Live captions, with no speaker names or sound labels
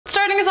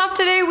us off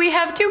today, we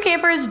have two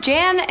campers,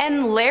 Jan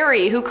and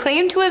Larry, who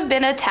claim to have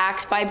been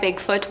attacked by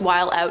Bigfoot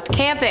while out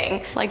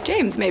camping. Like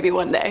James maybe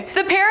one day.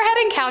 The pair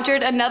had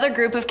encountered another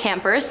group of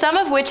campers, some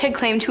of which had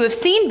claimed to have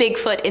seen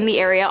Bigfoot in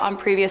the area on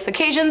previous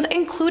occasions,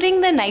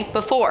 including the night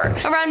before.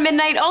 Around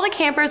midnight, all the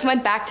campers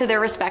went back to their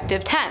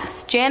respective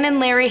tents. Jan and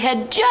Larry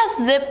had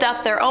just zipped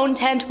up their own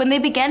tent when they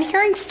began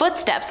hearing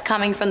footsteps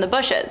coming from the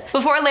bushes.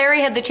 Before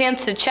Larry had the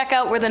chance to check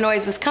out where the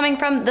noise was coming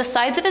from, the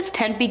sides of his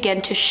tent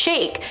began to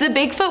shake. The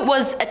Bigfoot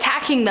was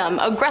attacking them,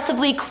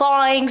 aggressively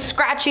clawing,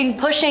 scratching,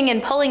 pushing,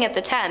 and pulling at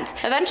the tent.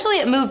 Eventually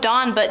it moved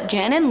on, but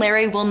Jan and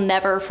Larry will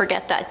never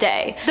forget that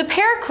day. The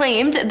pair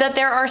claimed that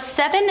there are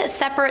 7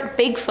 separate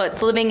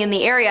Bigfoots living in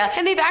the area,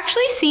 and they've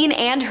actually seen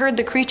and heard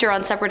the creature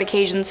on separate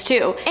occasions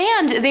too.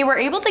 And they were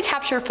able to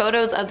capture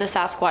photos of the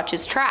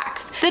Sasquatch's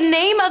tracks. The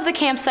name of the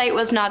campsite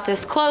was not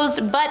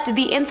disclosed, but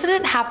the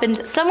incident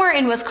happened somewhere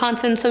in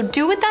Wisconsin, so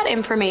do with that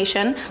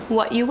information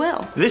what you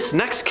will. This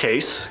next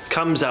case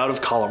comes out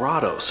of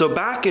Colorado. So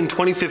back in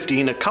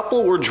 2015, a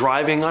couple were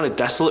driving on a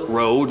desolate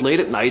road late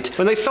at night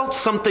when they felt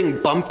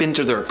something bump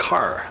into their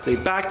car. They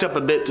backed up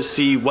a bit to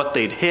see what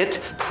they'd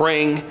hit,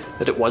 praying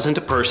that it wasn't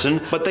a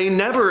person, but they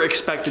never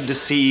expected to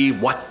see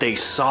what they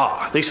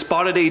saw. They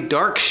spotted a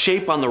dark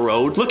shape on the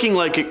road, looking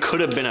like it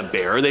could have been a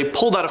bear. They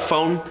pulled out a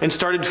phone and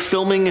started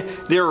filming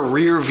their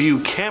rear view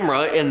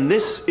camera, and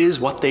this is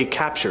what they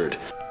captured.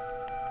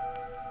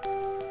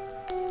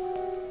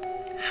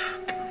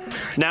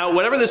 Now,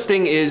 whatever this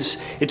thing is,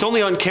 it's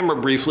only on camera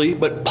briefly,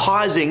 but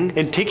pausing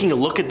and taking a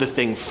look at the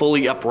thing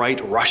fully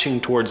upright,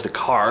 rushing towards the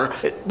car,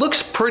 it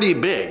looks pretty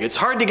big. It's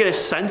hard to get a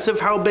sense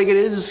of how big it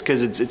is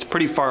because it's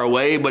pretty far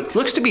away, but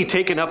looks to be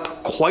taking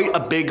up quite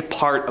a big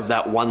part of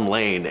that one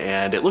lane,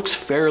 and it looks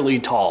fairly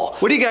tall.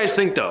 What do you guys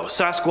think though?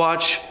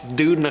 Sasquatch,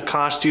 dude in a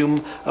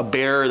costume, a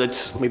bear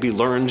that's maybe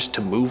learned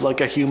to move like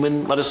a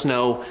human? Let us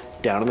know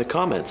down in the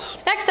comments.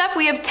 Next up,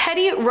 we have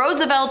Teddy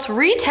Roosevelt's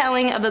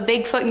retelling of a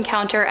Bigfoot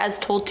encounter as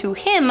told to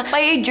him by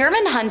a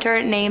German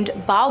hunter named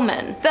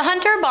Baumann. The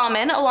hunter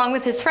Baumann, along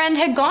with his friend,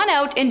 had gone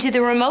out into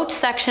the remote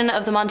section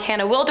of the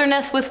Montana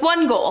wilderness with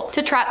one goal: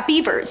 to trap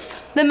beavers.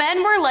 The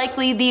men were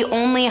likely the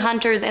only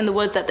hunters in the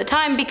woods at the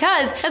time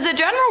because, as a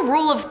general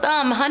rule of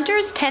thumb,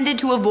 hunters tended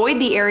to avoid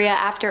the area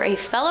after a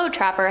fellow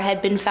trapper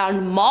had been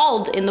found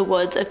mauled in the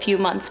woods a few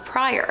months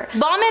prior.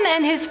 Baumann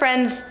and his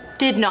friends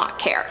did not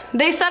care.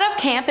 They set up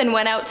camp and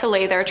went out to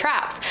lay their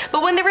traps,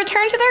 but when they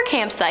returned to their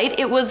campsite,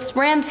 it was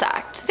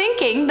ransacked.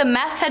 Thinking the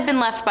mess had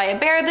been left by a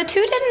bear, the two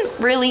didn't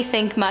really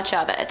think much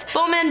of it.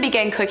 Bowman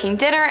began cooking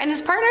dinner, and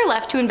his partner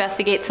left to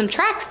investigate some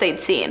tracks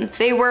they'd seen.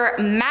 They were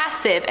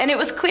massive, and it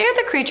was clear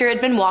the creature had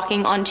been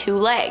walking on 2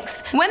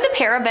 legs. When the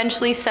pair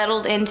eventually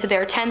settled into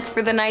their tents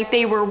for the night,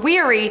 they were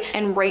weary,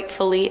 and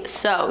rightfully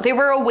so. They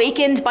were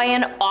awakened by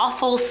an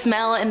awful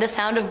smell and the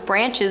sound of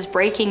branches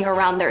breaking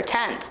around their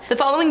tent. The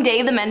following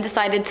day, the men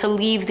decided to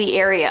leave the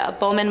area.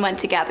 Bowman went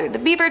to gather the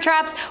beaver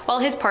traps while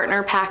his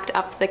partner packed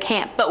up the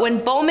camp. But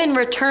when Bowman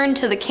returned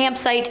to the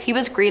campsite, he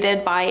was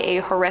greeted by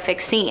a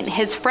horrific scene.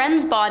 His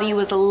friend's body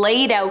was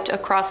laid out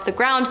across the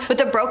ground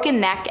with a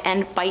broken neck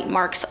and bite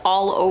marks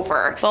all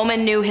over.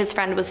 Bowman knew his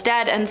friend was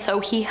dead, and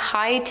so he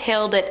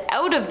hightailed it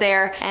out of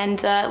there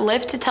and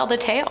lived to tell the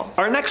tale.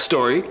 Our next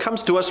story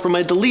comes to us from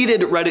a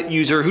deleted Reddit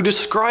user who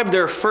described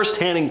their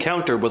first-hand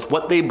encounter with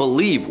what they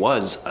believe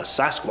was a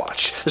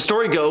Sasquatch. The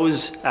story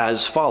goes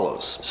as follows.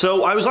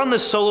 So I was on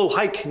this solo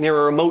hike near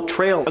a remote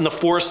trail in the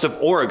forest of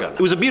Oregon. It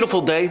was a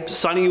beautiful day,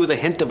 sunny with a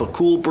hint of a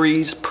cool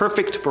breeze,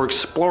 perfect for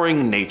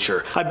exploring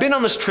nature. I've been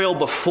on this trail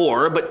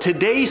before, but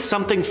today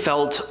something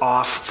felt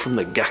off from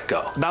the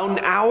get-go. About an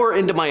hour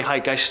into my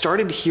hike, I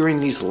started hearing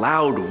these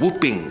loud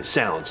whooping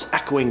sounds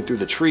echoing through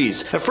the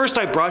trees. At first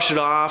I brushed it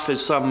off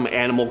as some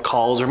animal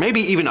calls or maybe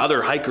even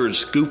other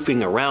hikers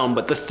goofing around,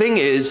 but the thing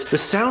is, the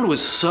sound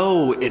was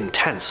so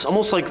intense,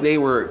 almost like they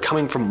were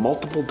coming from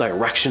multiple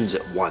directions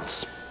at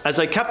once. As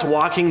I kept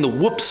walking, the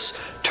whoops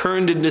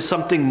turned into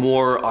something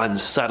more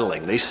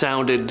unsettling. They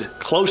sounded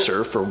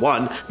closer, for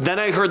one. Then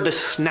I heard the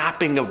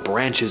snapping of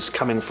branches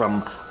coming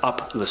from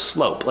up the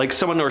slope, like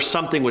someone or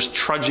something was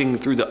trudging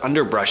through the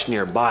underbrush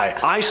nearby.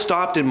 I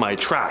stopped in my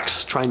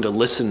tracks, trying to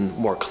listen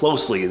more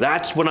closely.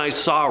 That's when I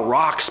saw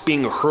rocks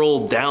being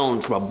hurled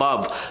down from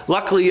above.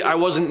 Luckily, I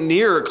wasn't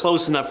near or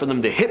close enough for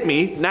them to hit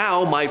me.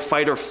 Now my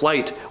fight or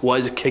flight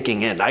was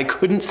kicking in. I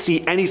couldn't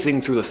see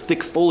anything through the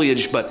thick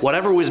foliage, but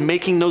whatever was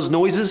making those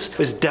noises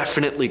was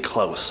definitely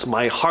close.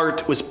 My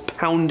heart was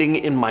pounding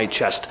in my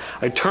chest.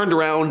 I turned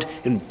around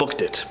and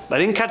booked it. I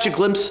didn't catch a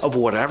glimpse of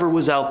whatever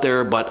was out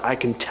there, but I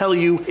can tell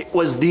you it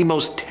was the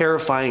most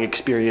terrifying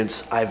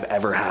experience I've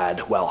ever had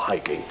while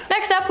hiking.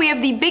 Next up, we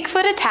have the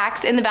Bigfoot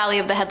attacks in the Valley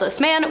of the Headless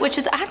Man, which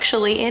is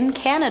actually in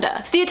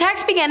Canada. The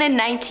attacks began in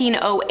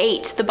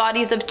 1908. The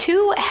bodies of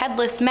 2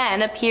 headless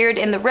men appeared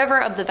in the river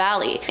of the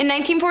valley. In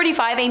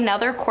 1945,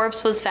 another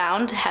corpse was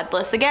found,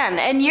 headless again,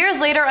 and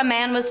years later a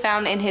man was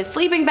found in his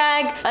sleeping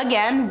bag,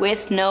 again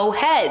with no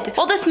head.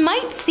 While this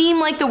might seem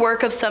like the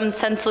work of some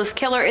senseless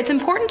killer, it's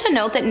important to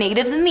note that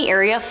natives in the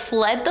area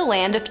fled the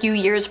land a few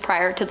years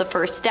prior to the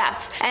first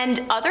deaths,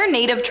 and other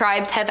native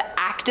tribes have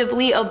actively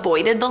actively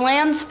avoided the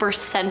lands for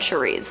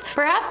centuries.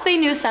 Perhaps they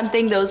knew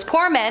something those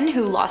poor men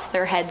who lost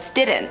their heads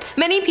didn't.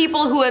 Many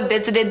people who have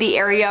visited the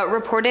area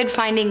reported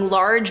finding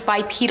large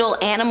bipedal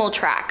animal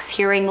tracks,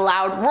 hearing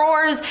loud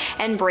roars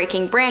and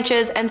breaking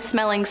branches, and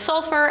smelling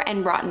sulfur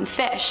and rotten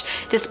fish,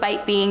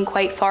 despite being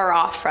quite far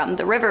off from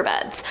the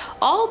riverbeds.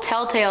 All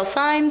telltale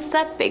signs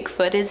that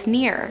Bigfoot is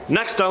near.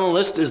 Next on the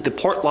list is the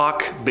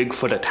Portlock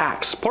Bigfoot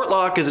attacks.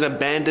 Portlock is an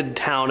abandoned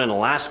town in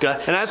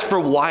Alaska, and as for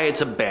why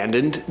it's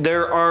abandoned,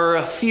 there are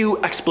a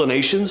few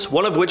explanations,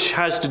 one of which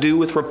has to do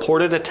with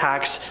reported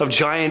attacks of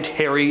giant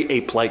hairy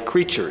ape-like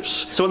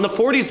creatures. So in the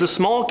 40s, the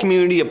small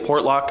community of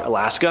Portlock,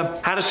 Alaska,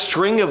 had a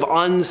string of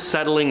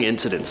unsettling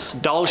incidents.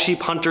 Doll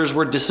sheep hunters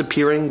were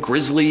disappearing,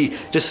 grisly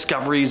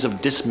discoveries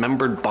of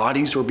dismembered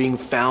bodies were being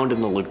found in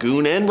the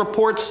lagoon, and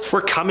reports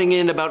were coming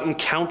in about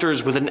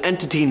encounters with an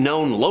entity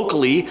known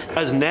locally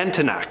as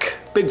Nantinak,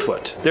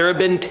 Bigfoot. There have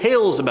been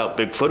tales about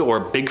Bigfoot, or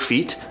Big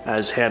Feet,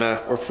 as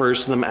Hannah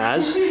refers to them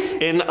as,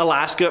 in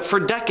Alaska for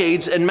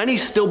decades, and many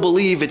still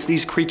believe it's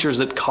these creatures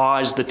that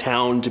caused the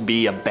town to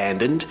be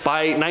abandoned.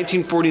 By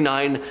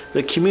 1949,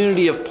 the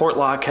community of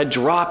Portlock had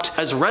dropped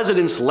as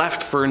residents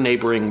left for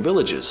neighboring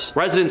villages.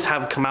 Residents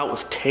have come out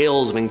with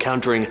tales of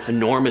encountering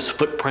enormous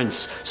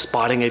footprints,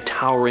 spotting a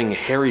towering,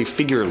 hairy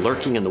figure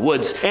lurking in the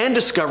woods, and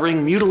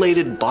discovering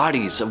mutilated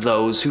bodies of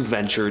those who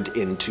ventured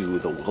into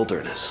the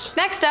wilderness.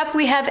 Next up,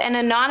 we have an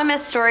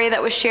anonymous story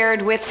that was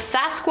shared with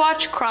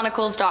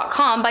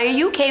sasquatchchronicles.com by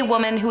a UK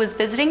woman who was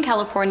visiting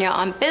California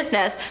on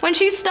business when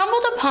she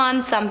stumbled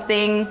upon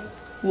something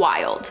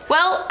wild.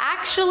 Well,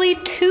 actually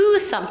two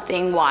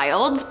something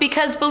wilds,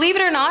 because believe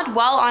it or not,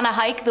 while on a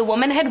hike, the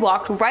woman had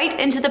walked right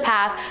into the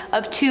path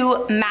of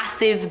two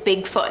massive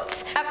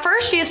Bigfoots. At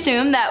first, she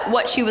assumed that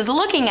what she was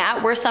looking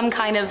at were some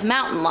kind of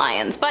mountain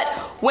lions, but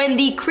when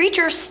the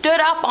creature stood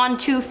up on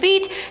 2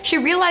 feet, she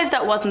realized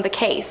that wasn't the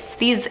case.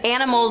 These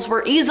animals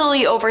were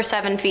easily over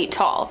 7 feet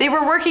tall. They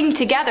were working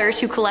together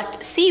to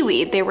collect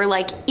seaweed. They were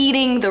like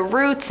eating the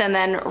roots and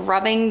then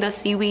rubbing the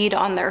seaweed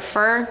on their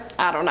fur.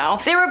 I don't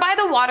know. They were by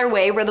the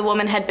waterway where the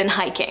woman had been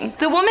hiking.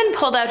 The woman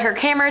pulled out her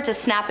camera to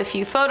snap a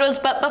few photos,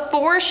 but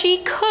before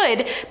she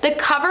could, the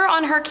cover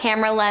on her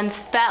camera lens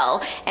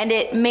fell and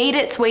it made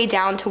its way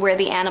down to where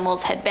the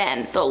animals had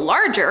been. The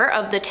larger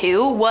of the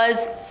two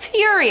was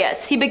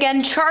furious. He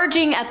began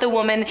charging at the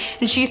woman,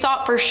 and she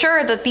thought for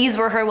sure that these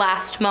were her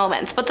last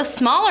moments, but the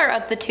smaller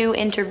of the two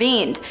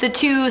intervened. The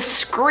two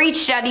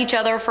screeched at each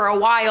other for a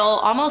while,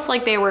 almost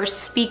like they were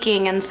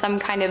speaking in some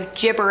kind of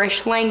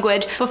gibberish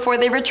language, before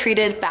they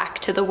retreated back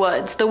to the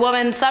woods. The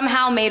woman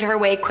somehow made her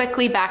way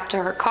quickly back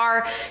to her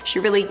car. She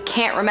really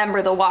can't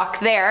remember the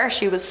walk there.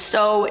 She was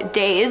so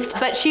dazed,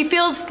 but she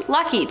feels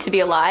lucky to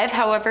be alive.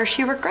 However,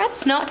 she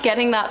regrets not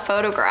getting that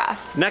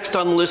photograph. Next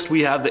on the list,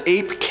 we have the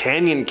Ape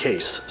Canyon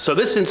case. So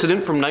this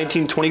incident from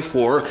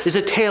 1924 is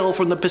a tale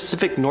from the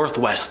Pacific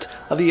Northwest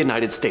of the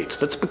United States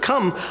that's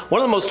become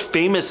one of the most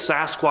famous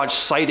Sasquatch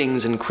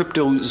sightings in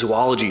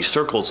cryptozoology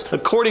circles.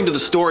 According to the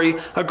story,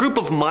 a group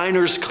of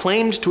miners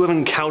claimed to have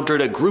encountered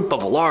a group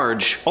of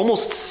large,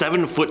 almost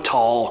 7-foot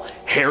tall,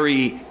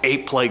 hairy,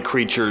 ape-like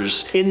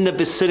creatures in the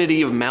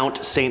vicinity of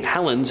Mount St.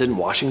 Helens in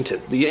Washington.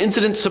 The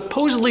incident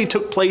supposedly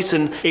took place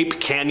in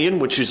Ape Canyon,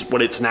 which is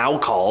what it's now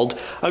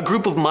called. A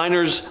group of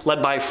miners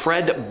led by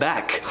Fred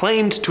Beck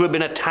claimed to have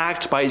been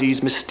attacked by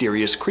these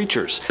mysterious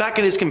creatures. Beck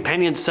and his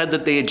companions said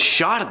that they had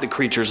shot at the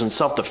creatures in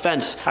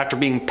self-defense after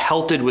being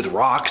pelted with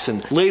rocks,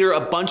 and later a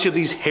bunch of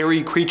these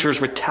hairy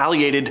creatures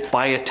retaliated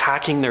by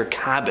attacking their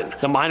cabin.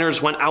 The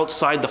miners went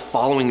outside the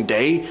following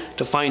day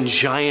to find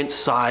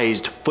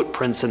giant-sized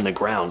footprints in the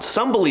ground.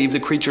 Some believe the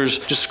creatures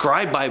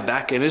described by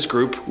Beck and his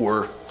group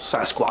were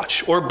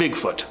Sasquatch, or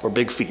Bigfoot, or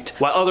Big Feet,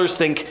 while others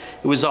think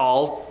it was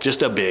all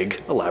just a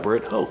big,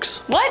 elaborate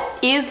hoax. What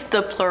is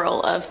the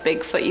plural of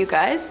Bigfoot, you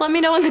guys? Let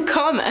me know in the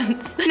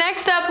comments.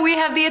 Next up, we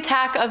have the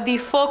attack of the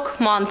folk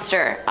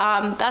monster.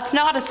 That's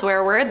not a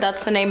swear word,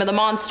 that's the name of the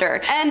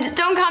monster. And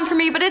don't come for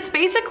me, but it's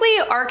basically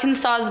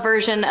Arkansas's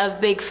version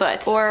of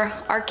Bigfoot, or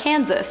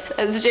Arkansas,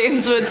 as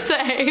James would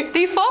say.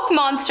 The folk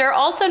monster,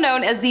 also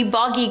known as the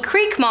Boggy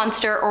Creek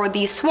monster or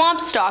the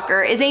swamp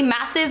stalker, is a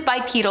massive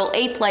bipedal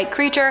ape-like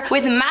creature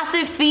with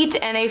massive feet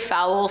and a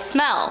foul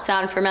smell.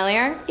 Sound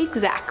familiar?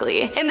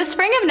 Exactly. In the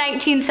spring of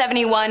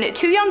 1971,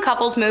 2 young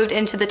couples moved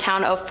into the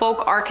town of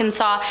Folk,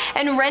 Arkansas,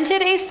 and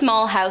rented a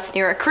small house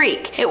near a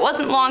creek. It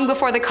wasn't long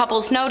before the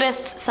couples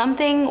noticed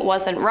something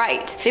wasn't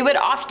right. They would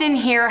often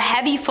hear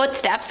heavy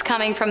footsteps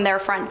coming from their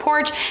front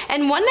porch,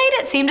 and one night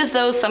it seemed as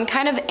though some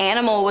kind of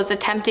animal was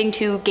attempting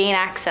to gain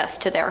access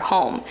to their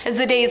home. As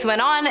the days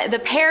went on, the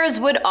pairs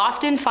would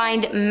often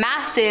find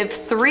massive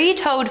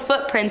 3-toed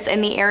footprints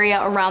in the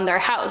area around their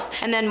house,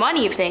 and And then one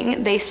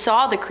evening, they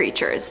saw the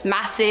creatures,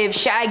 massive,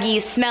 shaggy,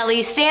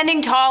 smelly,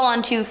 standing tall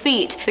on 2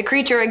 feet. The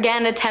creature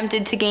again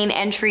attempted to gain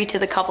entry to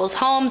the couple's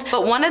homes,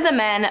 but one of the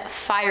men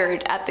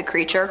fired at the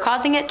creature,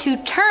 causing it to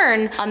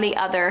turn on the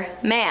other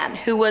man,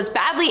 who was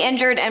badly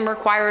injured and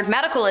required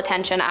medical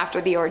attention after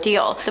the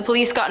ordeal. The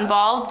police got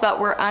involved, but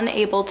were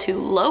unable to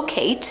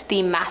locate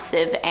the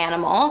massive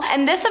animal.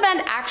 And this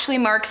event actually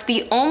marks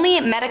the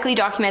only medically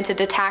documented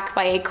attack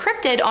by a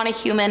cryptid on a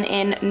human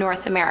in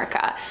North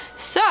America.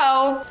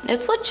 So,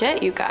 it's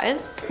legit, you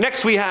guys.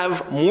 Next, we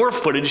have more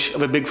footage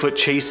of a Bigfoot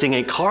chasing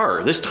a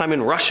car, this time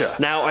in Russia.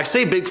 Now, I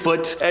say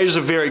Bigfoot, there's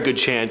a very good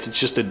chance it's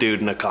just a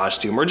dude in a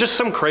costume, or just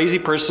some crazy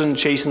person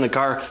chasing the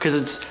car, because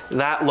it's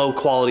that low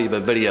quality of a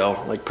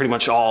video, like pretty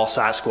much all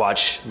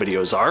Sasquatch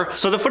videos are.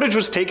 So the footage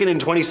was taken in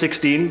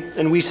 2016,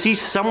 and we see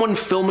someone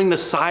filming the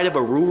side of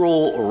a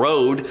rural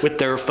road with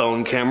their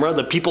phone camera.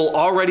 The people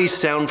already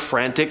sound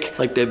frantic,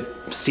 like they've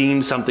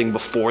seen something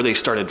before they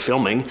started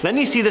filming. Then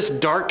you see this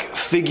dark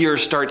figure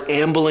start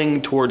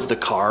ambling towards the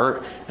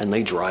car, and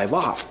they drive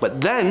off. But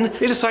then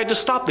they decide to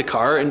stop the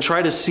car and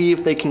try to see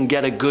if they can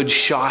get a good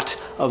shot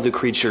of the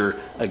creature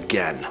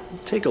again.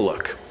 Take a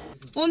look.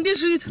 Он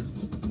бежит.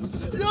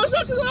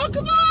 Лёша, кто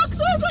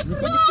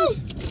закрыл?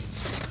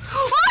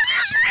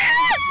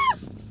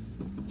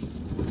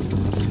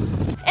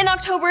 In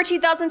October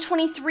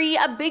 2023,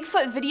 a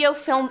Bigfoot video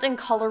filmed in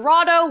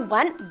Colorado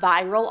went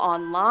viral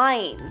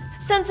online.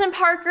 Sensen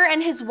Parker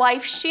and his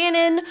wife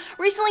Shannon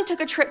recently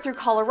took a trip through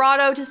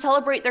Colorado to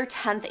celebrate their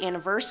 10th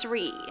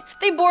anniversary.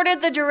 They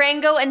boarded the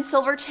Durango and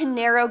Silverton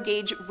narrow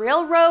gauge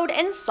railroad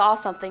and saw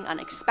something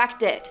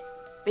unexpected.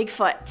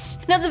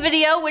 Bigfoot. Now the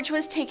video, which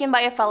was taken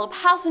by a fellow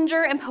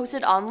passenger and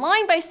posted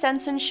online by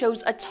Sensen,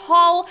 shows a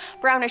tall,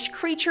 brownish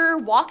creature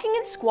walking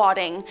and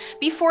squatting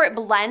before it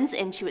blends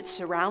into its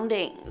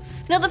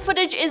surroundings. Now the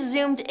footage is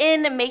zoomed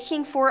in,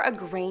 making for a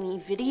grainy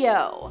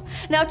video.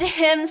 Now to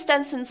him,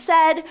 Sensen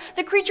said,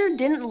 the creature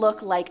didn't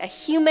look like a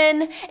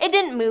human, it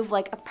didn't move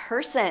like a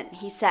person,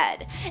 he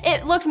said.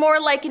 It looked more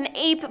like an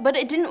ape, but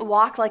it didn't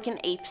walk like an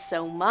ape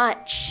so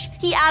much.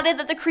 He added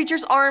that the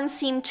creature's arms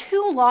seemed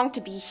too long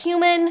to be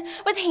human,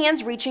 with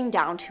hands reaching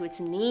down to its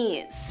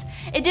knees.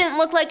 It didn't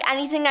look like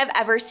anything I've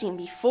ever seen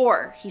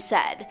before, he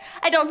said.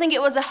 I don't think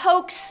it was a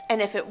hoax, and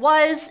if it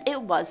was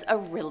a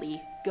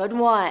really good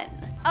one.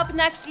 Up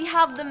next, we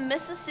have the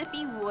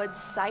Mississippi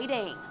Woods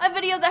sighting. A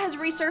video that has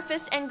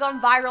resurfaced and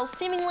gone viral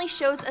seemingly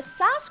shows a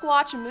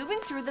Sasquatch moving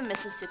through the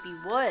Mississippi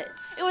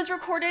woods. It was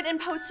recorded and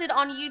posted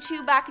on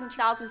YouTube back in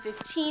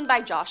 2015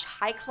 by Josh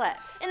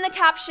Highcliffe. In the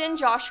caption,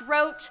 Josh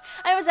wrote,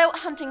 "I was out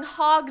hunting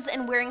hogs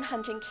and wearing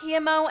hunting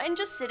camo and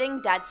just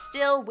sitting dead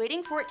still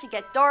waiting for it to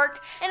get dark,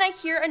 and I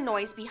hear a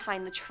noise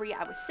behind the tree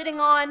I was sitting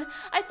on.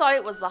 I thought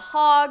it was the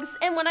hogs,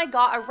 and when I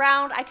got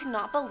around, I could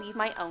not believe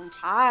my own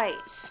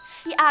eyes."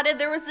 He added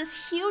there was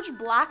this huge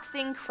black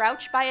thing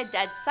crouched by a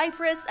dead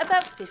cypress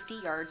about 50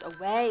 yards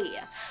away.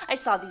 I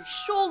saw these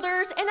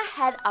shoulders and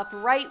a head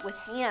upright with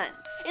hands.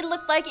 It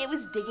looked like it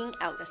was digging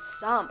out a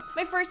sump.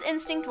 My first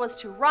instinct was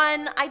to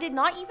run. I did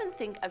not even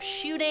think of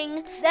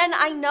shooting. Then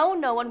I know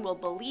no one will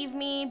believe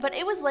me, but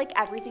it was like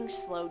everything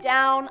slowed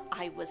down.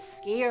 I was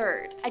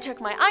scared. I took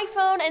my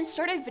iPhone and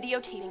started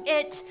videotaping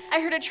it.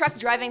 I heard a truck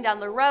driving down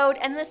the road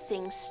and the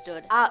thing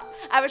stood up.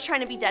 I was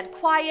trying to be dead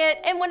quiet,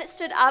 and when it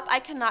stood up, I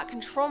could not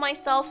control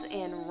myself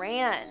and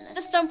ran.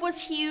 The stump was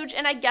huge,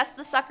 and I guess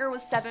the sucker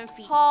was 7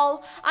 feet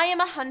tall. I am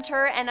a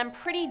hunter, and I'm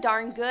pretty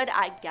darn good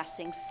at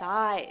guessing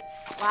size.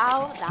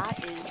 Wow,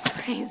 that is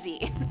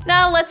crazy.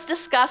 Now let's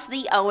discuss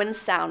the Owen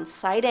Sound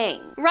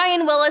sighting.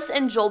 Ryan Willis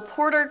and Joel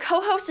Porter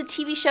co-host a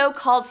TV show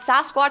called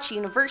Sasquatch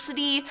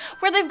University,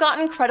 where they've got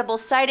incredible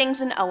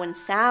sightings in Owen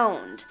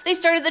Sound. They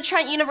started the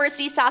Trent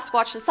University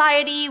Sasquatch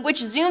Society,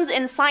 which zooms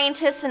in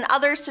scientists and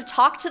others to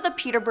talk to the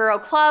Peterborough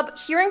Club,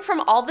 hearing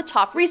from all the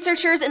top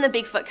researchers in the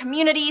Bigfoot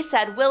community,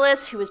 said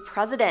Willis, who is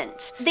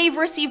president. They've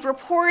received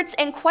reports,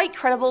 and quite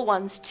credible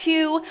ones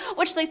too,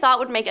 which they thought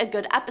would make a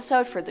good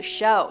episode for the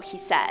show, he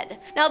said.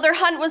 Now their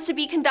hunt was to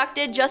be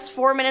conducted just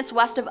 4 minutes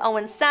west of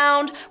Owen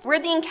Sound, where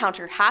the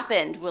encounter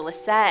happened,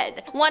 Willis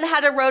said. One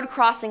had a road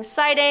crossing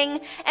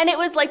sighting, and it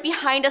was like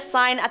behind a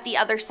sign at the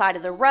other side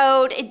of the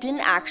road. It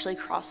didn't actually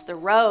cross the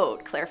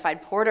road,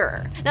 clarified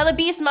Porter. Now the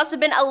beast must have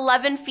been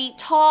 11 feet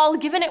tall,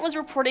 given it was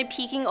reported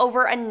peeking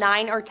over a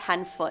 9 or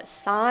 10 foot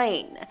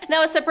sign.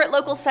 Now a separate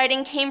local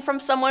sighting came from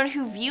someone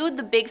who viewed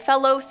the big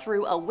fellow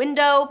through a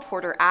window,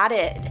 Porter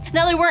added.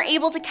 Now they weren't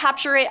able to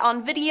capture it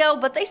on video,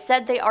 but they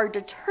said they are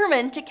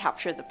determined to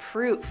capture the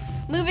proof.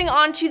 Moving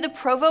on to the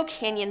Provo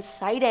Canyon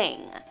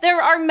sighting.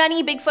 There are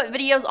many Bigfoot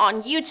videos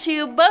on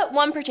YouTube, but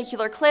one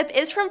particular clip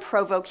is from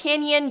Provo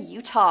Canyon,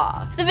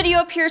 Utah. The video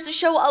appears to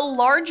show a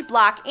large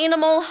black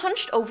animal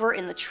hunched over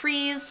in the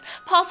trees,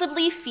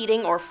 possibly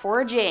feeding or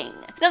foraging.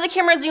 Now the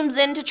camera zooms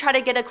in to try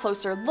to get a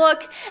closer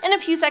look, and a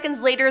few seconds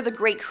later the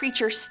great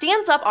creature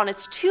stands up on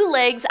its two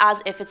legs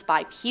as if it's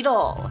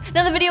bipedal.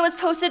 Now the video was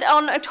posted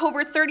on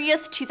October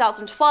 30th,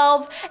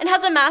 2012 and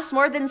has amassed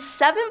more than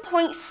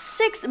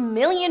 7.6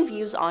 million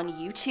views on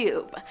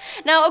YouTube.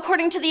 Now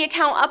according to the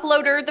account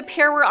uploader, the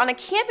pair were on a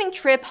camping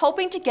trip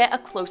hoping to get a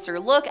closer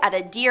look at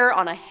a deer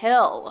on a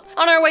hill.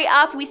 On our way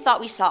up, we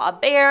thought we saw a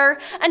bear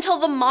until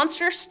the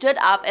monster stood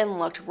up and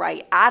looked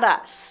right at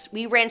us.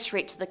 We ran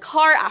straight to the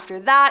car after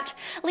that,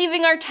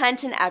 leaving our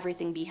tent and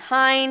everything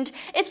behind.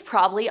 It's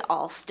probably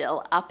all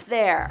still up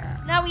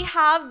there. Now we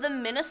have the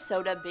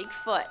Minnesota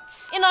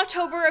Bigfoot. In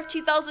October of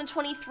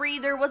 2023,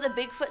 there was a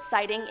Bigfoot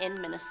sighting in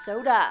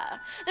Minnesota.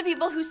 The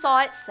people who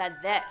saw it said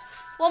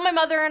this: "While my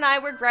mother and I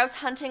were grouse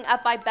hunting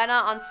up by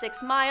Benna on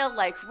 6 Mile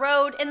Lake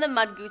Road in the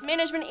Mud Goose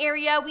Management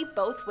area, we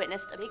both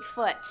witnessed a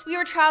Bigfoot. We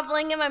were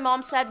traveling and my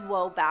mom said,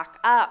 'Whoa, back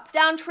up.'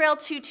 Down trail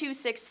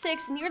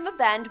 2266 near the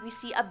bend, we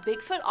see a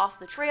Bigfoot off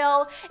the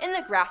trail in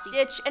the grassy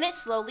ditch, and it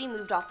slowly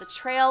moved off the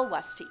trail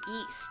west to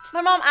east.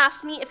 My mom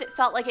asked me if it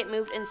felt like it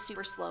moved in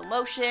super slow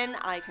motion.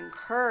 I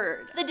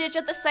concurred. The ditch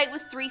at the site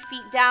was 3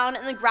 feet down,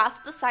 and the grass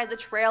at the side of the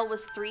trail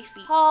was 3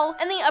 feet tall,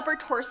 and the upper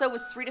torso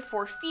was 3 to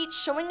 4 feet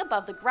showing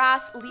above the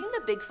grass, leaving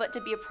the Bigfoot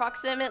to be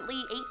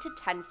approximately 8 to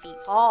 10 feet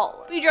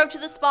tall. We drove to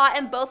the spot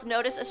and both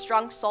noticed a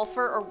strong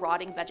sulfur or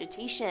rotting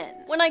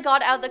vegetation. When I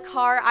got out of the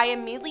car, I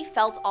immediately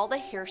felt all the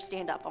hair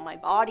stand up on my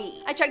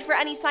body. I checked for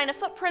any sign of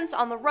footprints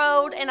on the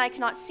road, and I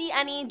cannot see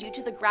any due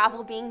to the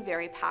gravel being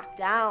very packed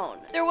down.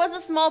 There was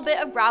a small bit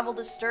of gravel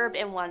disturbed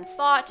in one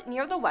spot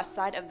near the west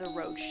side of the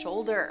road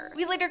shoulder.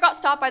 We later got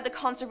stopped by the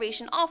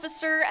conservation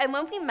officer, and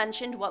when we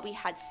mentioned what we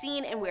had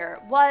seen and where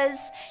it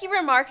was, he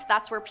remarked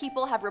that's where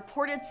people have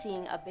reported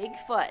seeing a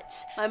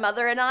Bigfoot. My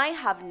mother and I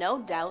have no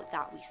doubt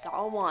that we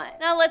saw one.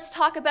 Now let's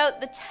talk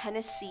about the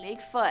Tennessee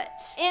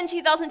Bigfoot. In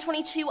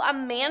 2022, a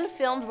man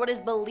filmed what is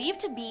believed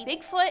to be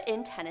Bigfoot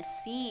in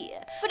Tennessee.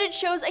 Footage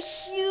shows a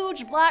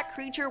huge black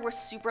creature with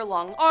super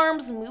long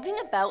arms moving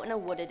about in a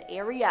wooded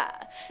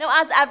area. Now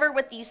as ever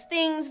with these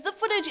things, the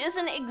footage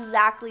isn't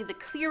exactly the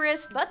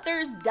clearest, but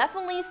there's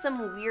definitely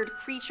some weird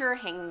creature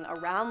hanging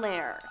around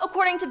there.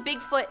 According to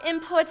Bigfoot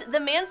Input, the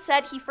man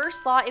said he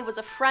first thought it was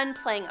a friend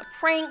playing a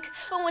prank,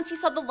 but once he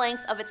saw the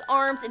length of its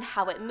arms and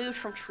how it moved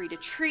from tree to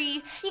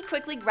tree, he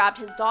quickly grabbed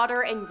his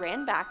daughter and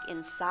ran back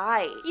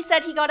inside. He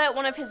said he got out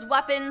one of his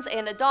weapons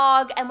and a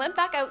dog and went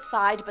back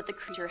outside, but the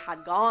creature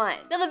had gone.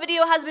 Now the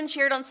video has been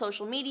shared on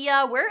social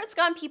media where it's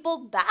gotten people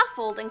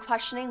baffled and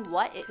questioning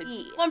what it could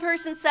be. One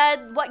person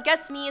said, "What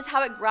gets me is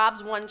how it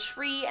grabs one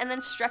tree and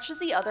then stretches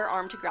the other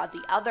arm to grab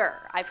the other.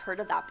 I've heard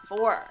of that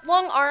before.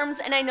 Long arms,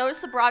 and I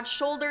noticed the broad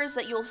shoulders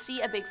that you'll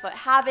see a Bigfoot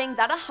having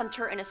that a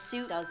hunter in a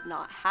suit does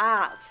not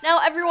have." Now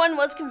everyone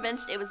was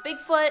convinced it was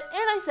Bigfoot,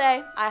 and I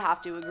say, I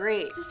have to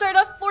agree. To start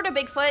off, Florida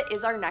Bigfoot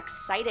is our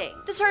next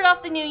sighting. To start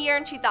off the new year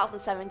in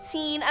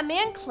 2017, a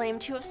man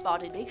claimed to have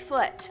spotted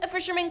Bigfoot. A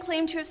fisherman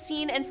claimed to have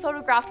seen and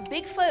photographed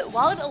Bigfoot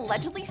while it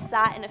allegedly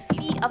sat in a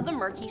feet of the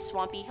murky,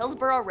 swampy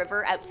Hillsborough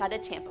River outside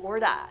of Tampa,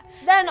 Florida.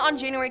 Then on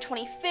January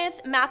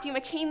 25th, Matthew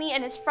McCamey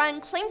and his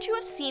friend claimed to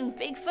have seen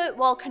Bigfoot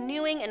while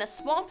canoeing in a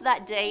swamp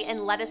that day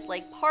in Lettuce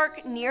Lake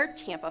Park near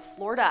Tampa,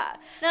 Florida.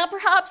 Now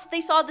perhaps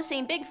they saw the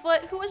same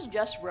Bigfoot who was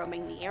just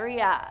roaming the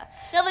area.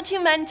 Now the two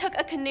men took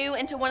a canoe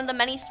into one of the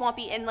many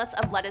swampy inlets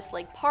of Lettuce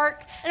Lake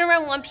Park, and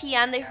around 1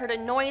 p.m. they heard a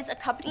noise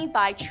accompanied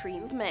by tree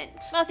movement.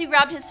 Matthew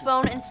grabbed his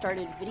phone and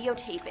started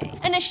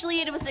videotaping.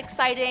 Initially it was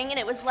exciting and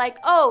it was like,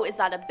 "Oh, is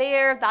that a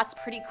bear? That's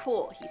pretty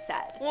cool," he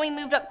said. When we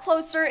moved up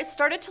closer, it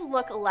started to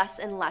look less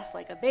and less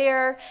like a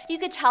bear. You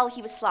could tell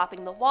he was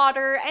slapping the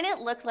water, and it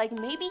looked like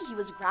maybe he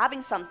was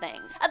grabbing something.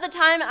 At the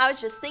time, I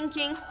was just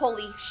thinking,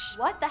 holy sh,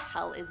 what the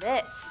hell is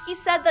this? He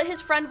said that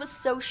his friend was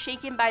so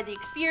shaken by the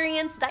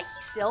experience that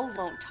he still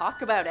won't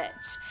talk about it.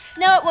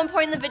 Now at one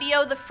point in the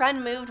video, the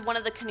friend moved one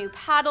of the canoe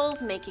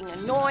paddles, making a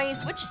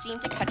noise which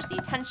seemed to catch the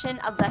attention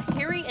of the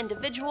hairy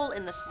individual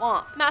in the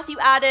swamp. Matthew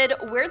added,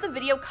 "Where the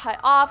video cut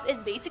off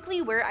is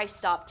basically where I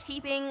stopped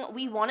taping.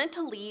 We wanted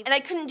to leave and I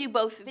couldn't do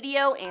both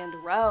video and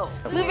row."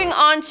 Moving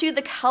on to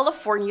the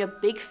California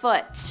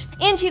Bigfoot.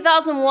 In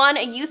 2001,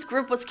 a youth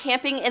group was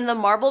camping in the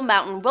Marble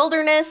Mountain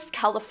Wilderness,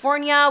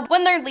 California,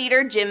 when their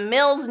leader, Jim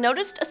Mills,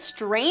 noticed a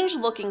strange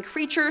looking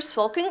creature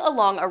sulking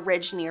along a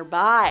ridge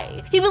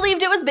nearby. He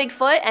believed it was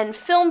Bigfoot and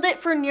filmed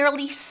it for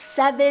nearly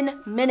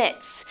 7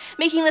 minutes,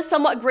 making the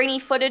somewhat grainy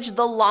footage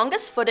the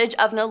longest footage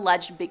of an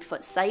alleged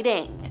Bigfoot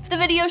sighting. The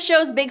video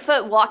shows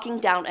Bigfoot walking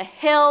down a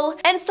hill,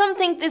 and some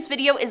think this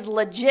video is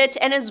legit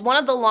and is one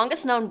of the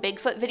longest known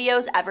Bigfoot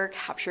videos ever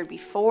captured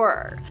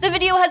before. The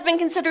video has been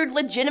considered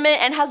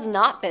legitimate and has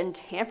not been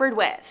tampered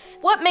with.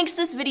 What makes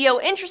this video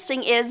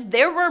interesting is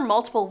there were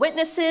multiple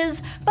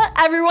witnesses, but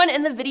everyone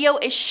in the video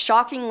is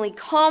shockingly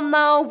calm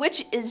though,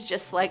 which is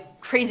just like,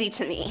 Crazy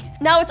to me.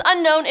 Now, it's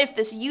unknown if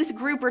this youth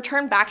group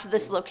returned back to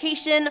this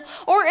location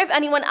or if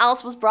anyone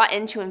else was brought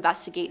in to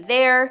investigate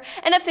there,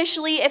 and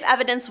officially, if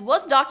evidence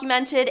was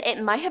documented,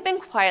 it might have been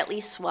quietly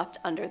swept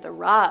under the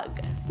rug.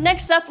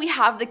 Next up, we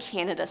have the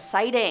Canada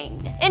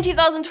sighting. In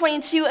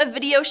 2022, a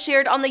video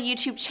shared on the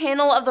YouTube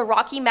channel of the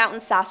Rocky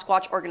Mountain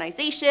Sasquatch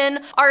Organization,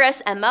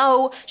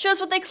 RSMO, shows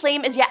what they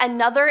claim is yet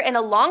another in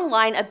a long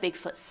line of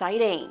Bigfoot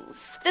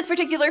sightings. This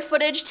particular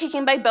footage,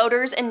 taken by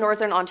boaters in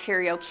northern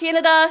Ontario,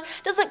 Canada,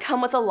 doesn't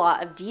come with a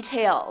lot of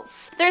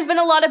details. There's been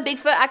a lot of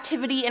Bigfoot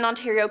activity in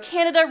Ontario,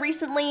 Canada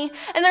recently,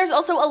 and there's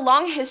also a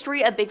long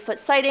history of Bigfoot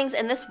sightings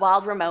in this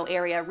wild remote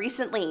area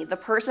recently, the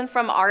person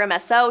from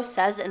RMSO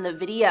says in the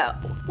video.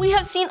 We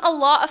have seen a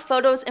lot of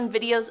photos and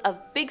videos of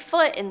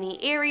Bigfoot in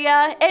the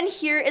area, and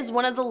here is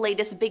one of the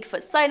latest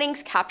Bigfoot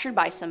sightings captured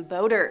by some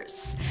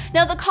boaters.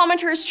 Now, the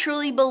commenters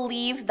truly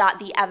believe that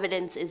the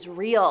evidence is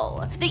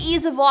real. The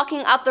ease of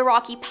walking up the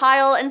rocky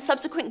pile and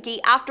subsequent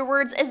gait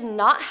afterwards is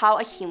not how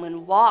a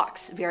human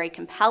walks. Very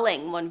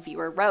compelling, one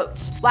viewer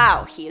wrote.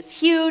 Wow, he is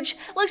huge,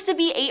 looks to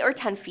be 8 or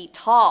 10 feet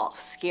tall.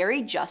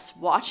 Scary just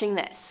watching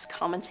this,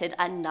 commented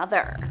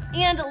another.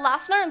 And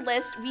last on our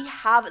list, we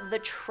have the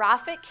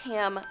traffic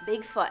cam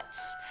Bigfoot.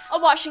 A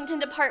Washington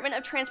Department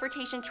of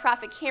Transportation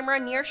traffic camera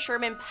near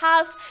Sherman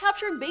Pass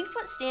captured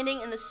Bigfoot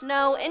standing in the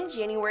snow in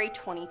January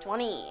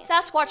 2020.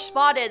 Sasquatch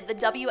spotted, the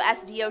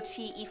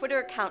WSDOT Twitter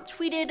account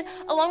tweeted,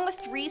 along with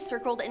 3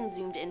 circled and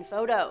zoomed in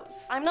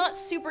photos. I'm not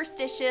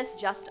superstitious,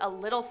 just a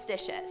little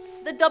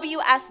stitious. The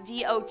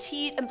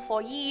WSDOT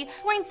employee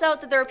points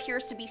out that there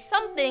appears to be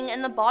something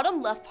in the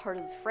bottom left part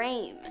of the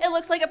frame. It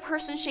looks like a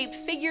person-shaped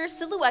figure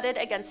silhouetted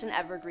against an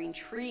evergreen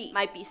tree.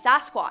 Might be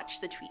Sasquatch,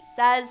 the tweet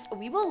says.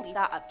 We will leave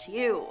that up to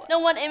you. Now,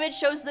 one image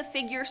shows the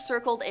figure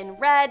circled in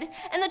red,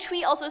 and the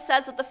tweet also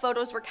says that the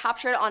photos were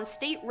captured on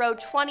State Road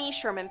 20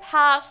 Sherman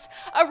Pass,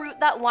 a route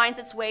that winds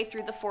its way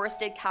through the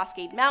forested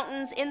Cascade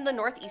Mountains in the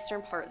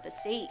northeastern part of the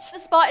state. The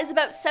spot is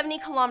about 70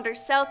 kilometers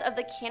south of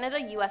the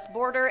Canada-US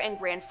border in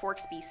Grand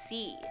Forks,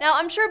 BC. Now,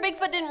 I'm sure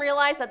Bigfoot didn't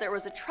realize that there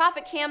was a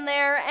traffic cam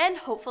there, and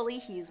hopefully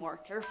he's more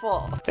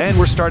careful. And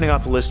we're starting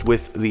off the list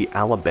with the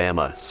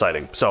Alabama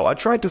sighting. So I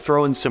tried to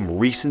throw in some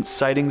recent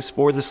sightings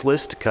for this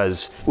list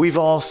because we've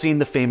all seen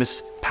the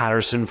famous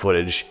Patterson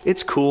footage.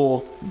 It's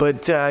cool,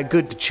 but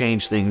good to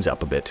change things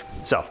up a bit.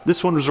 So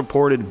this one was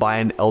reported by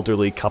an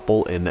elderly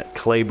couple in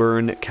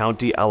Claiborne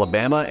County,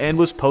 Alabama, and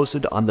was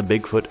posted on the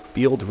Bigfoot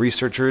Field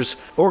Researchers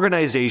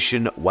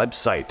Organization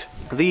website.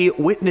 The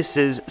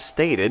witnesses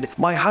stated,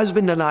 "My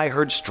husband and I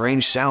heard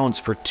strange sounds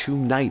for 2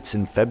 nights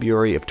in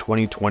February of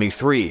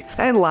 2023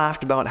 and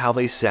laughed about how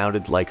they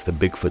sounded like the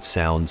Bigfoot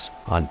sounds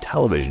on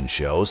television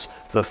shows.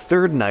 The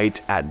 3rd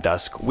night at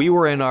dusk, we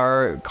were in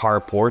our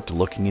carport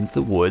looking into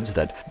the woods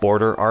that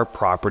border our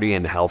property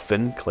in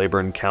Helphin,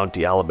 Claiborne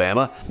County,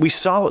 Alabama. We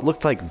saw what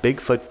looked like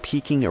Bigfoot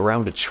peeking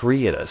around a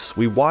tree at us.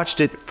 We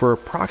watched it for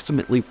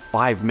approximately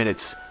 5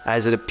 minutes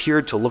as it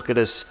appeared to look at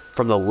us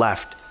from the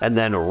left and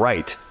then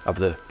right of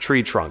the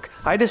tree trunk.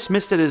 I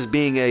dismissed it as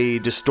being a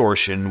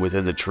distortion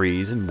within the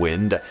trees and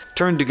wind,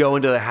 turned to go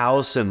into the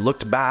house and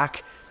looked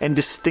back and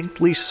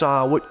distinctly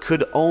saw what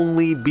could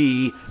only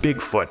be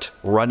Bigfoot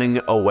running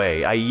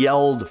away. I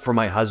yelled for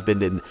my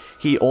husband and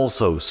he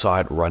also saw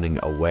it running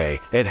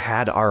away. It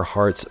had our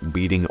hearts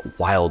beating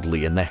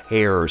wildly and the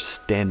hair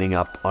standing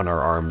up on our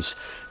arms.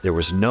 There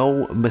was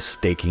no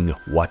mistaking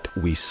what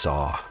we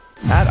saw."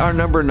 At our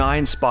number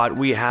 9 spot,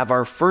 we have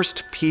our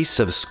first piece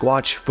of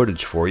Squatch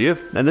footage for you.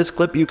 In this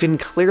clip, you can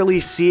clearly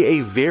see a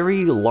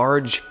very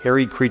large,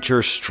 hairy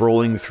creature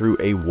strolling through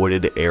a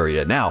wooded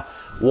area. Now,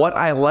 what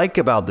I like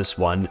about this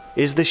one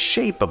is the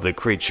shape of the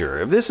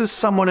creature. If this is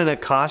someone in a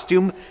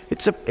costume,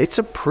 it's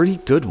a pretty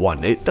good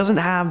one. It doesn't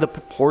have the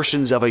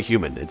proportions of a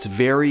human. It's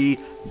very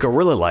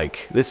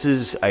gorilla-like. This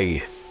is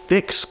a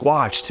thick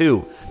Squatch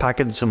too,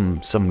 packing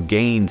some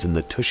gains in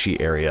the tushy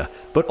area.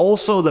 But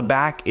also the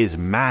back is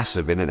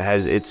massive and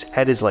its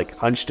head is like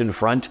hunched in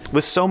front.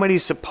 With so many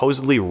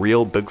supposedly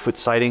real Bigfoot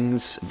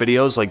sightings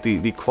videos, like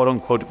the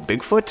quote-unquote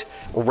Bigfoot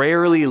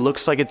rarely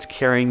looks like it's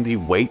carrying the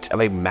weight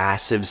of a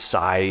massive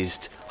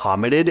sized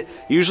hominid.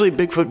 Usually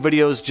Bigfoot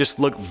videos just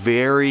look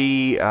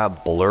very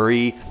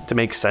blurry to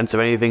make sense of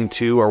anything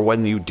too, or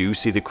when you do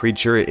see the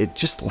creature, it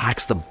just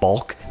lacks the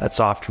bulk that's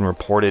often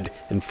reported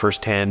in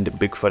first-hand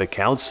Bigfoot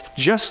accounts,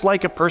 just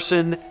like a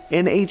person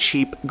in a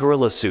cheap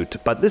gorilla suit.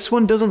 But this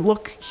one doesn't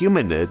look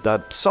human.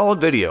 A solid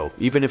video,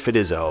 even if it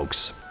is a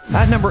hoax.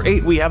 At number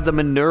 8, we have the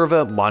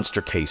Minerva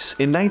monster case.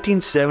 In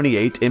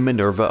 1978, in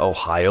Minerva,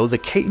 Ohio, the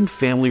Caton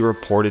family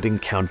reported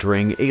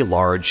encountering a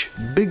large,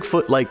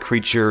 Bigfoot-like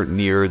creature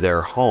near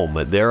their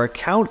home. Their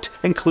account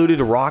included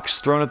rocks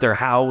thrown at their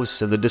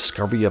house and the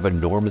discovery of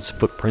enormous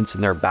footprints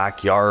in their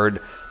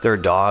backyard. Their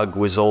dog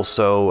was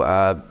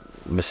also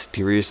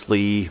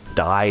mysteriously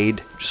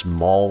died just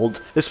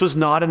mauled. This was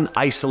not an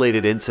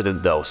isolated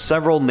incident though.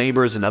 Several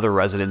neighbors and other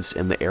residents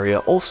in the area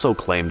also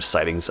claimed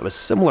sightings of a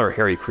similar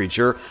hairy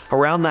creature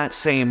around that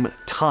same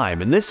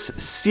time, and this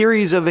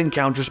series of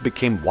encounters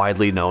became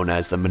widely known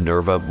as the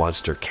Minerva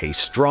Monster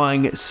Case,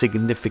 drawing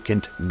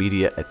significant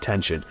media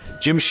attention.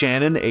 Jim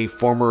Shannon, a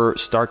former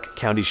Stark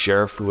County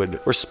sheriff who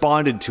had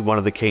responded to one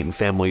of the Caton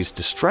family's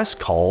distress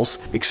calls,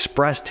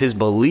 expressed his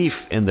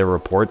belief in their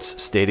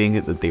reports, stating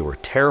that they were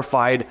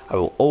terrified. I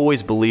will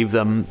always believe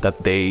them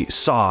that they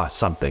saw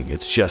something.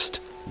 It's just,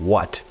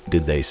 what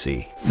did they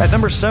see? At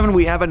number 7,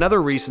 we have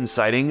another recent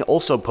sighting,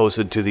 also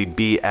posted to the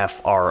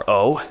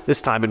BFRO,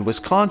 this time in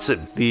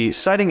Wisconsin. The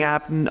sighting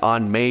happened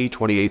on May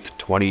 28th,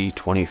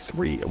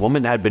 2023. A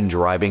woman had been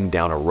driving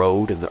down a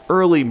road in the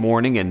early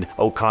morning in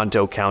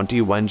Oconto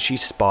County when she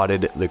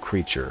spotted the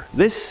creature.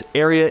 This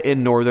area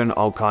in northern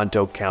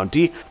Oconto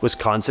County,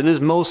 Wisconsin, is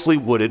mostly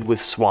wooded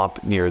with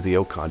swamp near the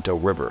Oconto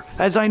River.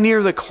 As I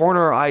near the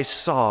corner, I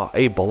saw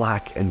a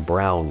black and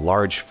brown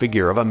large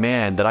figure of a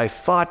man that I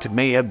thought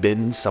may have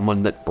been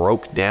someone that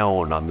broke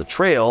down on the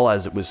trail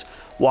as it was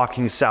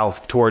walking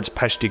south towards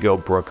Peshtigo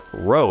Brook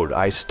Road.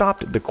 I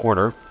stopped at the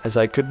corner as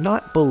I could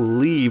not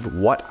believe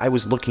what I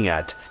was looking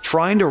at,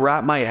 trying to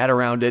wrap my head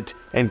around it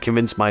and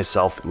convince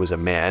myself it was a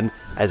man,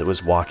 as it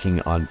was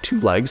walking on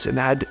 2 legs and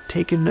had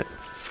taken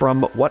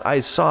from what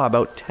I saw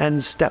about 10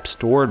 steps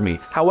toward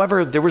me.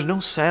 However, there was no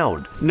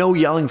sound, no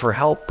yelling for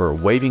help or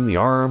waving the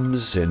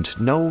arms, and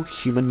no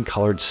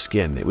human-colored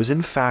skin. It was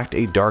in fact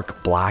a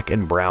dark black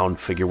and brown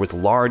figure with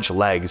large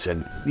legs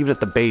and even at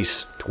the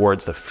base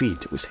towards the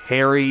feet. It was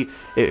hairy.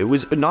 It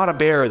was not a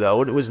bear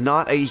though, and it was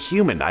not a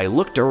human. I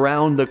looked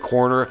around the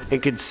corner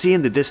and could see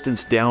in the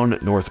distance down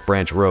North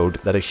Branch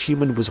Road that a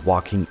human was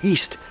walking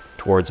east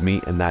towards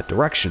me in that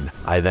direction.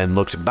 I then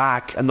looked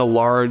back and the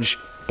large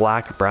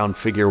black-brown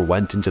figure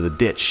went into the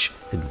ditch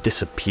and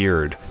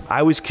disappeared.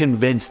 I was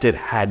convinced it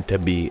had to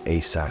be a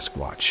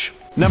Sasquatch.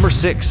 Number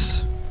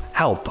 6.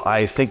 Help,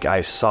 I think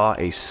I saw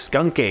a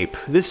skunk ape.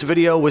 This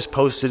video was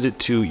posted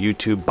to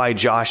YouTube by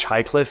Josh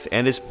Highcliffe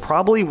and is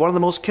probably one of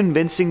the most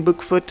convincing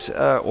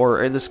Bigfoot,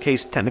 or in this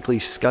case technically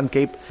skunk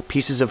ape,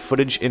 pieces of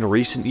footage in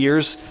recent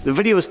years. The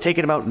video was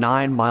taken about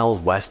 9 miles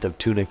west of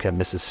Tunica,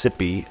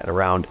 Mississippi at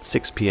around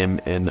 6 p.m.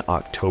 in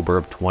October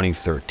of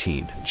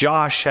 2013.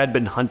 Josh had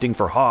been hunting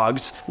for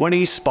hogs when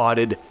he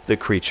spotted the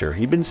creature.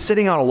 He'd been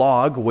sitting on a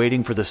log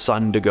waiting for the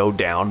sun to go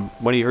down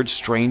when he heard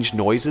strange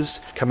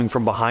noises coming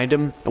from behind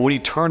him, and when he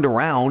turned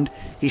around,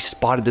 he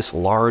spotted this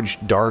large,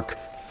 dark,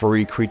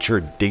 furry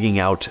creature digging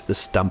out the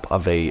stump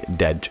of a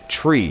dead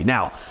tree.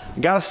 Now, I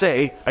gotta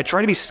say, I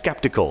try to be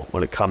skeptical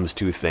when it comes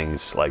to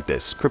things like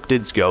this.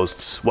 Cryptids,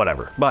 ghosts,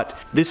 whatever. But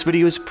this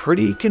video is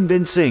pretty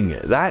convincing.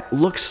 That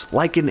looks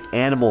like an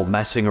animal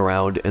messing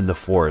around in the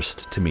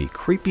forest to me.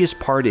 Creepiest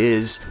part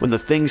is when the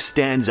thing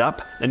stands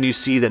up and you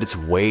see that it's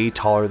way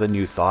taller than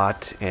you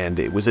thought, and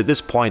it was at this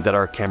point that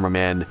our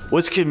cameraman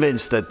was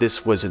convinced that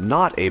this was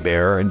not a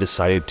bear and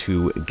decided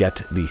to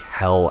get the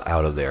hell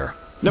out of there.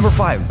 Number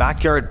 5,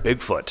 Backyard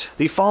Bigfoot.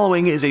 The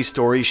following is a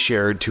story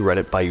shared to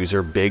Reddit by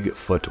user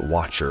Bigfoot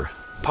Watcher.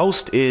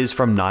 Post is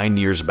from 9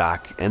 years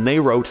back, and they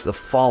wrote the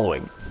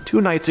following. 2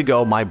 nights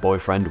ago, my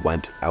boyfriend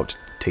went out to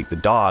take the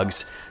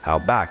dogs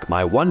out back.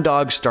 My one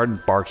dog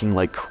started barking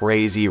like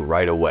crazy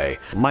right away.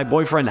 My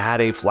boyfriend had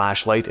a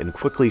flashlight and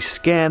quickly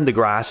scanned the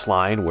grass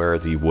line where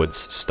the woods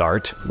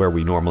start, where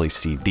we normally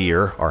see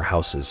deer. Our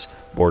house is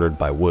bordered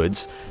by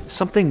woods.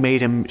 Something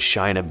made him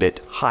shine a bit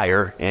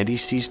higher, and he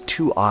sees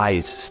 2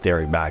 eyes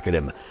staring back at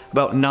him,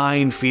 about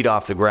 9 feet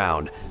off the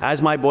ground.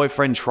 As my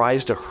boyfriend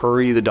tries to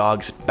hurry the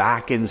dogs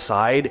back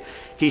inside,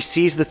 he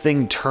sees the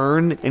thing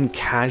turn and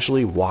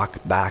casually walk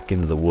back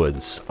into the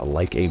woods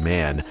like a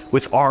man,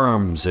 with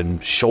arms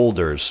and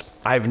shoulders.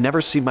 I've never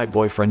seen my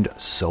boyfriend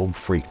so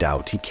freaked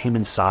out. He came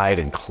inside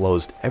and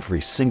closed every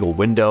single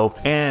window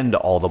and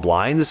all the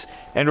blinds,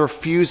 and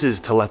refuses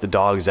to let the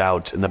dogs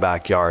out in the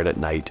backyard at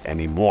night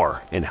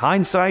anymore. In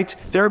hindsight,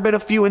 there have been a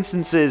few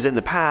instances in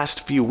the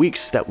past few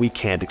weeks that we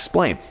can't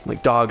explain,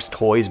 like dogs'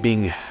 toys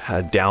being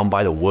down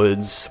by the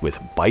woods with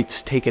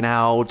bites taken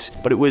out,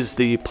 but it was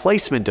the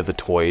placement of the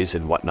toys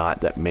and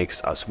whatnot that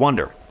makes us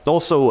wonder.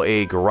 Also,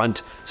 a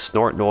grunt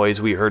snort noise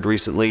we heard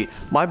recently.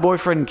 My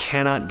boyfriend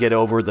cannot get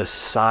over the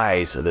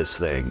size of this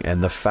thing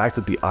and the fact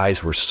that the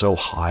eyes were so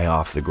high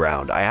off the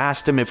ground. I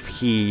asked him if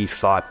he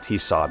thought he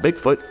saw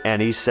Bigfoot, and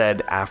he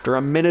said after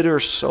a minute or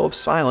so of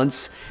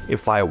silence,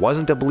 if I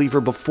wasn't a believer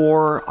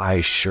before,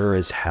 I sure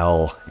as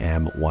hell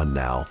am one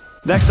now.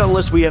 Next on the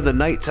list, we have the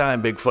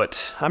nighttime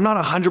Bigfoot. I'm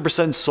not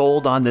 100%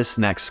 sold on this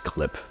next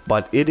clip,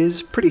 but it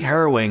is pretty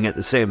harrowing at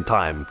the same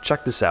time.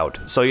 Check this out.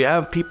 So you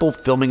have people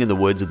filming in the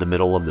woods in the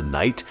middle of the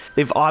night.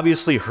 They've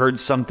obviously heard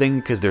something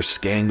because they're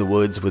scanning the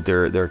woods with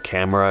their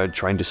camera,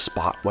 trying to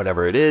spot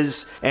whatever it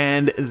is.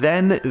 And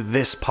then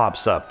this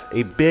pops up.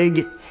 A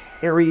big,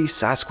 hairy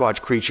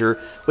Sasquatch creature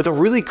with a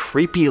really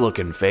creepy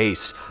looking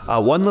face.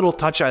 One little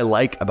touch I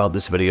like about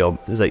this video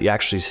is that you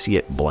actually see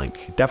it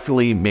blink. It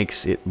definitely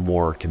makes it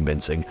more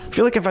convincing. I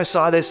feel like if I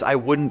saw this, I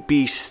wouldn't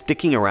be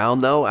sticking around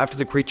though. After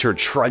the creature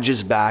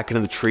trudges back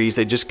into the trees,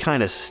 they just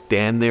kind of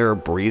stand there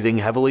breathing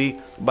heavily.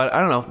 But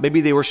I don't know,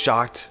 maybe they were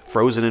shocked,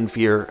 frozen in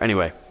fear.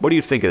 Anyway, what do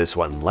you think of this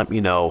one? Let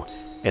me know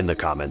in the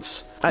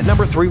comments. At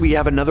number 3, we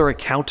have another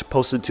account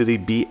posted to the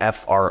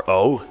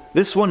BFRO.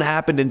 This one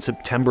happened in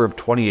September of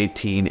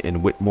 2018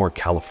 in Whitmore,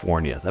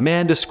 California. The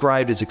man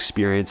described his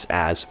experience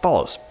as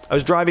follows. I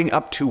was driving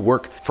up to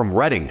work from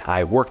Redding.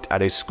 I worked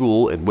at a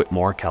school in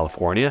Whitmore,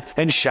 California,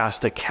 and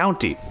Shasta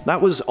County.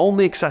 That was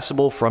only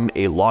accessible from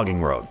a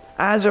logging road.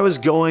 As I was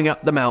going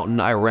up the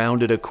mountain, I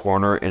rounded a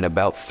corner, and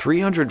about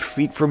 300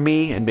 feet from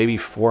me and maybe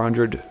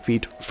 400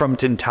 feet from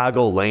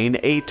Tintago Lane,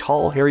 a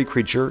tall, hairy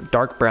creature,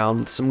 dark brown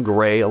with some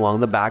gray along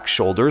the back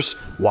shoulders,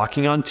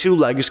 walking on 2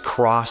 legs,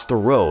 crossed the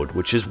road,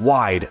 which is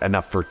wide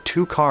enough for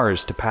 2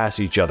 cars to pass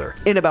each other,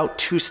 in about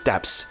 2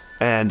 steps,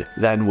 and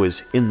then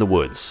was in the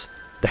woods.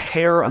 The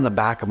hair on the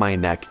back of my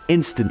neck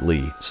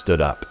instantly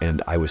stood up,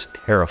 and I was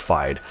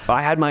terrified.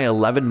 I had my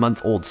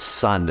 11-month-old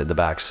son in the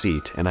back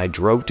seat, and I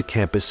drove to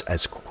campus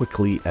as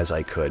quickly as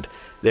I could.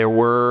 There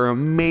were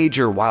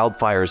major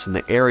wildfires in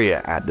the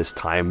area at this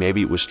time.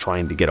 Maybe it was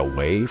trying to get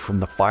away from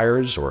the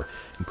fires or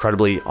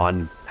incredibly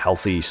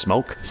unhealthy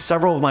smoke.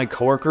 Several of my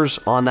coworkers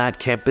on that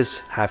campus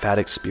have had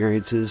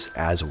experiences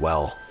as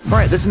well.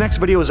 Alright, this next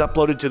video was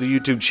uploaded to the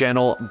YouTube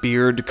channel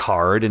Beard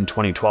Card in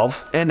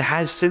 2012 and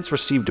has since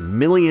received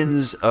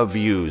millions of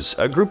views.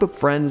 A group of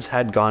friends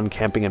had gone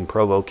camping in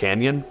Provo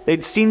Canyon.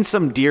 They'd seen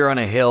some deer on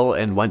a hill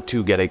and went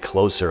to get a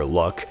closer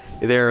look.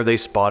 There they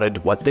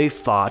spotted what they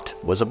thought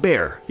was a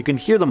bear. You can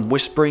hear them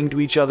whispering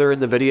to each other in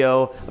the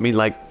video. I mean,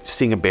 like,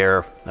 seeing a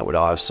bear, that would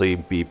obviously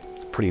be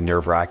pretty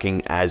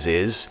nerve-wracking as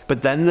is.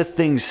 But then the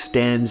thing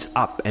stands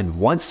up, and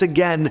once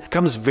again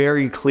becomes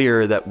very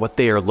clear that what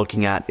they are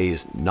looking at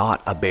is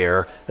not a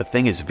bear. The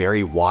thing is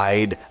very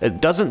wide.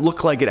 It doesn't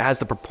look like it has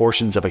the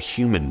proportions of a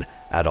human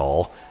at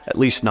all, at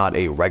least not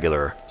a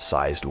regular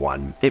sized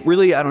one. It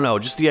really, I don't know,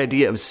 just the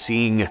idea of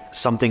seeing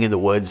something in the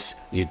woods,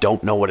 you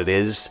don't know what it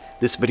is.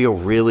 This video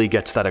really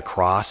gets that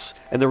across,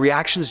 and the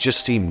reactions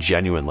just seem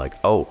genuine, like,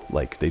 oh,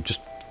 like they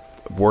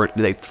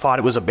thought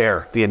it was a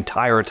bear the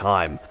entire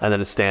time, and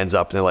then it stands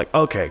up and they're like,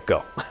 okay,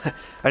 go.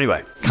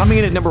 Anyway, coming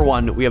in at number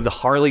 1, we have the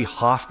Harley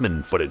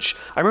Hoffman footage.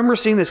 I remember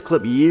seeing this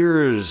clip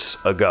years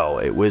ago.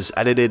 It was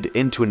edited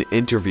into an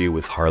interview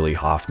with Harley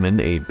Hoffman,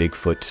 a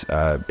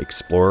Bigfoot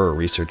explorer,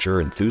 researcher,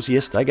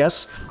 enthusiast, I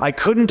guess. I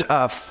couldn't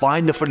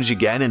find the footage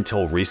again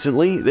until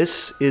recently.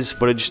 This is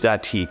footage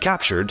that he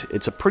captured.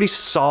 It's a pretty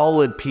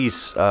solid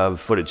piece of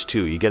footage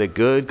too. You get a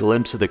good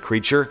glimpse of the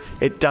creature.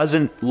 It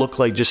doesn't look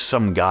like just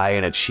some guy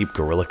in a cheap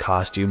gorilla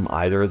costume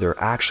either. There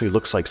actually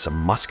looks like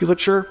some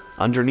musculature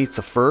underneath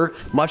the fur,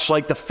 much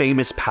like the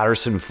famous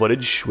Patterson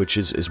footage, which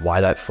is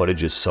why that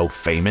footage is so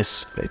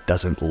famous. It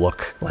doesn't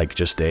look like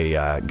just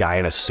a guy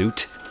in a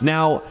suit.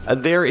 Now,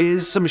 there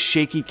is some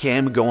shaky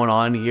cam going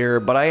on here,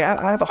 but I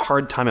have a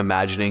hard time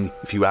imagining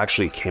if you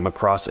actually came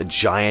across a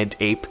giant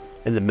ape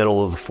in the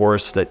middle of the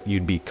forest that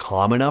you'd be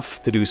calm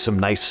enough to do some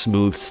nice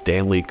smooth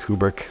Stanley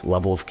Kubrick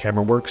level of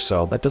camera work,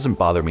 so that doesn't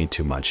bother me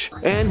too much.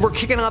 And we're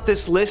kicking off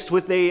this list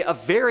with a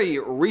very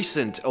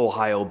recent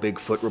Ohio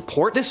Bigfoot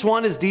report. This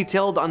one is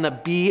detailed on the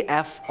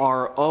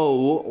BFRO,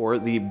 or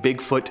the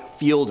Bigfoot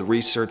Field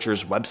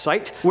Researchers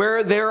website,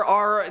 where there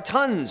are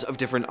tons of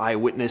different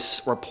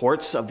eyewitness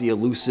reports of the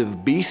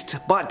elusive beast,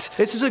 but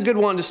this is a good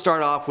one to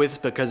start off with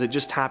because it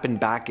just happened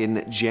back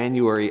in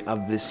January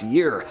of this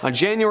year. On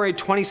January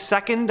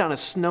 22nd, on a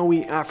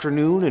snowy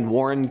afternoon in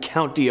Warren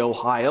County,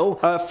 Ohio,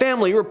 a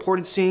family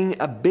reported seeing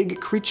a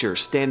big creature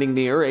standing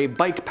near a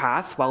bike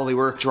path while they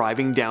were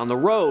driving down the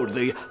road.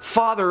 The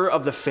father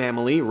of the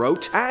family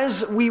wrote,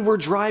 "As we were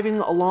driving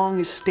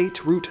along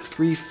State Route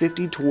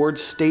 350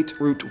 towards State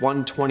Route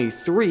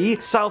 123,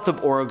 south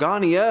of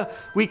Oregonia,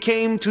 we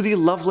came to the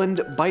Loveland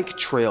Bike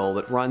Trail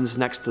that runs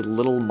next to the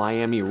Little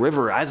Miami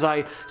River. As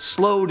I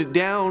slowed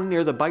down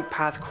near the bike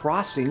path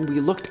crossing, we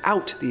looked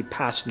out the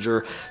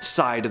passenger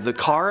side of the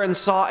car and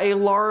saw a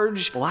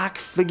large black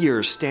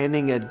figure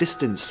standing a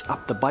distance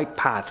up the bike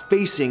path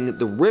facing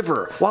the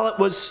river. While it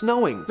was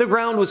snowing, the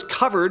ground was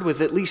covered with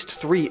at least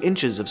 3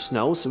 inches of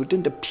snow, so it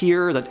didn't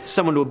appear that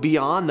someone would be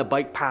on the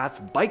bike path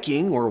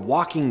biking or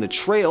walking the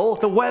trail.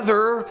 The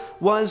weather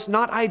was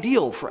not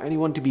ideal for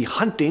anyone to be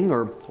hunting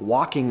or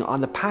walking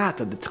on the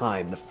path at the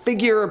time. The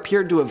figure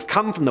appeared to have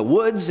come from the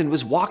woods and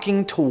was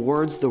walking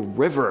towards the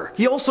river."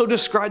 He also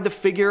described the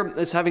figure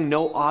as having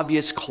no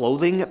obvious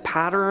clothing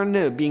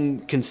pattern,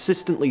 being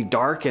consistently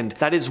dark Park, and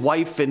that his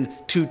wife and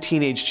 2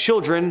 teenage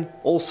children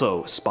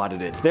also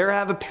spotted it. There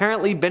have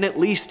apparently been at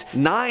least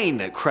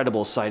 9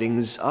 credible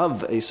sightings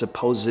of a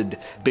supposed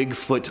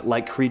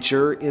Bigfoot-like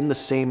creature in the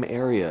same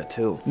area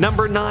too.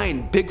 Number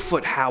 9,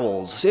 Bigfoot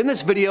howls. In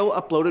this video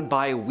uploaded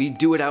by We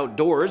Do It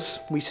Outdoors,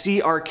 we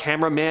see our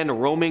cameraman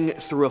roaming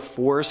through a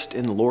forest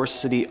in Lore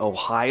City,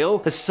 Ohio.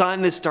 The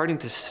sun is starting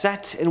to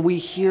set and we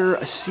hear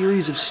a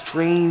series of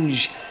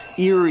strange,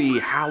 eerie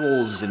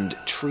howls and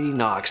tree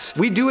knocks.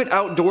 We Do It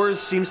Outdoors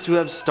seems to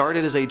have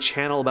started as a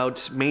channel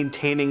about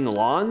maintaining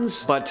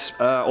lawns, but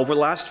over the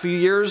last few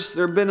years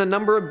there have been a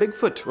number of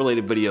Bigfoot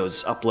related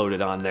videos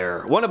uploaded on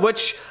there, one of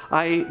which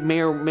I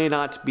may or may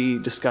not be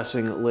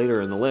discussing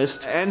later in the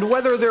list. And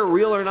whether they're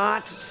real or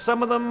not,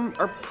 some of them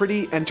are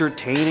pretty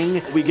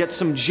entertaining. We get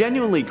some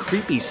genuinely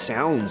creepy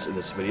sounds in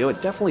this video.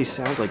 It definitely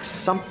sounds like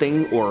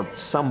something or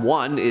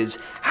someone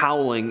is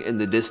howling in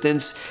the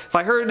distance. If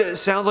I heard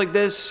sounds like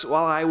this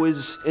while I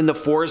was in the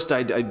forest,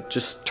 I'd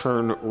just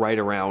turn right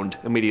around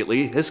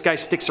immediately. This guy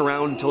sticks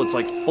around until it's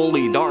like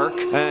fully dark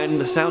and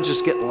the sounds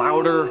just get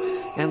louder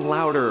and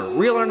louder.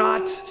 Real or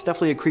not, it's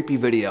definitely a creepy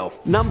video.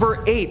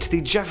 Number 8,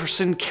 the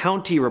Jefferson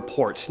County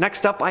report.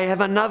 Next up, I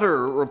have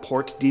another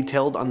report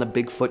detailed on the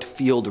Bigfoot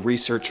Field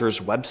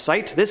Researchers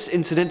website. This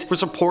incident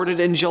was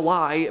reported in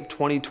July of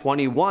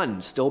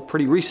 2021, still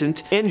pretty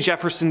recent, in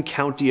Jefferson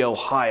County,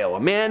 Ohio. A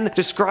man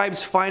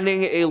describes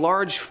finding a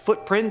large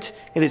footprint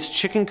in his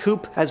chicken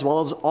coop, as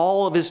well as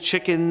all of his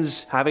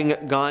chickens having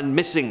gone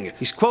missing.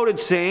 He's quoted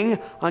saying,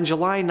 "On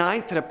July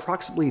 9th at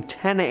approximately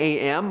 10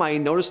 a.m., I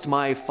noticed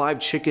my 5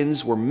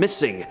 chickens were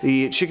missing.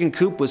 The chicken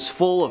coop was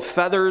full of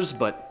feathers,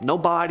 but no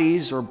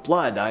bodies or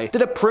blood. I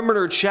did a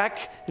perimeter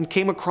check and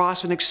came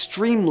across an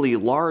extremely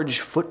large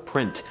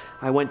footprint.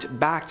 I went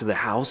back to the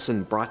house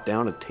and brought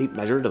down a tape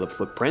measure to the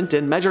footprint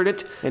and measured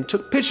it and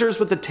took pictures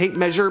with the tape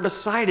measure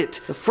beside it.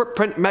 The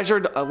footprint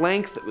measured a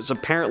length that was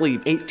apparently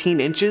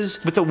 18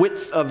 inches with a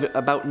width of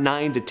about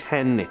 9 to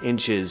 10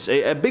 inches.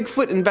 A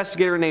Bigfoot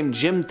investigator named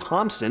Jim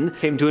Thompson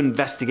came to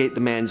investigate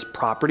the man's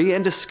property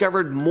and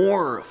discovered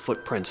more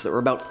footprints that were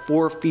about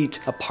 4 feet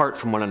apart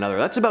from one another.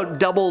 That's about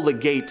double the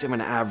gait of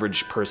an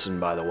average person,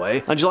 by the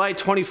way. On July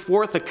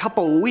 24th, a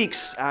couple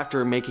weeks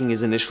after making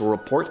his initial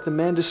report, the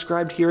man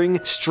described hearing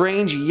strange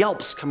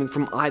yelps coming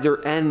from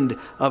either end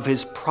of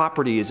his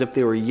property as if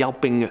they were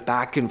yelping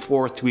back and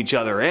forth to each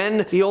other.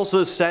 And he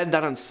also said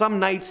that on some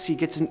nights he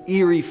gets an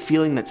eerie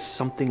feeling that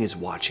something is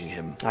watching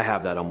him. I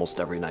have that almost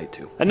every night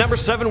too. At number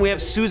 7, we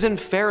have Susan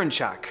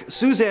Ferenchak.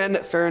 Suzanne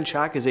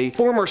Ferenchak is a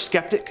former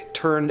skeptic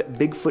turned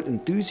Bigfoot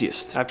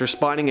enthusiast. After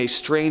spotting a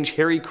strange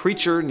hairy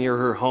creature near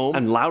her home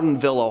in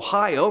Loudonville,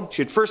 Ohio,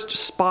 she had first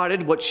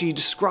spotted what she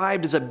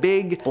described as a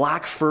big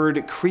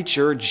black-furred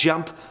creature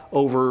jump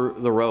over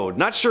the road.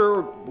 Not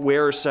sure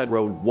where said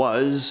road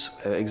was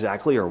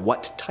exactly or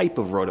what type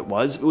of road it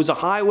was. If it was a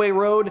highway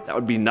road, that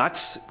would be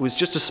nuts. If it was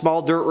just a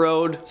small dirt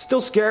road,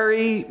 still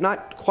scary,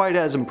 not quite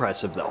as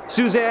impressive though.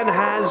 Suzanne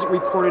has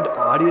recorded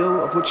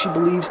audio of what she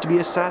believes to be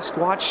a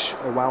Sasquatch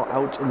while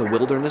out in the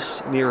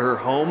wilderness near her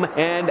home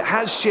and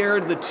has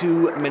shared the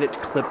 2-minute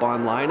clip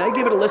online. I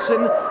gave it a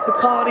listen. The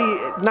quality,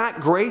 not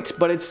great,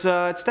 but it's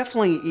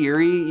definitely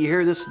eerie. You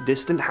hear this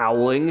distant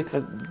howling.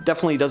 It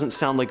definitely doesn't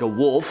sound like a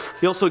wolf.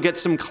 You also get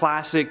some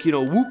classic,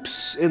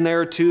 whoops in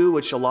there too,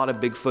 which a lot of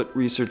Bigfoot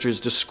researchers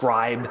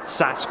describe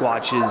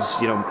Sasquatches,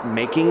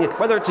 making.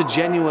 Whether it's a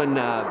genuine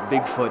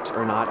Bigfoot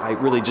or not, I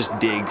really just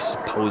dig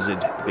supposed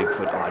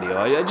Bigfoot audio.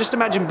 I just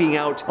imagine being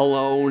out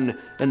alone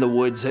in the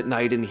woods at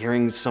night and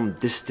hearing some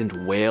distant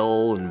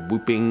wail and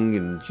whooping,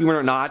 and human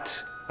or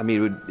not, I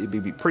mean, it'd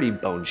be pretty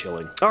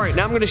bone-chilling. Alright,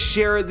 now I'm going to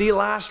share the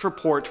last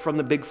report from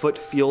the Bigfoot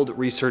Field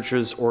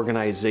Researchers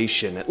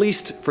Organization. At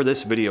least for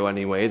this video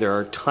anyway, there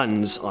are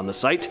tons on the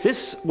site.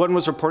 This one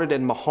was reported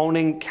in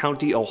Mahoning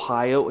County,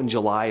 Ohio in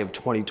July of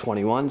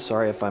 2021.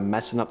 Sorry if I'm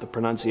messing up the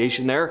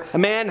pronunciation there. A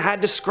man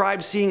had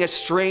described seeing a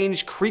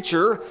strange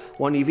creature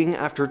one evening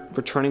after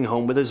returning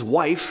home with his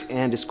wife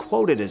and is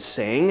quoted as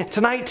saying,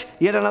 "Tonight,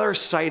 yet another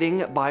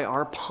sighting by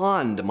our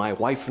pond. My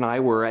wife and I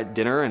were at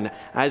dinner, and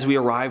as we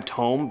arrived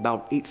home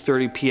about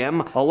 8:30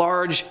 p.m., a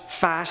large,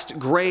 fast,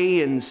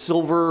 gray and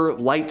silver,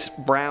 light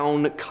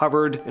brown,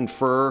 covered in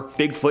fur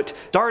Bigfoot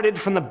darted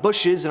from the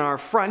bushes in our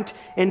front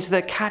into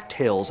the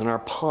cattails in our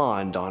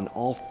pond on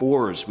all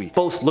fours. We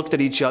both looked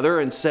at each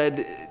other and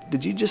said,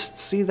 'Did you just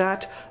see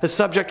that?' The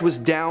subject was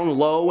down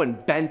low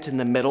and bent in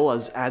the middle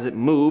as it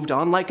moved.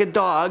 Unlike a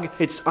dog,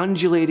 its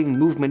undulating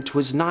movement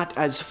was not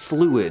as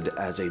fluid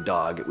as a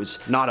dog. It was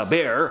not a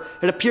bear.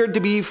 It appeared to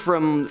be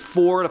from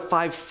 4 to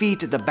 5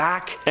 feet at the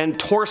back and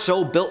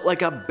torso built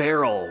like a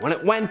barrel. When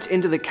it went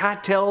into the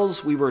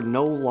cattails, we were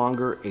no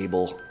longer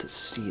able to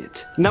see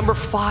it." Number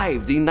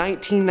 5, the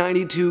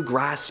 1992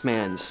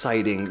 Grassman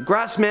sighting.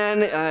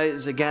 Grassman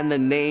is again the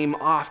name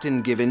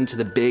often given to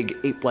the big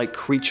ape-like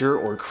creature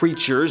or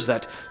creatures creatures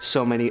that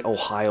so many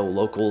Ohio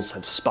locals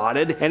have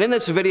spotted. And in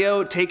this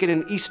video, taken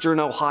in eastern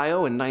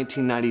Ohio in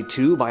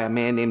 1992 by a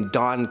man named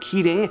Don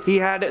Keating, he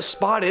had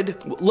spotted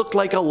what looked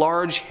like a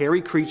large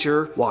hairy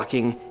creature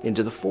walking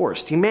into the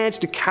forest. He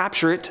managed to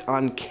capture it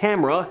on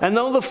camera, and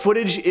though the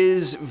footage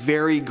is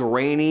very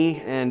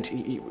grainy and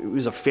it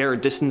was a fair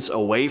distance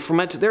away from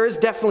it, there is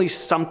definitely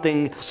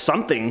something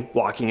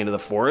walking into the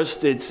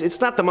forest.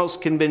 It's not the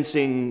most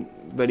convincing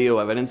video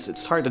evidence.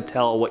 It's hard to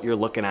tell what you're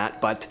looking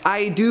at, but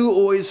I do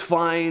always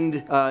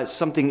find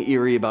something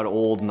eerie about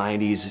old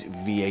 90s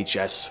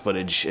VHS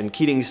footage, and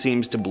Keating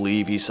seems to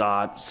believe he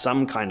saw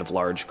some kind of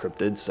large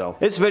cryptid. So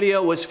this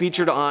video was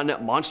featured on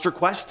Monster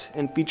Quest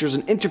and features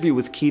an interview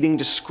with Keating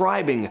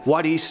describing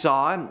what he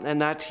saw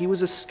and that he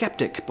was a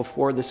skeptic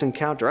before this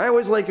encounter. I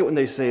always like it when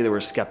they say there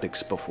were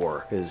skeptics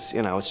before, because,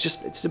 you know,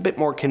 it's a bit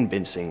more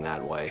convincing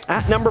that way.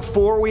 At number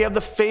 4, we have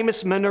the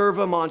famous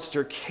Minerva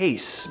monster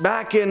case.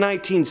 Back in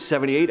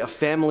 1978, a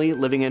family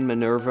living in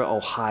Minerva,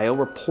 Ohio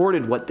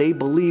reported what they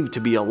believed to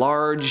be a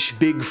large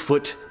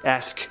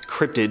Bigfoot-esque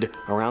cryptid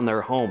around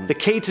their home. The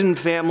Caton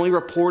family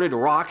reported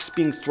rocks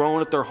being thrown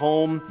at their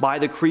home by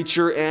the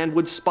creature and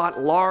would spot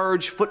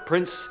large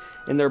footprints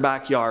in their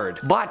backyard.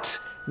 But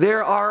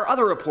there are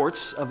other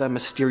reports of a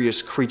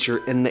mysterious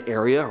creature in the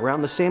area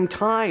around the same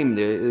time.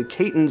 The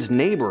Caton's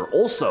neighbor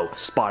also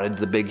spotted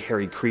the big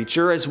hairy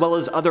creature, as well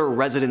as other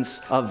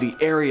residents of the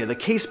area. The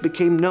case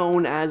became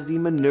known as the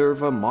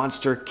Minerva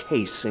Monster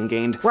Case and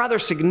gained rather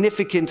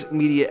significant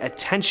media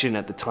attention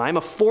at the time.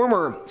 A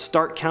former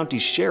Stark County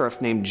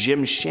sheriff named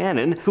Jim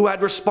Shannon, who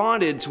had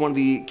responded to one of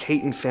the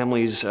Caton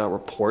family's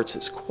reports,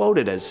 is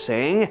quoted as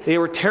saying, "They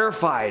were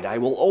terrified. I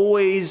will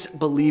always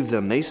believe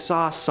them. They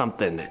saw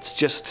something. It's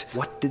just,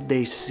 what did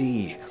they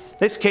see?"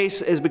 This case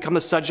has become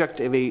the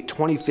subject of a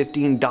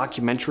 2015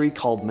 documentary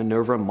called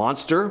Minerva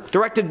Monster,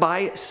 directed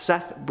by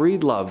Seth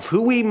Breedlove,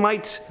 who we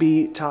might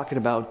be talking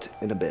about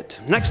in a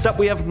bit. Next up,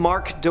 we have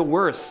Mark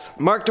DeWerth.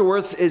 Mark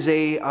DeWerth is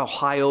a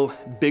Ohio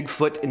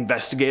Bigfoot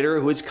investigator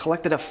who has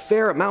collected a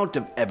fair amount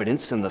of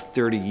evidence in the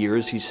 30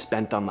 years he's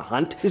spent on the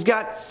hunt. He's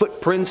got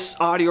footprints,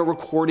 audio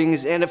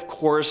recordings, and of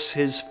course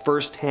his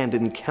first-hand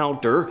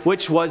encounter,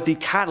 which was the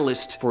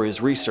catalyst for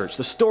his research.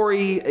 The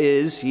story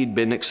is he'd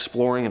been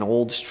exploring an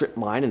old strip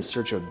mine in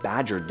search of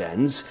badger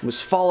dens,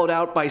 was followed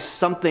out by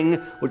something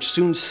which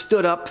soon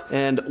stood up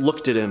and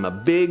looked at him, a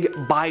big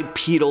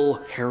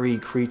bipedal hairy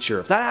creature.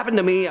 If that happened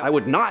to me, I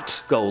would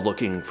not go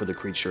looking for the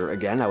creature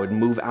again. I would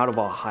move out of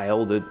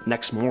Ohio the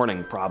next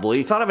morning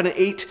probably. Thought of an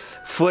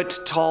 8-foot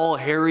tall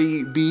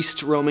hairy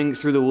beast roaming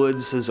through the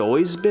woods has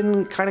always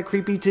been kind of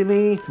creepy to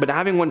me, but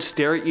having one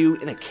stare at you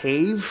in a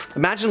cave?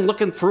 Imagine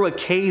looking through a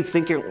cave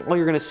thinking all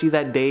you're gonna see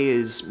that day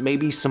is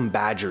maybe some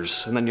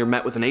badgers, and then you're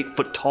met with an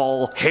 8-foot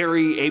tall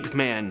hairy ape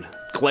man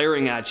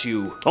glaring at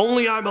you.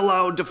 Only I'm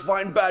allowed to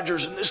find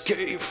badgers in this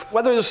cave.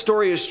 Whether the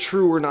story is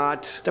true or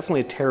not,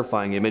 definitely a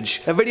terrifying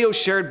image. A video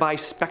shared by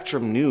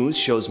Spectrum News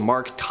shows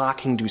Mark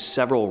talking to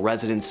several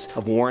residents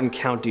of Warren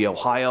County,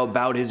 Ohio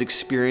about his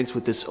experience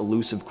with this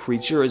elusive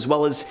creature, as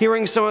well as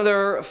hearing some of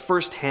their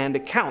first-hand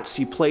accounts.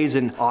 He plays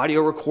an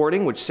audio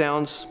recording, which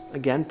sounds,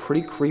 again,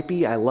 pretty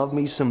creepy. I love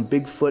me some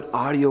Bigfoot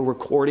audio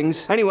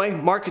recordings. Anyway,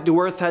 Mark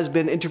DeWerth has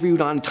been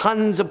interviewed on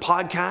tons of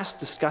podcasts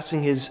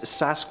discussing his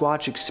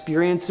Sasquatch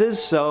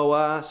experiences,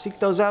 so seek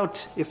those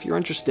out if you're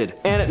interested.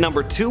 And at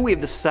number 2, we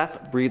have the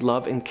Seth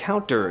Breedlove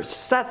encounter.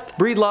 Seth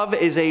Breedlove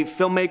is a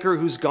filmmaker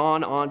who's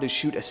gone on to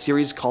shoot a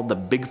series called The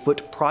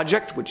Bigfoot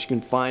Project, which you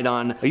can find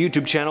on a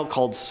YouTube channel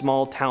called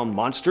Small Town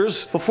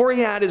Monsters. Before he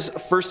had his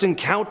first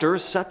encounter,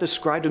 Seth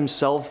described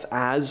himself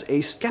as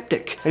a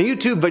skeptic. In a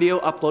YouTube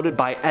video uploaded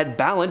by Ed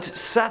Ballant,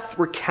 Seth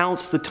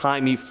recounts the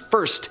time he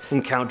first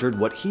encountered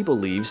what he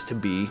believes to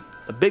be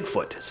a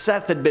Bigfoot.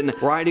 Seth had been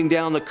riding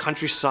down the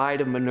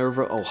countryside of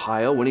Minerva,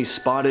 Ohio, when he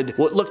spotted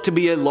what looked to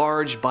be a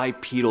large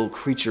bipedal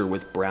creature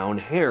with brown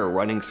hair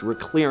running through a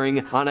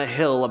clearing on a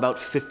hill about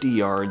 50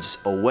 yards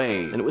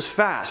away. And it was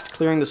fast,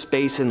 clearing the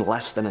space in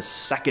less than a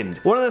second.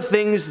 One of the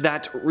things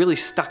that really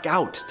stuck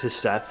out to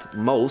Seth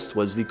most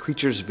was the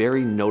creature's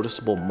very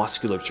noticeable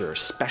musculature,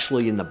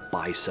 especially in the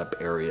bicep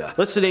area.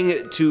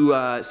 Listening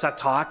to Seth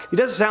talk, he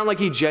doesn't sound like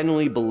he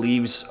genuinely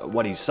believes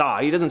what he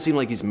saw. He doesn't seem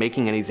like he's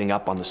making anything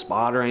up on the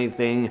spot or anything.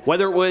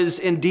 Whether it was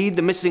indeed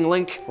the missing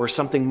link or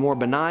something more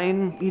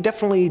benign, he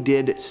definitely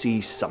did see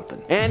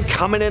something. And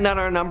coming in at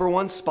our number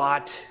 1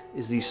 spot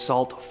is the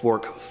Salt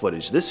Fork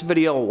footage. This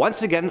video,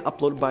 once again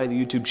uploaded by the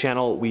YouTube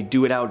channel We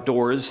Do It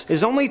Outdoors,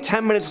 is only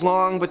 10 minutes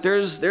long, but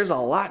there's a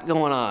lot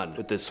going on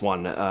with this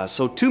one.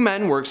 So 2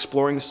 men were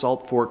exploring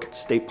Salt Fork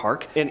State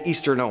Park in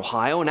eastern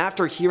Ohio, and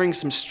after hearing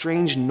some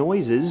strange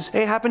noises,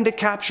 they happened to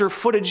capture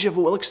footage of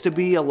what looks to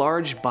be a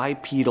large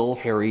bipedal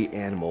hairy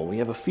animal. We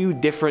have a few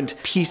different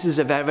pieces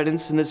of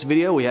evidence in this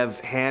video. We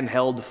have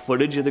handheld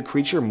footage of the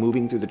creature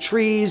moving through the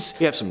trees.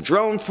 We have some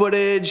drone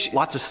footage,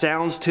 lots of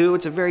sounds too.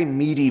 It's a very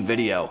meaty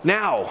video.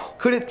 Now,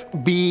 could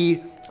it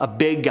be a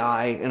big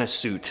guy in a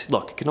suit.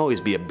 Look, it can always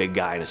be a big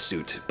guy in a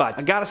suit, but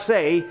I gotta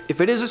say,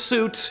 if it is a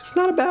suit, it's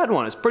not a bad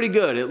one. It's pretty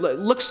good. It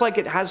looks like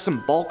it has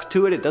some bulk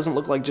to it. It doesn't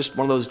look like just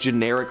one of those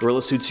generic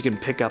gorilla suits you can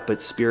pick up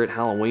at Spirit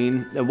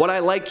Halloween. And what I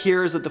like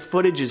here is that the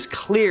footage is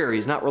clear.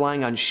 He's not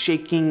relying on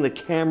shaking the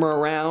camera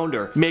around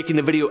or making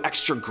the video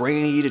extra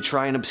grainy to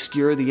try and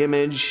obscure the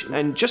image.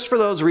 And just for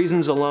those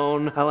reasons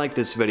alone, I like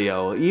this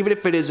video, even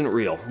if it isn't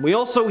real. We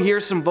also hear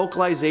some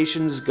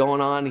vocalizations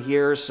going on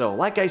here, so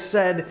like I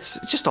said, it's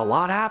just a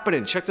lot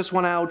happening. Check this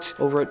one out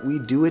over at We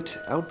Do It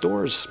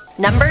Outdoors.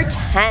 Number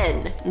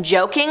 10.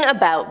 Joking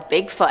about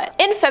Bigfoot.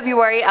 In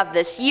February of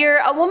this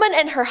year, a woman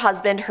and her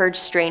husband heard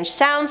strange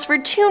sounds for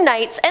 2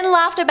 nights and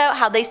laughed about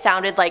how they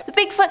sounded like the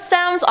Bigfoot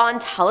sounds on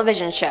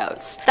television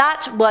shows.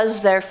 That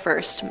was their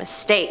first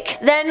mistake.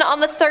 Then on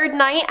the 3rd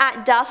night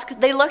at dusk,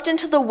 they looked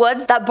into the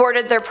woods that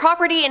bordered their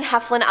property in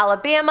Heflin,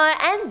 Alabama,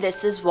 and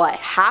this is what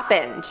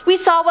happened. We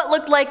saw what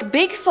looked like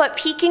Bigfoot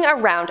peeking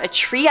around a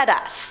tree at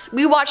us.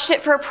 We watched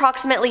it for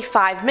approximately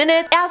 5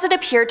 minutes as it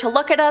appeared to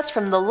look at us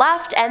from the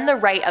left and the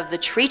right of the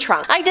tree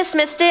trunk. I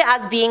dismissed it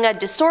as being a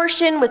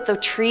distortion with the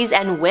trees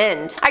and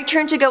wind. I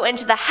turned to go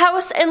into the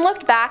house and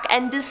looked back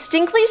and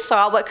distinctly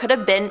saw what could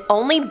have been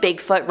only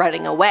Bigfoot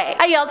running away.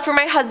 I yelled for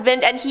my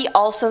husband and he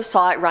also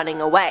saw it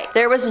running away.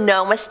 There was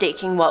no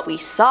mistaking what we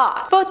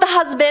saw. Both the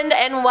husband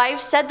and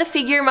wife said the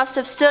figure must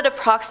have stood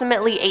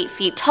approximately 8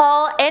 feet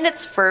tall and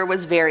its fur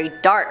was very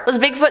dark. Was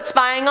Bigfoot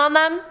spying on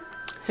them?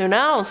 Who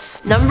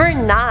knows? Number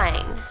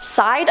 9.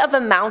 Side of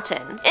a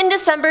mountain. In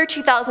December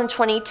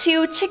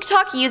 2022,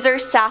 TikTok user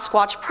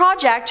Sasquatch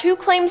Project, who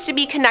claims to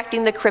be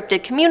connecting the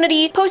cryptid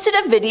community, posted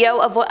a video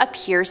of what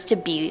appears to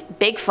be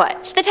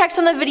Bigfoot. The text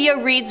on the video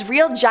reads,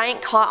 "Real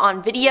giant caught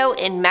on video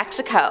in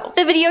Mexico."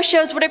 The video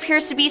shows what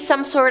appears to be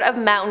some sort of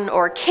mountain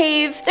or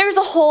cave. There's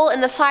a hole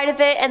in the side of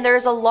it and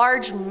there's a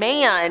large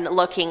man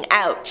looking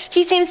out.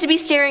 He seems to be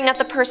staring at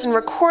the person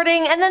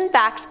recording and then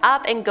backs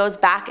up and goes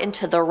back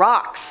into the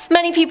rocks.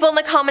 Many people in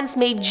the comments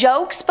made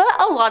jokes, but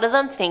a lot of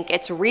them think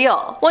it's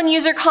real. One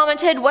user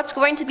commented, "What's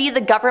going to be the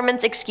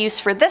government's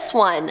excuse for this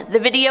one? The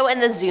video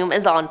and the zoom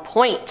is on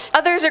point."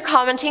 Others are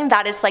commenting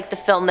that it's like the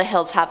film The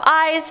Hills Have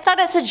Eyes, that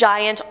it's a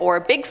giant or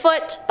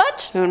Bigfoot,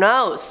 but who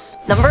knows?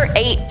 Number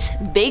 8.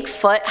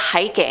 Bigfoot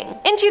hiking.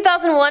 In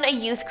 2001, a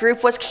youth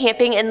group was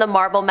camping in the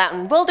Marble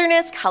Mountain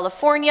Wilderness,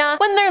 California,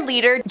 when their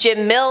leader,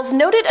 Jim Mills,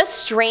 noted a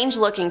strange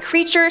looking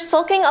creature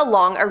sulking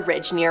along a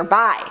ridge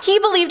nearby. He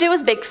believed it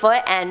was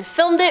Bigfoot and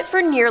filmed it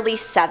for nearly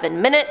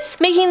 7 minutes,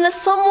 making the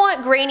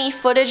somewhat grainy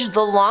footage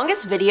the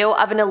longest video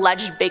of an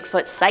alleged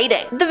Bigfoot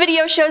sighting. The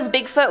video shows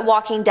Bigfoot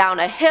walking down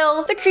a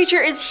hill. The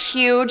creature is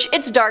huge,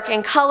 it's dark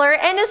in color,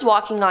 and is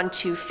walking on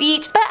 2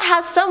 feet, but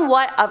has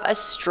somewhat of a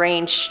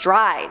strange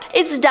stride.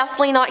 It's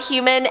definitely not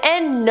human,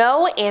 and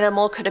no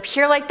animal could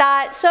appear like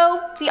that, so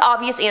the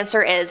obvious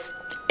answer is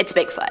it's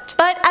Bigfoot.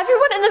 But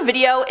everyone in the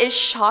video is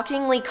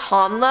shockingly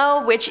calm though,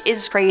 which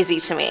is crazy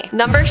to me.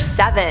 Number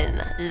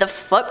 7. The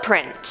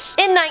footprint.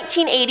 In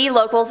 1980,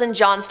 locals in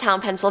Johnstown,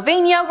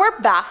 Pennsylvania were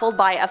baffled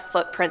by a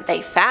footprint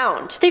they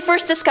found. They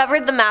first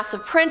discovered the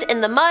massive print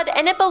in the mud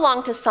and it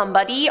belonged to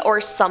somebody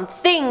or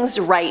something's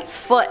right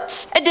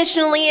foot.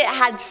 Additionally, it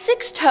had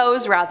 6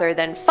 toes rather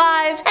than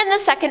 5, and the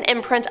second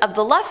imprint of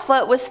the left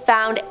foot was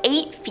found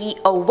 8 feet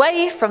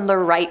away from the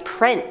right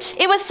print.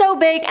 It was so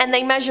big and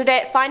they measured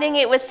it, finding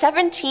it was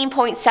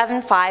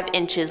 17.75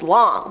 inches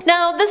long.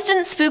 Now, this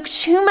didn't spook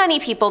too many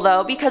people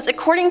though, because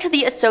according to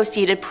the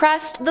Associated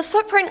Press, the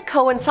footprint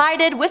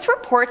coincided with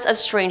reports of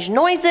strange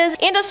noises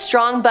and a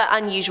strong but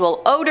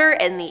unusual odor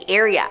in the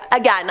area.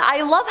 Again,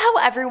 I love how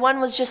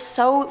everyone was just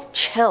so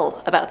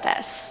chill about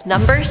this.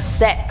 Number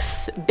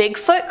 6.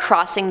 Bigfoot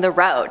crossing the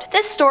road.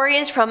 This story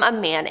is from a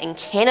man in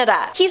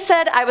Canada. He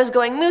said, "I was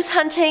going moose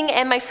hunting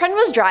and my friend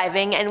was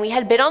driving and we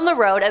had been on the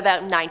road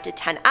about 9 to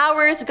 10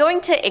 hours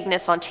going to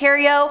Ignis,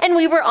 Ontario, and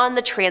we were on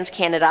the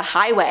Trans-Canada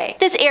Highway.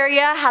 This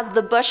area has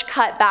the bush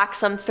cut back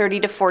some 30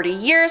 to 40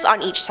 years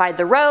on each side of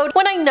the road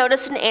when I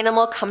noticed an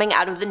animal coming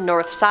out of the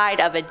north side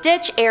of a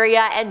ditch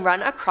area and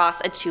run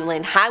across a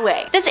 2-lane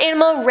highway. This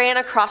animal ran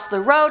across the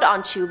road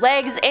on 2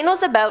 legs and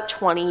was about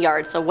 20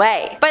 yards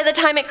away. By the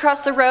time it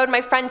crossed the road,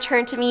 my friend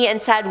turned to me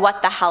and said,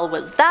 'What the hell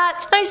was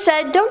that?' I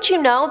said, 'Don't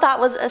you know that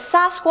was a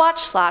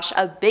Sasquatch /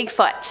 a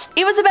Bigfoot.'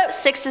 It was about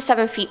 6 to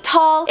 7 feet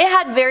tall. It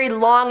had very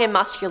long and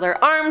muscular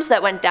arms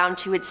that went down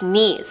to its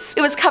knees.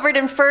 It was covered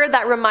in fur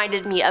that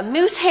reminded me of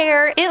moose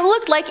hair. It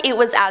looked like it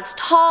was as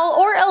tall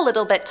or a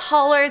little bit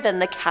taller than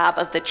the cab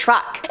of the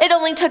truck. It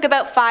only took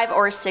about 5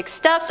 or 6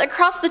 steps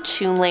across the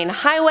 2-lane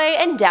highway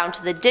and down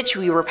to the ditch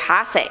we were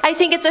passing. I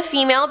think it's a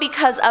female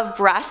because of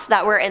breasts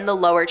that were in the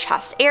lower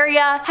chest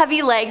area,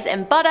 heavy legs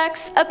and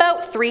buttocks,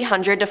 about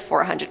 300 to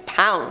 400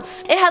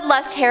 pounds. It had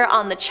less hair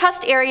on the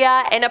chest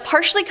area and a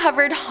partially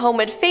covered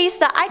homid face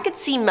that I could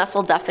see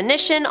muscle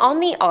definition on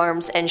the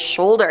arms and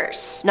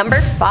shoulders.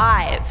 Number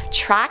 5.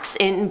 Tracks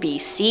in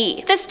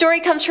BC. This story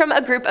comes from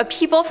a group of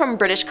people from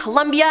British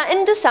Columbia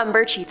in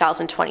December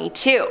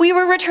 2022. We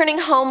were returning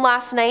home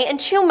last night and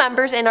two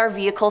members in our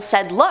vehicle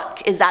said,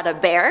 "Look, is that a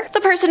bear?"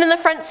 The person in the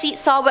front seat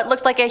saw what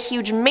looked like a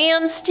huge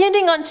man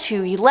standing on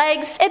two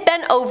legs. It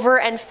bent over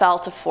and fell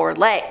to four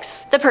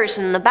legs. The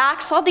person in the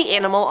back saw the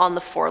animal on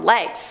the four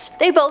legs.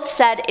 They both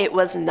said it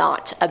was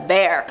not a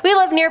bear. We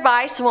live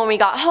nearby, so when we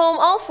got home,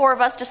 all four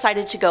of us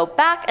decided to go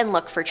back and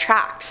look for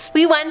tracks.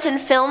 We went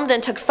and filmed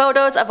and took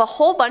photos of a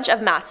whole bunch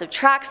of massive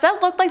tracks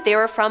that looked like they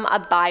were from a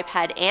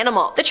biped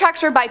animal. The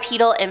tracks were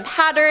bipedal in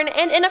pattern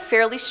and in a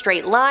fairly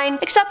straight line,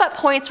 except at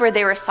points where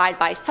they were side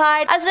by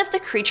side as if the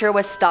creature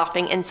was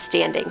stopping and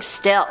standing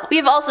still. We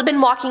have also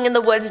been walking in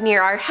the woods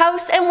near our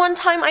house, and one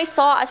time I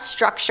saw a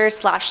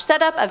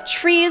structure/setup of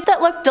trees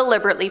that looked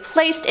deliberately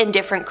placed in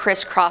different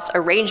crisscross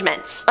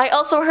arrangements. I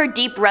also heard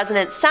deep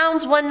resonant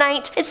sounds one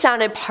night. It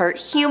sounded part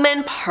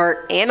human,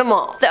 part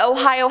animal. The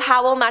Ohio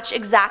howl matched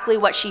exactly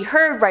what she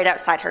heard right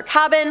outside her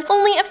cabin,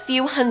 only a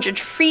few hundred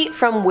feet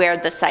from where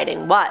the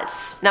sighting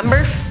was.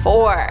 Number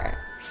 4.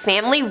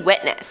 Family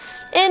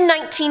witness. In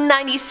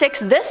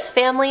 1996, this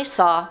family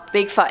saw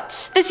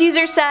Bigfoot. This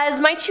user says,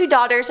 "My two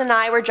daughters and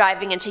I were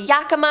driving into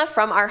Yakima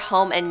from our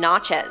home in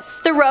Natchez.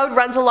 The road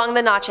runs along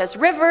the Natchez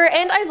River,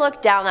 and I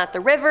looked down at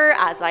the river,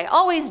 as I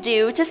always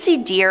do, to see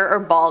deer or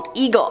bald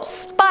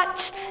eagles.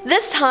 But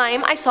this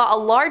time, I saw a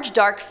large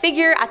dark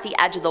figure at the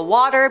edge of the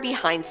water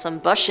behind some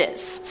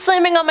bushes.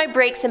 Slamming on my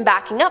brakes and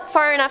backing up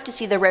far enough to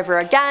see the river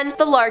again,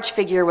 the large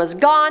figure was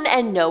gone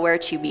and nowhere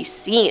to be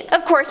seen.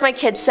 Of course, my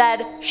kids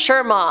said,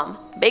 'Sure, Mom.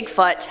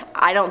 Bigfoot?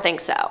 I don't think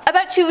so.'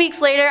 About 2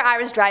 weeks later, I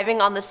was driving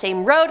on the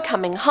same road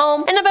coming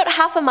home, and about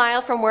half a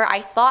mile from where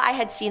I thought I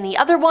had seen the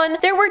other one,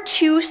 there were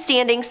two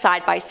standing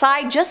side by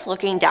side just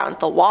looking down at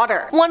the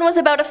water. One was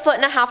about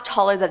 1.5 feet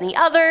taller than the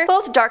other,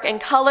 both dark in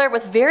color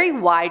with very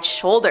wide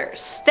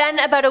shoulders. Then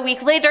about a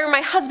week later,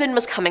 my husband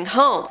was coming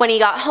home. When he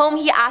got home,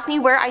 he asked me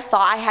where I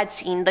thought I had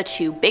seen the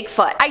two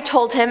Bigfoot. I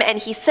told him, and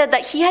he said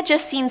that he had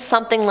just seen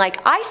something like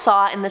I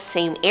saw in the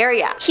same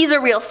area. He's a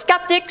real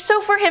skeptic,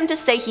 so for him to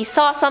say he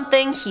saw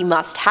something, he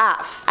must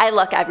have. I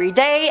look every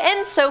day,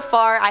 and so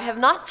far I have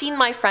not seen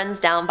my friends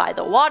down by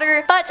the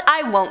water, but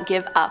I won't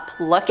give up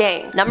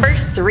looking. Number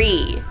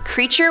 3.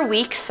 Creature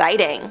Week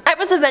sighting. I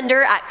was a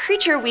vendor at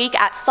Creature Week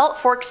at Salt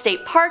Fork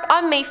State Park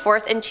on May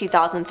 4th in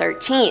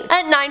 2013.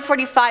 At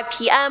 9:45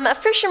 p.m., a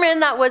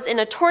fisherman that was in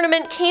a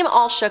tournament came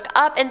all shook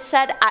up and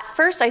said, "At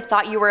first I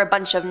thought you were a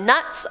bunch of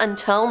nuts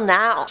until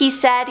now." He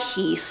said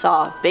he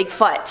saw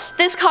Bigfoot.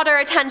 This caught our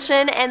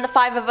attention, and the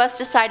 5 of us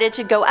decided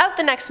to go out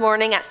the next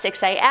morning at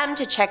 6 a.m.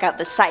 to check out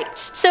the site.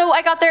 So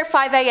I got there at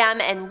 5 a.m.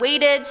 and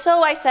waited,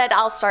 so I said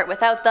I'll start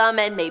without them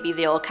and maybe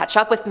they'll catch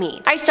up with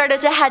me. I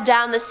started to head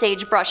down the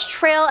sagebrush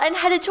trail and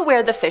headed to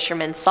where the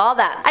fishermen saw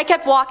them. I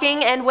kept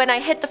walking, and when I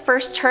hit the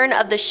first turn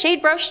of the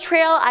sagebrush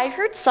trail, I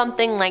heard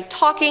something like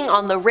talking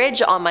on the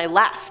ridge on my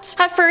left.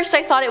 At first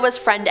I thought it was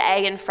friend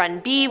A and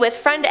friend B with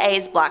friend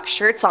A's black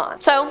shirts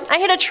on. So I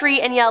hit a tree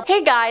and yelled,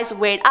 "Hey guys,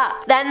 wait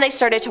up." Then they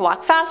started to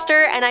walk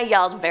faster and I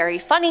yelled, "Very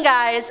funny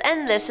guys,"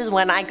 and this is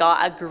when I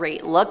got a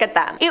great look at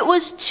them. It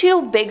was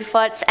two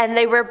Bigfoots and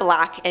they were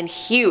black and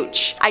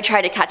huge. I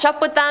tried to catch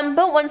up with them,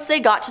 but once they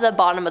got to the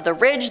bottom of the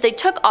ridge, they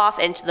took off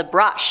into the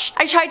brush.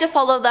 I tried to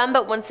follow them,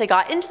 but once they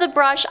got into the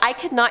brush, I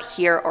could not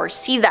hear or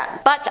see them.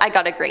 But I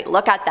got a great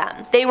look at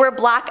them. They were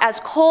black as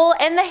coal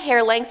and the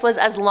hair length was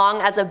as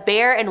long as a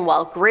bear and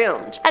well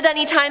groomed. At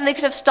any time they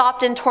could have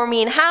stopped and tore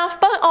me in half,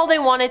 but all they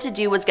wanted to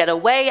do was get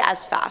away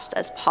as fast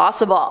as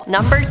possible.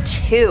 Number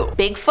 2.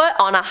 Bigfoot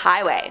on a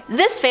highway.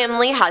 This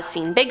family has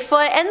seen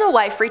Bigfoot, and the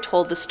wife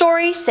retold the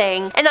story,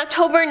 saying, "In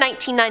October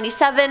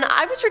 1997,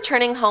 I was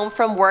returning home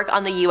from work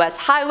on the US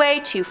Highway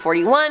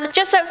 241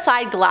 just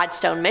outside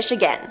Gladstone,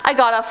 Michigan. I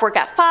got off work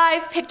at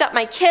 5, picked up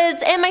my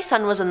kids, and my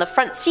son was in the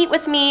front seat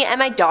with me and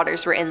my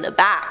daughters were in the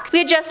back. We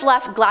had just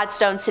left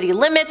Gladstone city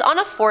limits on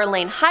a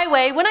 4-lane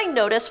highway when I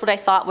noticed what I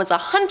thought was a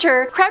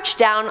hunter crouched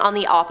down on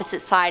the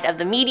opposite side of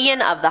the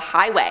median of the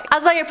highway.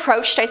 As I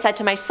approached, I said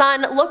to my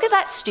son, 'Look at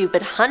that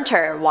stupid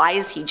hunter, why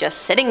is he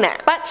just sitting there?'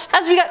 But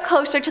as we got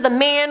closer to the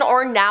man,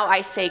 or now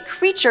I say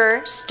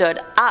creature, stood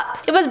up.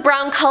 It was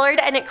brown colored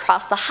and it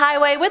crossed the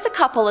highway with a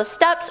couple of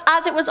steps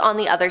as it was on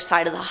the other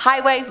side of the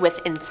highway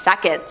within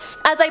seconds.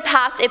 As I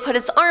passed, it put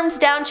its arms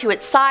down to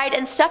its side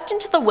and stepped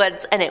into the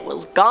woods and it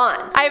was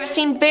gone. I have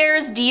seen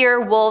bears, deer,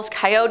 wolves,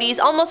 coyotes,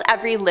 almost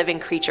every living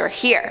creature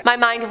here. My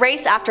mind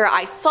raced after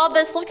I saw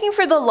this, looking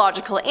for the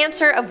logical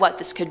answer of what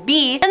this could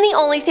be, and the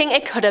only thing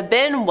it could have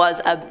been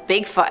was a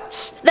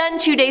Bigfoot. Then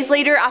 2 days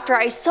later, after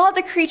I saw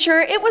the creature,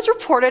 it was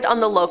reported on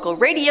the local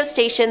radio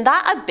station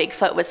that a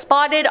Bigfoot was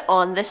spotted on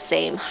on the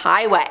same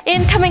highway.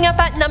 And coming up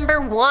at number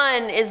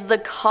 1 is the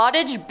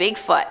cottage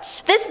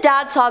Bigfoot. This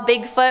dad saw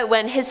Bigfoot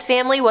when his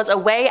family was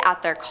away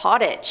at their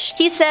cottage.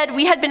 He said,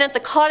 "We had been at the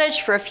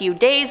cottage for a few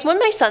days when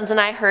my sons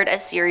and I heard a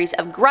series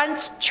of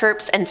grunts,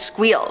 chirps, and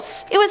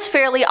squeals. It was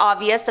fairly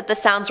obvious that the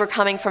sounds were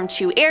coming from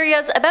 2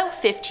 areas about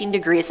 15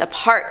 degrees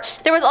apart.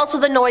 There was also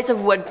the noise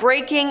of wood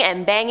breaking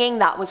and banging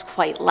that was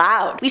quite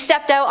loud. We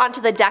stepped out onto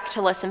the deck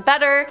to listen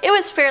better. It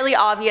was fairly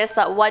obvious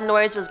that one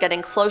noise was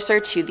getting closer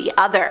to the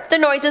other. The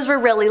noises were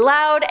really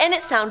loud and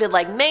it sounded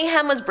like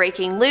mayhem was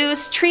breaking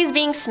loose, trees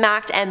being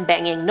smacked and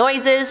banging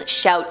noises,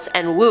 shouts,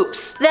 and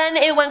whoops. Then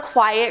it went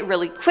quiet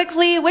really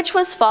quickly, which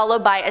was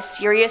followed by a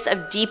series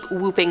of deep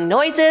whooping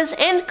noises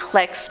and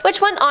clicks,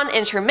 which went on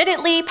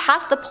intermittently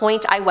past the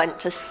point I went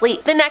to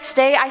sleep. The next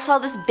day I saw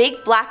this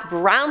big black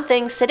brown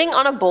thing sitting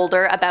on a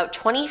boulder about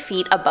 20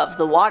 feet above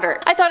the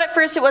water. I thought at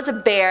first it was a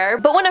bear,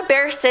 but when a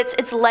bear sits,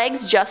 its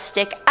legs just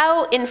stick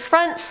out in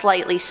front,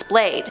 slightly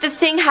splayed. The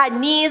thing had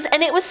knees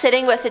and it was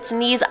sitting with its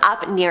knees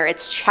up near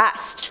its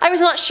chest. I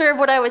was not sure of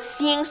what I was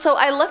seeing, so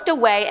I looked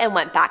away and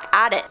went back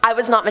at it. I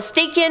was not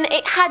mistaken,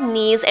 it had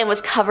knees and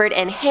was covered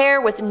in hair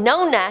with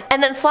no neck,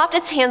 and then slapped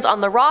its hands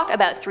on the rock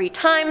about 3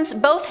 times,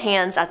 both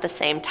hands at the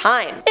same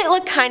time. It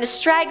looked kinda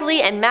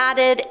straggly and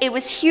matted. It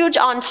was huge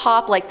on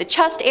top like the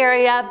chest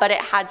area, but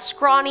it had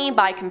scrawny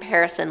by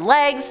comparison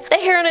legs. The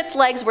hair on its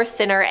legs were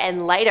thinner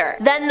and lighter.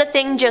 Then the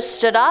thing just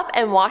stood up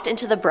and walked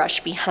into the brush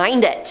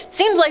behind it.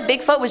 Seems like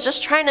Bigfoot was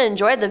just trying to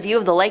enjoy the view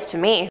of the lake to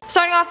me."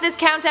 Starting off this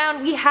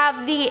countdown, we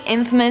have the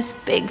infamous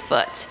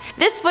Bigfoot.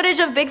 This footage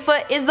of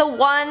Bigfoot is the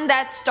one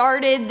that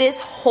started this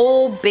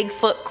whole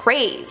Bigfoot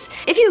craze.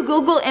 If you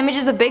Google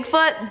images of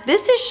Bigfoot,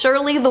 this is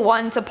surely the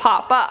one to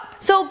pop up.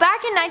 So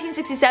back in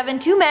 1967,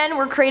 2 men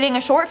were creating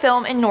a short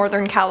film in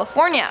Northern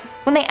California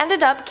when they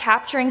ended up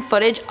capturing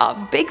footage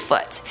of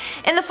Bigfoot.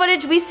 In the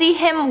footage, we see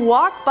him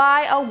walk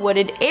by a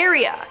wooded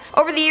area.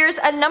 Over the years,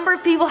 a number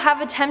of people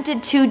have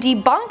attempted to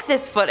debunk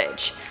this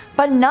footage,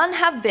 but none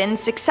have been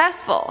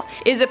successful.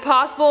 Is it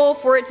possible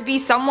for it to be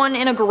someone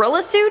in a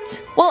gorilla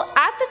suit? Well,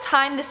 at the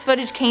time this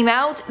footage came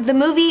out, the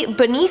movie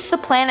Beneath the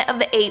Planet of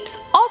the Apes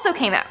also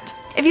came out.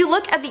 If you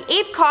look at the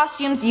ape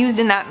costumes used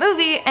in that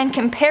movie and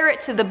compare it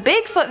to the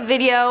Bigfoot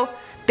video,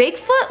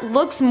 Bigfoot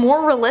looks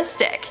more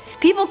realistic.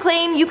 People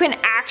claim you can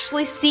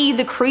actually see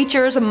the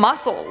creature's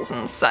muscles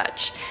and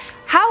such.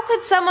 How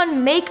could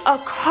someone make a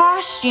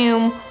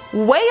costume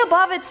way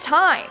above its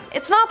time?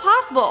 It's not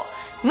possible.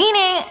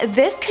 Meaning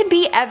this could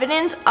be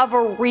evidence of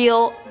a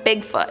real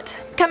Bigfoot.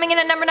 Coming in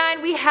at number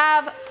 9, we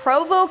have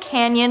Provo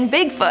Canyon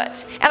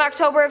Bigfoot. In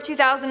October of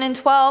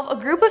 2012, a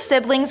group of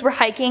siblings were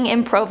hiking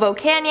in Provo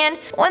Canyon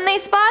when they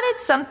spotted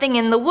something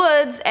in the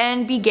woods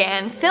and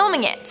began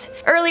filming it.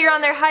 Earlier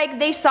on their hike,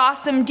 they saw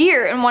some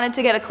deer and wanted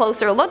to get a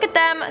closer look at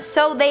them,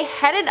 so they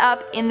headed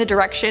up in the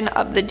direction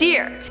of the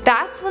deer.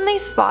 That's when they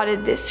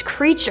spotted this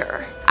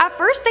creature. At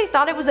first they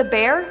thought it was a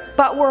bear,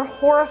 but were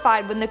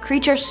horrified when the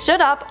creature stood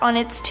up on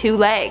its 2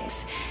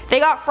 legs. They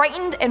got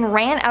frightened and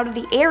ran out of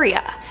the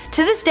area.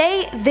 To this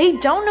day, they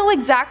don't know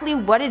exactly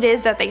what it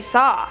is that they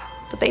saw,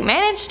 but they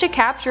managed to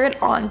capture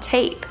it on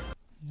tape.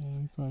 Yeah,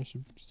 we probably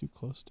should be too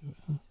close to it,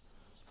 huh?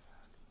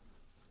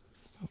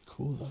 How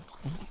cool though.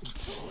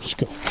 Let's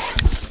go.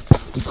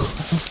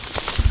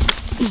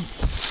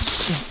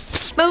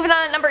 Moving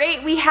on at number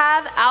 8, we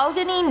have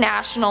Allegheny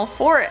National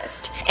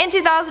Forest. In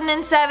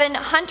 2007,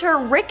 hunter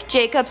Rick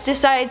Jacobs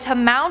decided to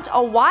mount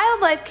a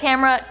wildlife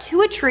camera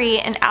to a tree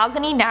in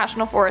Allegheny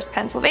National Forest,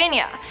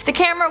 Pennsylvania. The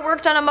camera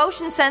worked on a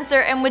motion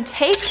sensor and would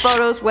take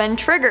photos when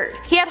triggered.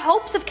 He had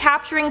hopes of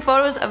capturing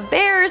photos of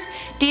bears,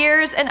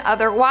 deers, and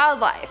other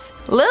wildlife.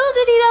 Little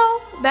did he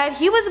know that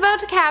he was about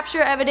to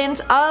capture evidence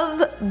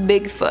of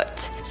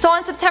Bigfoot. So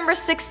on September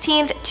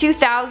 16th,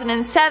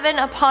 2007,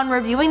 upon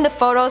reviewing the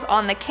photos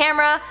on the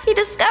camera, he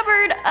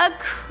discovered a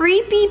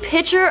creepy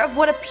picture of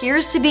what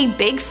appears to be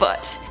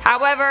Bigfoot.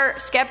 However,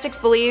 skeptics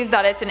believe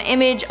that it's an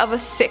image of a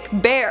sick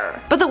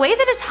bear, but the way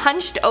that it's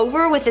hunched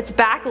over with its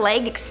back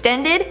leg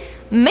extended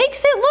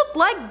makes it look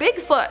like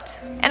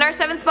Bigfoot. In our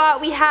 7th spot,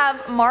 we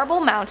have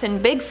Marble Mountain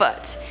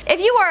Bigfoot. If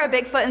you are a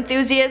Bigfoot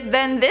enthusiast,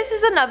 then this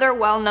is another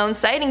well-known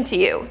sighting to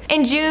you.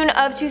 In June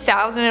of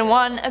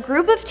 2001, a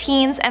group of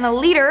teens and a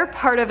leader,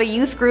 part of a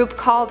youth group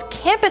called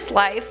Campus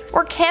Life,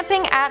 were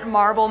camping at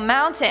Marble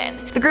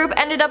Mountain. The group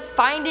ended up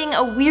finding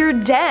a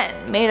weird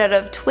den made out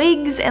of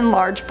twigs and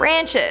large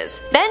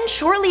branches. Then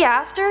shortly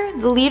after,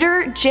 the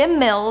leader, Jim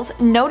Mills,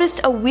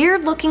 noticed a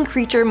weird-looking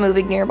creature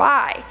moving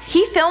nearby.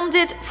 He filmed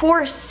it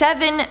for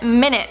 7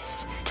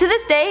 minutes. To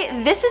this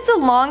day, this is the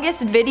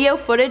longest video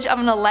footage of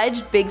an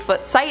alleged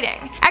Bigfoot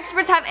sighting.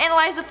 Experts have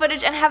analyzed the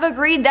footage and have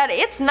agreed that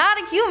it's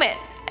not a human,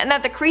 and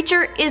that the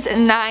creature is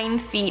 9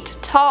 feet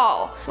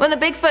tall. When the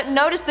Bigfoot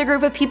noticed the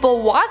group of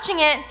people watching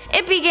it,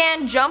 it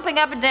began jumping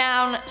up and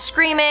down,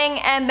 screaming,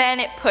 and then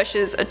it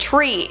pushes a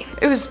tree.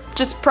 It was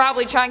just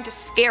probably trying to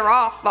scare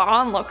off the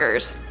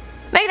onlookers.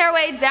 Making our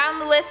way down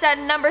the list at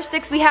number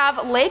 6 we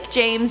have Lake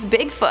James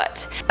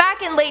Bigfoot.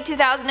 Back in late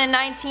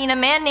 2019, a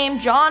man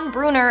named John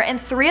Bruner and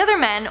 3 other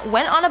men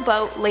went on a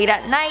boat late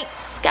at night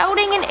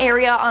scouting an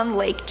area on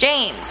Lake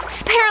James.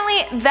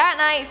 Apparently that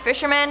night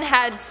fishermen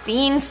had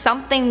seen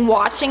something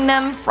watching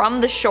them from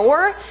the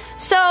shore,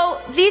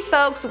 so these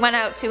folks went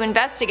out to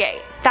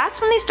investigate. That's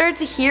when they started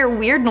to hear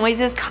weird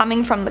noises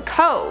coming from the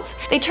cove.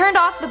 They turned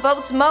off the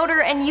boat's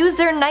motor and used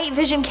their night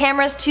vision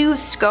cameras to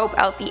scope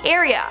out the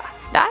area.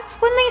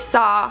 That's when they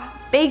saw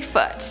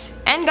Bigfoot,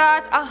 and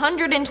got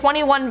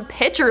 121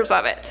 pictures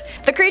of it.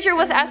 The creature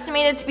was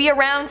estimated to be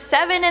around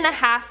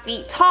 7.5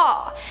 feet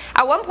tall.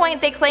 At one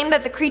point they claimed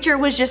that the creature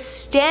was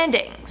just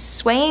standing,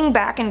 swaying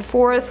back and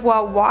forth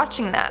while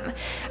watching them.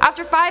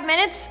 After 5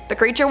 minutes, the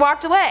creature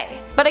walked away.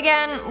 But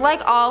again,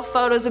 like all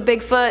photos of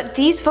Bigfoot,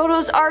 these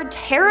photos are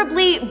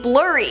terribly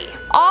blurry.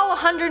 All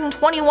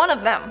 121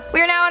 of them.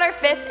 We are now at our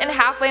 5th and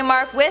halfway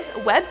mark with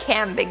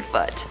webcam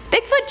Bigfoot.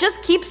 Bigfoot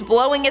just keeps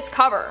blowing its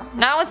cover.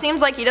 Now it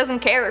seems like he doesn't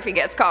care if he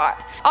gets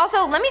caught.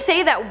 Also, let me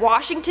say that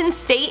Washington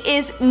State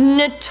is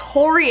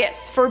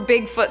notorious for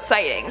Bigfoot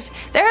sightings.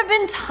 There have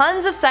been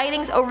tons of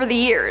sightings over the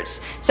years,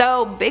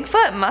 so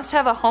Bigfoot must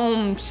have a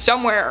home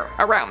somewhere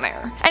around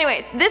there.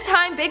 Anyways, this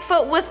time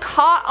Bigfoot was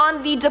caught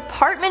on the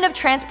Department of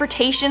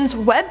Transportation's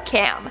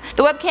webcam.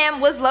 The webcam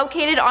was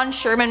located on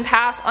Sherman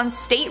Pass on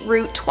State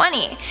Route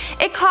 20.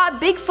 It caught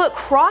Bigfoot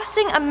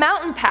crossing a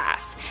mountain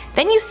pass.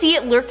 Then you see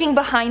it lurking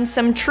behind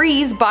some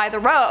trees by the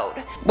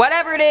road.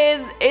 Whatever it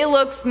is, it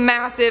looks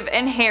massive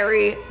and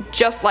hairy,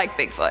 just like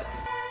Bigfoot.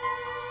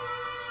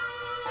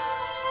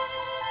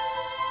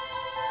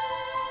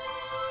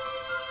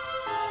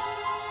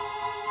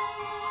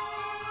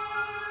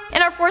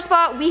 In our 4th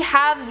spot, we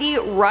have the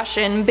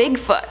Russian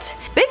Bigfoot.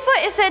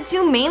 Bigfoot is said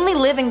to mainly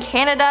live in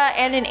Canada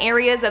and in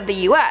areas of the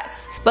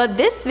US, but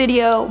this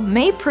video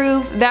may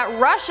prove that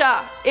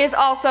Russia is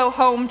also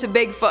home to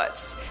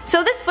Bigfoots.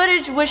 So this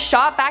footage was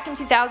shot back in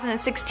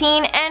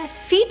 2016 and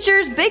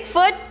features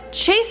Bigfoot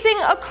chasing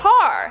a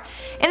car.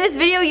 In this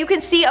video you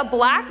can see a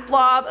black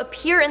blob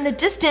appear in the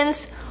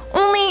distance,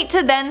 only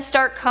to then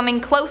start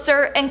coming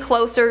closer and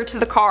closer to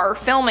the car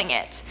filming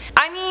it.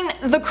 I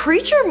mean, the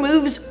creature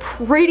moves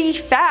pretty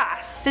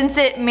fast since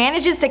it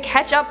manages to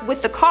catch up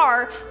with the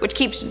car, which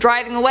keeps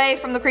driving away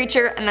from the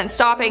creature and then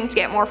stopping to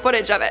get more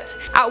footage of it.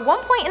 At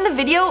one point in the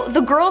video,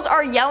 the girls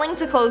are yelling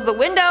to close the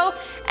window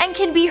and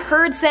can be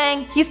heard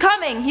saying, "He's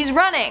coming, he's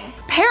running."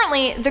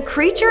 Apparently, the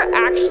creature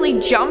actually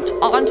jumped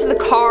onto the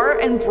car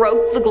and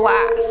broke the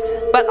glass,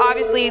 but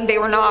obviously they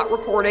were not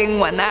recording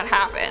when that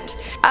happened.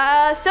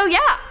 So yeah.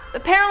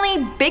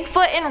 Apparently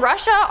Bigfoot in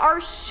Russia are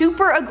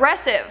super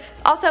aggressive.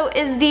 Also,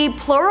 is the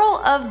plural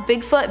of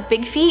Bigfoot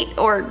big feet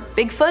or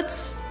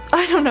Bigfoots?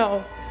 I don't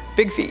know.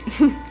 Big feet.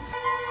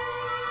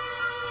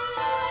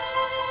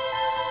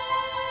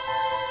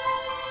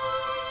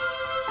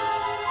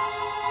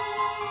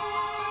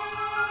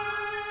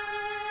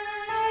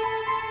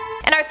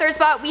 In our 3rd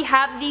spot, we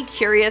have the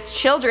Curious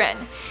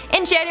Children.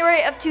 In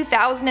January of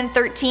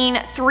 2013,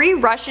 3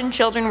 Russian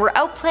children were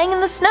out playing in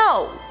the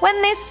snow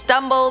when they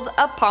stumbled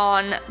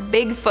upon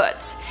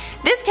Bigfoot.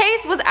 This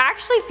case was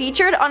actually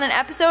featured on an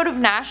episode of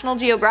National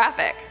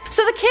Geographic.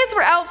 So the kids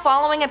were out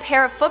following a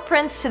pair of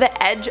footprints to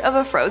the edge of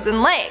a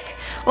frozen lake.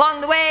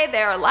 Along the way,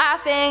 they are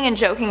laughing and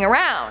joking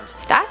around.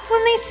 That's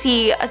when they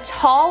see a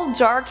tall,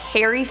 dark,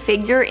 hairy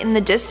figure in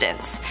the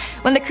distance.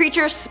 When the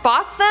creature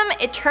spots them,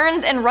 it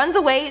turns and runs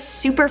away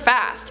super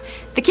fast.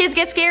 The kids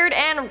get scared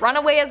and run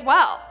away as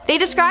well. They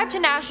described to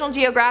National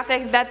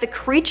Geographic that the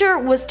creature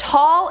was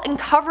tall and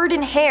covered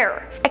in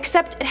hair,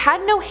 except it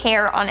had no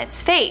hair on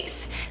its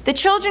face. The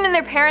children and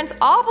their parents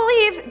all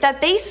believe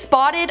that they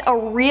spotted a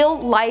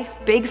real-life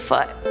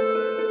Bigfoot.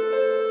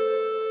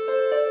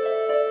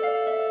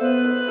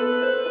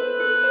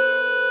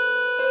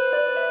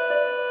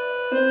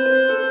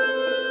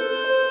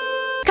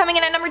 Coming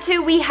in at number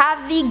 2, we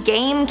have the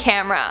game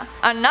camera,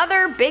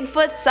 another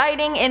Bigfoot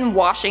sighting in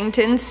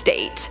Washington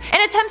State. In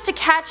attempts to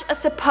catch a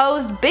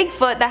supposed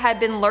Bigfoot that had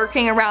been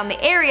lurking around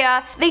the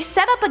area, they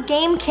set up a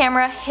game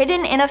camera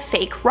hidden in a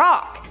fake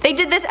rock. They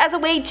did this as a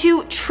way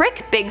to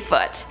trick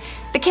Bigfoot.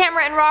 The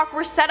camera and rock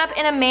were set up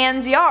in a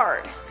man's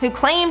yard, who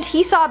claimed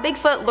he saw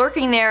Bigfoot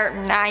lurking there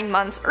 9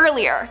 months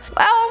earlier.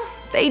 Well,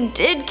 they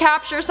did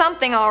capture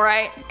something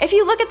alright. If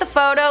you look at the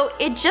photo,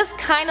 it just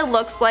kinda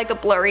looks like a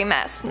blurry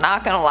mess,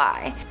 not gonna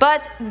lie.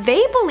 But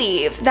they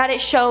believe that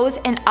it shows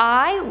an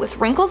eye with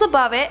wrinkles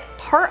above it,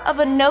 part of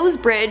a nose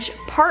bridge,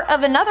 part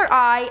of another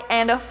eye,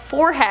 and a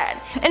forehead.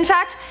 In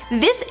fact,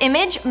 this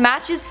image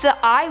matches the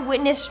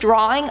eyewitness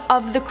drawing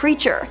of the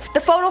creature.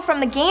 The photo from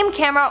the game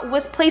camera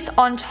was placed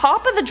on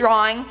top of the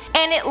drawing,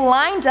 and it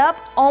lined up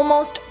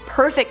almost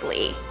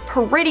perfectly.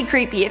 Pretty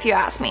creepy if you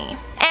ask me.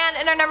 And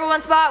in our number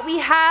 1 spot, we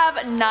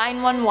have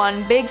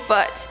 911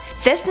 Bigfoot.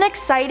 This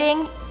next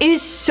sighting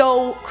is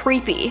so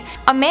creepy.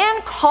 A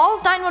man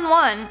calls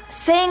 911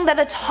 saying that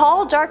a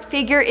tall, dark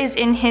figure is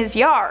in his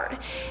yard.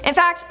 In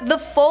fact, the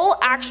full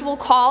actual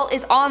call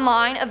is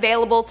online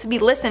available to be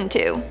listened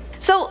to.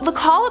 So the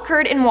call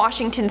occurred in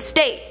Washington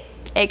State.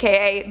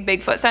 aka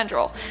Bigfoot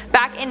Central,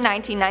 back in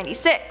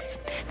 1996.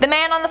 The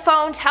man on the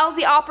phone tells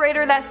the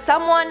operator that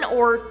someone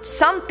or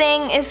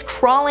something is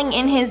crawling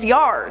in his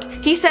yard.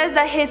 He says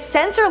that his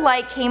sensor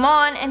light came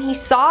on and he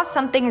saw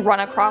something run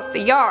across the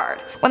yard.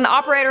 When the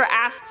operator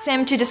asks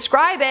him to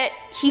describe it,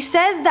 he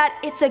says that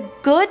it's a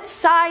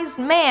good-sized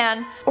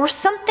man or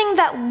something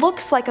that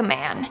looks like a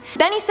man.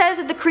 Then he says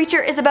that the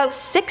creature is about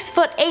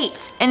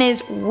 6'8" and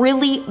is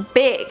really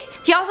big.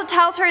 He also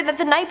tells her that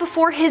the night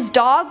before his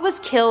dog was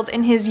killed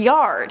in his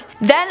yard.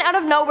 Then out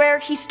of nowhere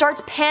he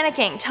starts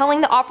panicking,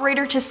 telling the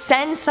operator to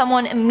send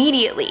someone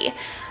immediately.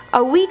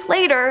 A week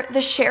later,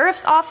 the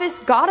sheriff's office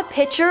got a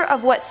picture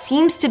of what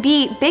seems to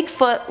be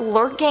Bigfoot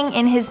lurking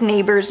in his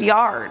neighbor's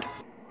yard.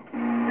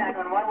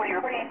 911, what are you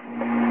reporting?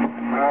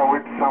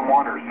 With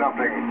someone or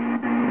something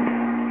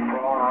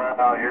crawling around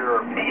out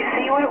here. Do you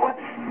see what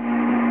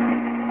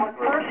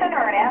person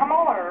or an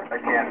animal or? I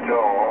can't tell.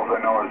 All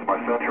I know is my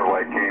sensor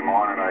light came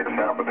on and I just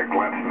happened to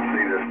glimpse and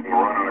see this thing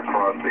running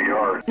across the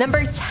yard.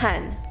 Number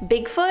 10.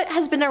 Bigfoot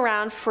has been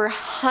around for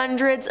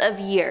hundreds of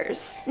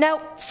years.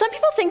 Now, some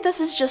people think this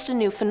is just a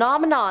new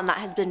phenomenon that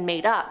has been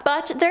made up,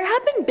 but there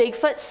have been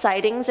Bigfoot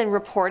sightings and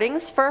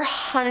reportings for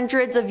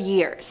hundreds of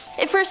years.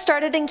 It first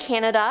started in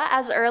Canada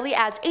as early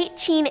as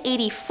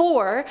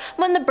 1884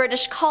 when the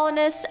British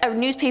colonists, a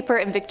newspaper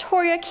in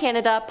Victoria,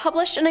 Canada,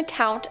 published an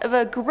account of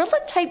a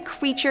gorilla-type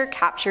creature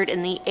captured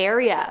in the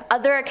area.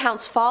 Other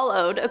accounts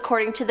followed,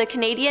 according to the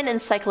Canadian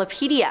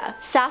Encyclopedia.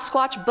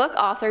 Sasquatch book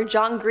author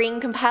John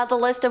Green compiled a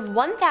list of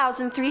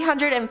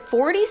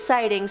 1,340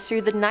 sightings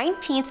through the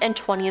 19th and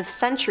 20th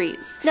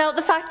centuries. Now,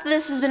 the fact that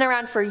this has been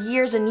around for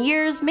years and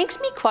years makes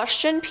me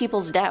question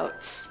people's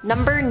doubts.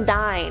 Number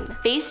 9.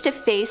 Face to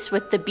face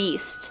with the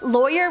beast.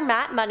 Lawyer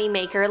Matt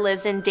Moneymaker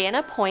lives in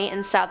Dana Point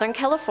in Southern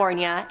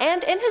California,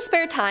 and in his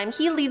spare time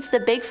he leads the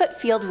Bigfoot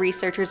Field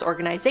Researchers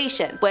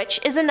Organization, which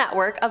is a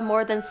network of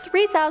more than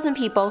 3,000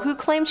 people who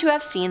claim to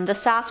have seen the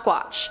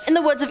Sasquatch. In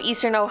the woods of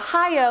eastern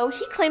Ohio,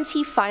 he claims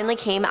he finally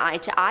came eye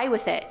to eye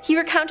with it. He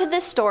recounted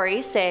this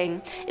story,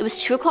 saying, "It was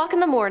 2 o'clock in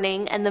the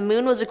morning and the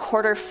moon was a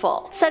quarter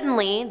full.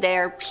 Suddenly,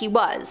 there he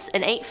was,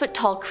 an 8-foot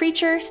tall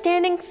creature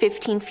standing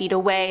 15 feet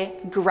away,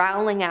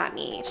 growling at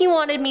me. He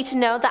wanted me to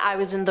know that I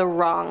was in the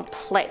wrong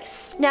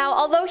place." Now,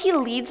 although he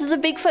leads the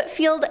Bigfoot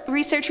Field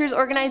Researchers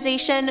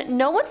Organization,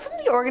 no one from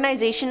the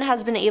organization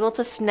has been able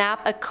to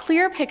snap a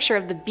clear picture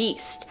of the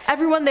beast.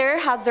 Everyone there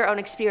has their own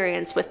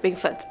experience with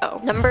Bigfoot though.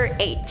 Number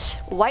 8.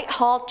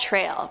 Whitehall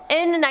Trail.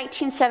 In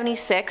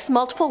 1976,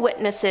 multiple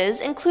witnesses,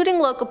 including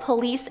local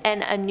police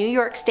and a New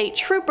York State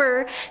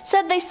trooper,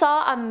 said they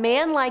saw a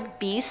man-like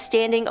beast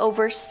standing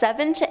over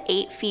 7 to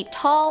 8 feet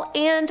tall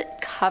and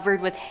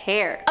covered with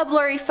hair. A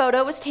blurry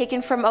photo was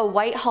taken from a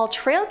Whitehall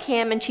trail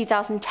cam in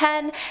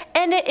 2010,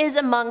 and it is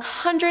among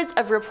hundreds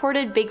of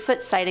reported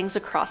Bigfoot sightings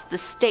across the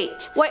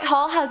state.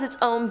 Whitehall has its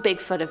own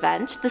Bigfoot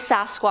event, the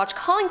Sasquatch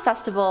Calling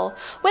Festival,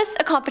 with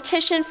a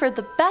competition for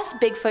the best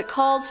Bigfoot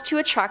calls to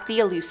attract the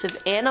elusive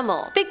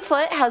animal.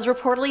 Bigfoot has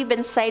reportedly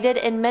been sighted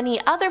in many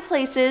other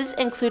places,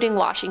 including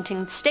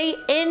Washington State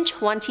in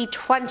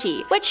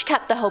 2020, which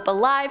kept the hope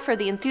alive for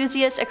the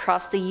enthusiasts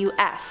across the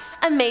US.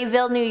 A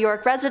Mayville, New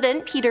York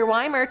resident, Peter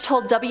Weimer,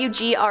 told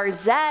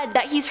WGRZ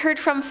that he's heard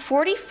from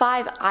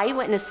 45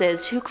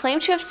 eyewitnesses who claim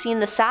to have seen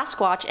the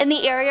Sasquatch in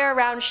the area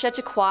around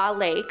Chautauqua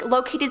Lake,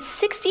 located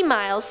 60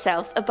 miles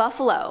south of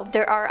Buffalo.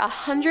 There are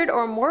 100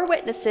 or more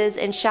witnesses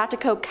in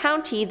Chautauqua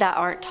County that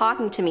aren't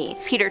talking to me,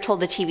 Peter told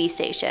the TV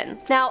station.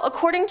 Now,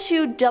 according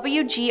to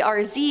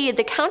WGRZ,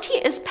 the county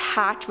is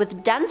packed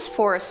with dense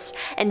forests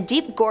and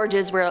deep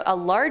gorges where a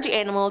large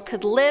animal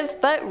could live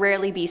but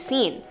rarely be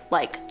seen,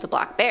 like the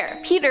black bear.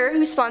 Peter,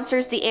 who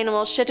sponsors the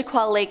annual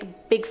Chautauqua Lake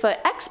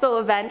Bigfoot Expo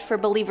event for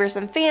believers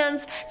and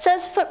fans,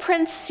 says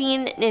footprints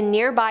seen in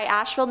nearby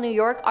Asheville, New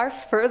York are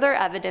further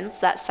evidence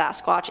that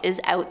Sasquatch is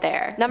out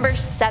there. Number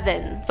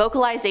 7.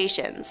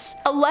 Vocalizations.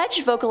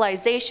 Alleged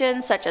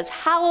vocalizations such as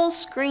howls,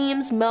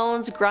 screams,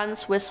 moans,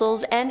 grunts,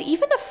 whistles, and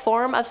even a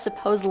form of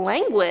supposed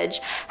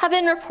language have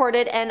been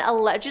reported and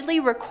allegedly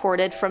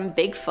recorded from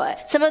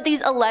Bigfoot. Some of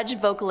these alleged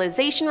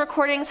vocalization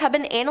recordings have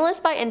been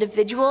analyzed by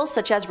individuals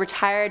such as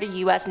retired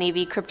US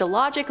Navy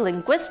cryptologic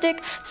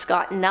linguistic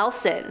Scott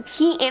Nelson.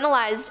 He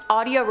analyzed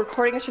audio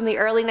recordings from the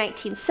early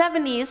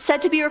 1970s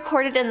said to be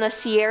recorded in the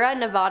Sierra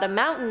Nevada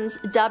mountains,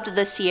 dubbed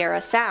the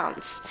Sierra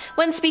Sounds.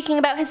 When speaking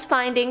about his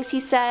findings, he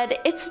said,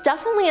 "It's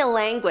definitely a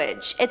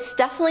language, it's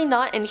definitely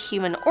not in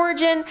human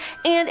origin,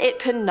 and it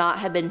could not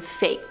have been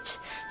faked."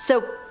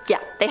 So yeah,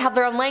 they have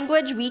their own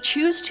language we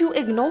choose to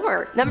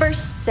ignore. Number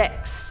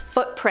 6.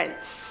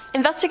 Footprints.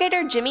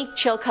 Investigator Jimmy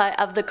Chilcutt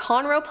of the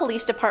Conroe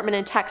Police Department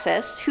in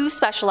Texas, who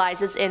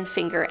specializes in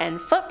finger and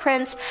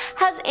footprints,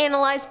 has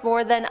analyzed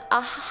more than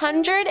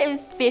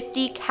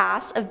 150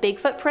 casts of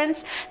Bigfoot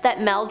prints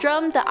that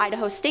Meldrum, the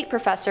Idaho State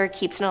professor,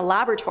 keeps in a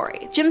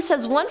laboratory. Jim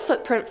says one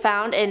footprint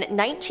found in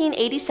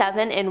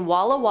 1987 in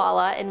Walla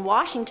Walla in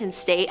Washington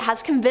State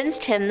has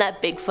convinced him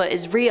that Bigfoot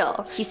is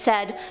real. He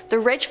said, "The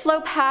ridge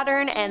flow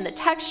pattern and the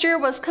texture texture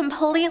was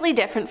completely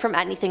different from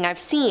anything I've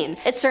seen.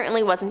 It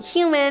certainly wasn't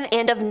human,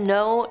 and of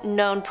no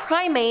known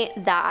primate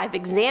that I've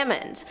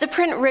examined. The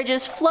print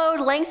ridges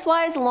flowed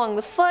lengthwise along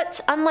the foot,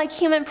 unlike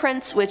human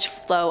prints which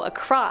flow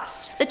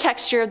across. The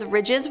texture of the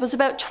ridges was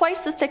about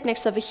twice the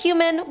thickness of a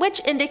human, which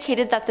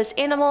indicated that this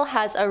animal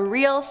has a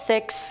real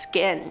thick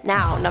skin.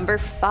 Now, number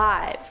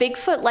 5.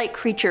 Bigfoot-like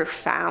creature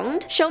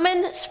found?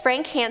 Showman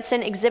Frank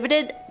Hansen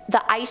exhibited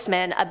the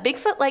Iceman, a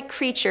Bigfoot-like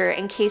creature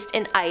encased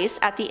in ice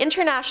at the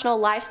International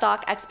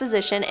Livestock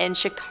Exposition in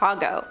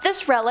Chicago.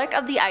 This relic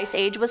of the Ice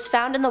Age was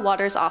found in the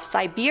waters off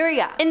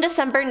Siberia. In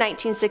December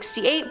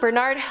 1968,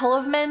 Bernard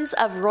Hillevmans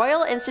of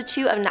Royal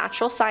Institute of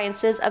Natural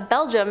Sciences of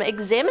Belgium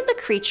examined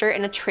the creature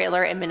in a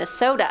trailer in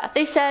Minnesota.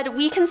 They said,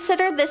 "We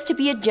consider this to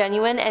be a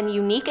genuine and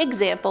unique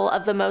example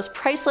of the most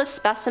priceless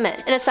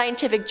specimen." In a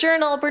scientific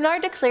journal,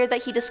 Bernard declared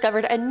that he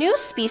discovered a new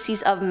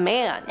species of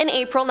man. In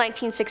April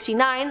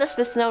 1969, the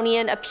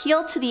Smithsonian appealed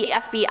to the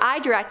FBI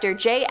Director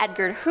J.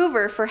 Edgar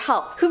Hoover for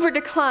help. Hoover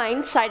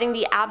declined, citing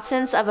the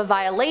absence of a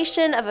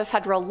violation of a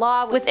federal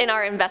law within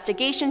our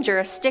investigation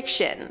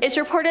jurisdiction. It's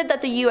reported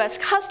that the US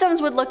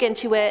Customs would look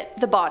into it,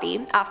 the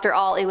body. After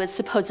all, it was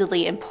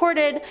supposedly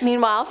imported.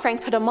 Meanwhile,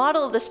 Frank put a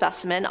model of the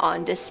specimen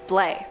on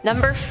display.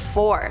 Number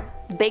 4.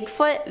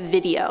 Bigfoot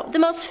video. The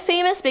most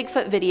famous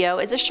Bigfoot video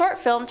is a short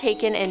film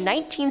taken in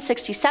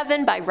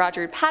 1967 by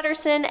Roger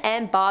Patterson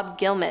and Bob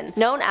Gilman,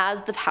 known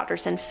as the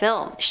Patterson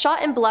film.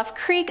 Shot in Bluff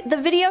Creek, the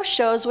video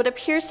shows what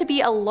appears to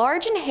be a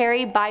large and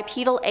hairy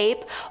bipedal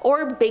ape,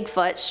 or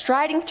Bigfoot,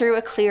 striding through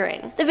a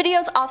clearing. The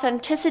video's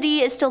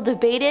authenticity is still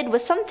debated,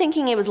 with some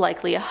thinking it was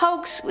likely a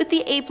hoax, with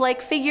the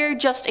ape-like figure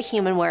just a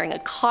human wearing a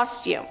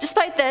costume.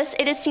 Despite this,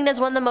 it is seen as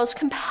one of the most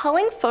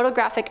compelling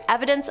photographic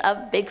evidence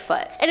of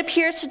Bigfoot. It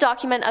appears to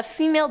document a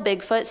female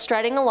Bigfoot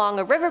striding along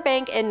a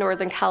riverbank in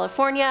Northern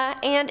California,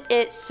 and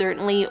it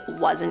certainly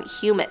wasn't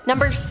human.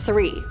 Number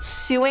 3.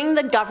 Suing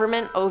the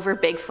government over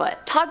Bigfoot.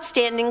 Todd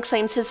Standing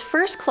claims his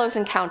first close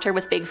encounter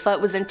with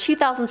Bigfoot was in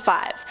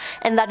 2005,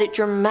 and that it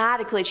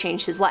dramatically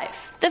changed his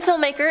life. The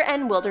filmmaker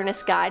and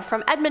wilderness guide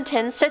from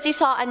Edmonton says he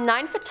saw a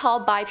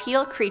 9-foot-tall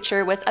bipedal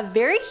creature with a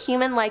very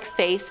human-like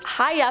face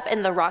high up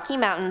in the Rocky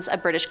Mountains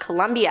of British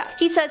Columbia.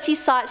 He says he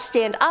saw it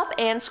stand up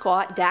and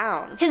squat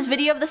down. His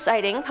video of the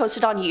sighting,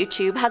 posted on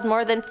YouTube, has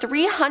more than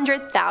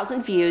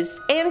 300,000 views,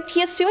 and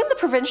he is suing the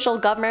provincial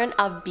government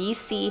of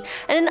BC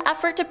in an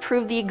effort to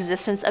prove the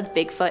existence of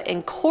Bigfoot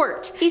in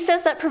court. He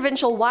says that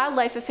provincial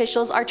wildlife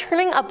officials are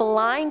turning a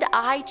blind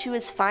eye to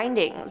his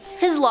findings.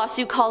 His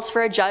lawsuit calls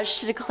for a judge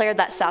to declare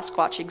that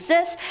Sasquatch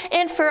exists,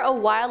 and for a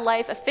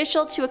wildlife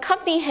official to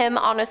accompany him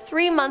on a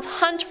 3-month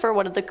hunt for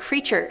one of the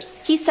creatures.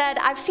 He said,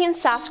 "I've seen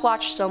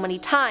Sasquatch so many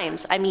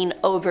times, I mean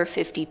over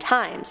 50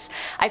 times.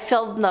 I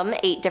filmed them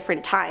 8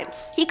 different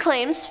times." He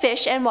claims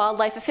fish and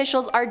wildlife officials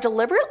are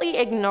deliberately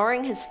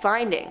ignoring his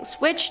findings,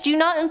 which do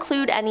not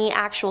include any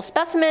actual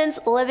specimens,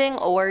 living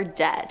or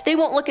dead. They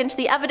won't look into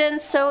the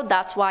evidence, so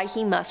that's why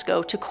he must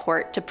go to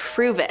court to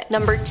prove it.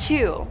 Number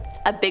 2.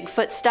 A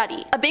Bigfoot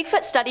study. A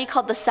Bigfoot study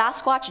called the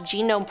Sasquatch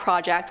Genome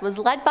Project was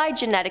led by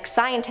genetic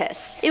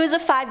scientists. It was a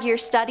 5-year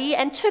study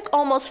and took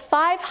almost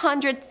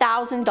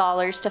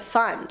 $500,000 to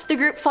fund. The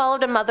group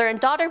followed a mother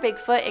and daughter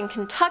Bigfoot in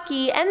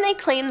Kentucky, and they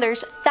claim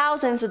there's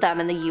thousands of them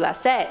in the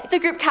USA. The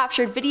group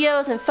captured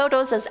videos and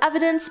photos as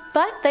evidence,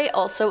 but they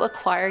also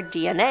acquired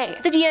DNA.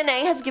 The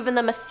DNA has given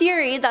them a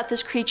theory that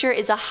this creature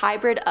is a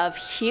hybrid of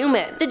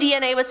human. The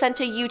DNA was sent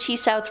to UT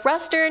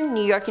Southwestern,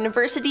 New York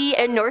University,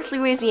 and North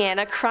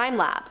Louisiana Crime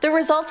Lab. The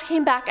results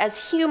came back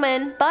as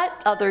human, but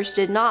others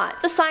did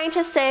not. The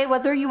scientists say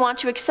whether you want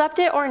to accept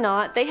it or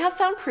not, they have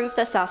found proof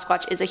that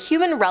Sasquatch is a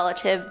human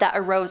relative that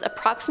arose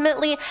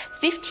approximately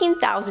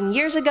 15,000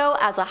 years ago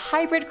as a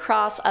hybrid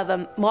cross of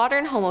a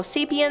modern Homo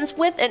sapiens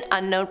with an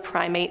unknown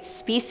primate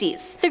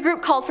species. The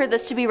group called for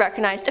this to be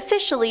recognized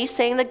officially,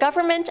 saying the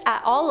government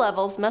at all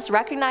levels must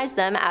recognize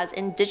them as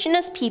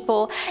indigenous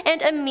people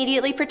and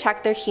immediately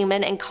protect their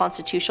human and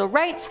constitutional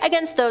rights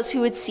against those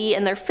who would see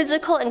in their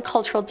physical and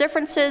cultural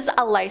differences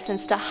a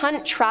license to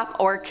hunt, trap,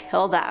 or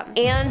kill them.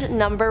 And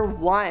number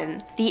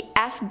 1. The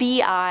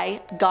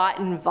FBI got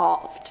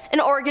involved.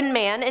 An Oregon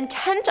man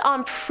intent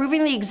on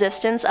proving the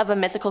existence of a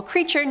mythical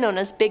creature known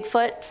as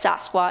Bigfoot,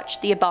 Sasquatch,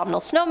 the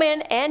Abominable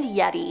Snowman, and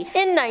Yeti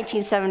in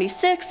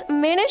 1976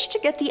 managed to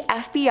get the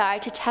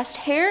FBI to test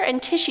hair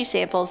and tissue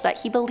samples that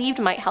he believed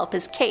might help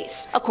his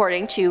case,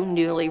 according to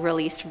newly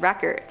released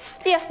records.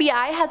 The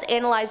FBI has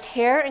analyzed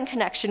hair in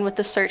connection with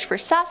the search for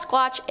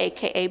Sasquatch,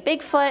 aka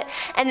Bigfoot.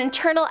 An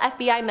internal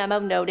FBI memo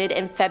noted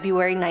in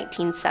February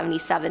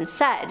 1977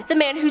 said, "The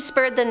man who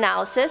spurred the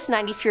analysis,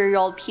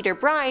 93-year-old Peter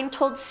Brine,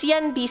 told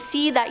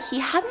CNBC that he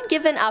hasn't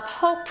given up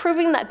hope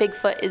proving that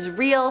Bigfoot is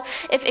real,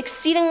 if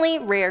exceedingly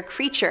rare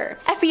creature."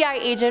 FBI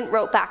agent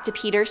wrote back to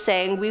Peter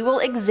saying, "We will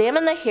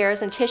examine the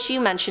hairs and tissue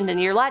mentioned in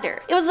your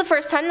letter." It was the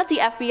first time that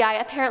the FBI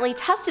apparently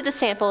tested a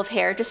sample of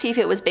hair to see if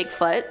it was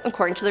Bigfoot,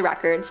 according to the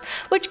records,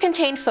 which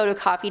contained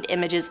photocopied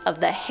images of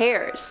the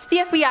hairs. The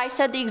FBI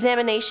said the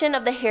examination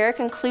of the hair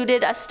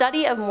concluded a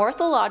study of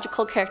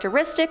morphological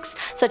characteristics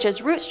such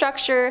as root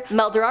structure,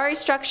 meldorari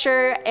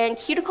structure, and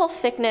cuticle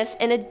thickness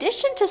in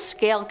addition to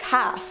scale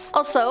casts.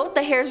 Also,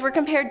 the hairs were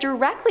compared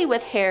directly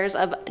with hairs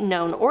of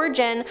known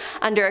origin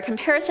under a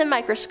comparison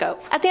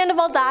microscope. At the end of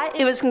all that,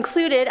 it was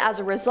concluded as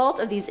a result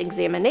of these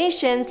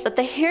examinations that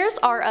the hairs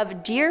are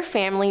of deer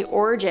family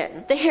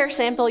origin. The hair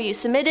sample you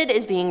submitted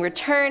is being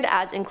returned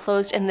as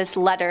enclosed in this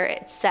letter,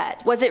 it said.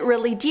 Was it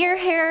really deer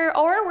hair,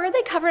 or were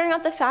they covering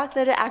up the fact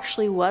that it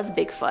actually was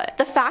Bigfoot?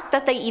 The fact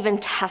that they even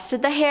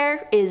tested the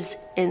hair is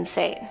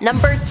insane.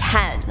 Number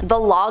 10. The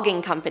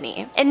logging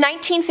company. In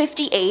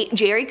 1958,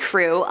 Jerry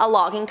Crew, a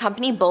logging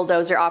company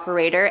bulldozer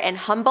operator in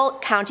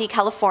Humboldt County,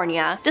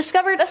 California,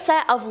 discovered a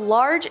set of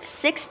large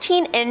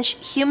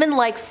 16-inch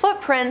human-like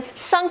footprints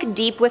sunk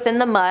deep within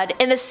the mud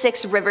in the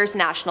Six Rivers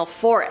National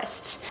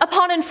Forest.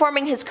 Upon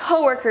informing his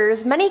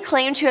coworkers, many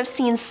claimed to have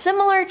seen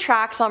similar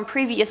tracks on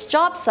previous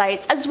job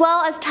sites, as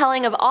well as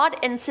telling of odd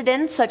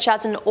incidents such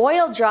as an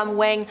oil drum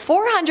weighing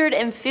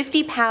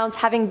 450 pounds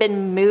having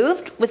been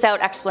moved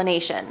without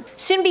explanation.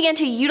 Soon began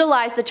to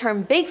utilize the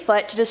term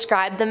Bigfoot to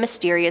describe the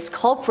mysterious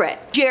culprit.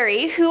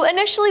 Jerry, who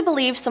initially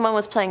believed someone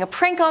was playing a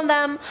prank on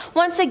them,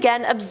 once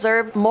again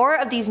observed more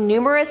of these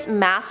numerous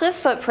massive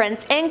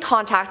footprints and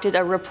contacted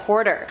a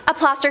reporter. A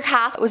plaster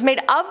cast was made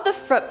of the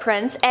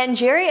footprints, and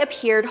Jerry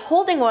appeared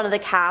holding one of the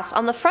casts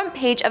on the front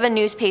page of a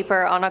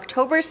newspaper on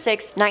October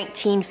 6,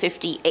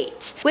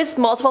 1958. With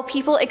multiple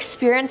people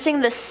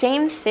experiencing the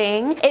same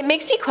thing, it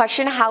makes me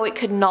question how it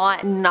could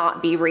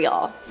not be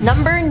real.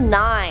 Number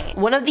 9.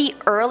 One of the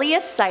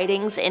earliest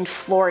sightings in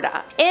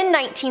Florida. In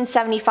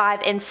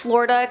 1975 in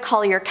Florida,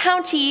 Collier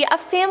County, a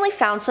family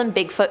found some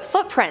Bigfoot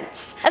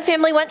footprints. A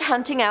family went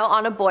hunting out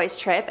on a boys'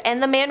 trip,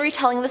 and the man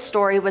retelling the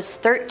story was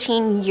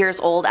 13 years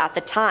old at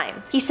the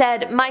time. He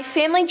said, "My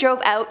family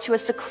drove out to a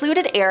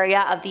secluded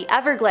area of the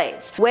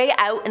Everglades, way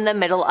out in the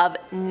middle of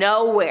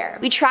nowhere.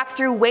 We tracked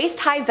through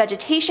waist-high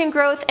vegetation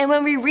growth, and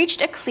when we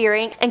reached a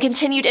clearing and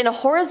continued in a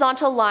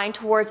horizontal line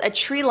towards a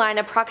tree line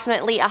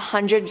approximately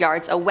 100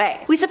 yards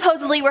away. We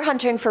supposedly were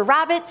hunting for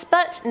rabbits,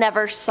 but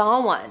never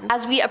saw one.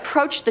 As we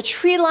approached the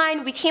tree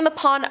line, we came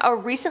upon a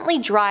recently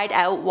dried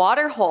out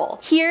water hole.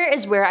 Here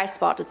is where I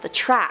spotted the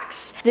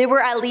tracks. They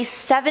were at least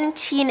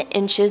 17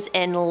 inches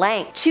in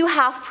length, 2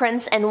 half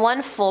prints and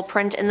 1 full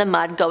print in the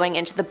mud going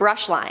into the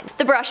brush line.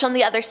 The brush on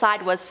the other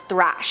side was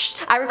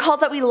thrashed. I recall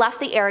that we left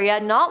the area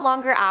not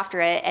longer after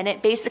it, and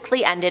it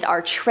basically ended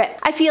our trip.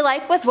 I feel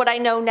like with what I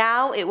know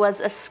now, it was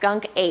a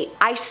skunk ape.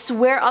 I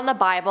swear on the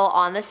Bible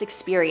on this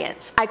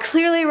experience. I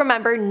clearly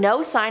remember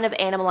no sign of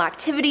animal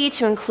activity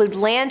to include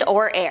land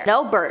or air.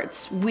 No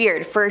birds.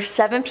 Weird for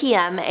 7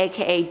 p.m.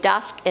 aka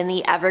dusk in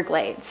the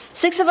Everglades.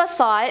 6 of us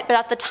saw it, but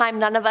at the time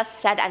none of us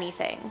said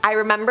anything. I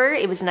remember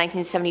it was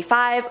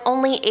 1975,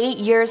 only 8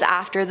 years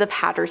after the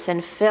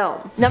Patterson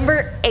film.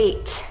 Number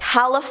 8.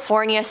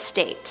 California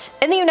State.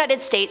 In the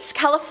United States,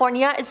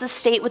 California is the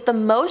state with the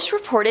most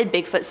reported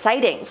Bigfoot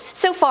sightings.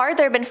 So far,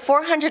 there have been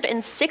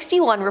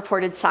 461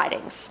 reported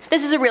sightings.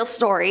 This is a real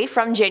story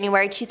from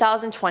January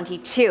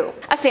 2022.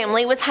 A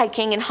family was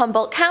hiking in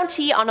Humboldt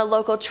County on a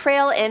local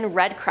trail in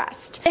Red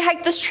Crest. They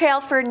hiked this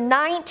trail for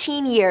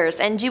 19 years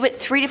and do it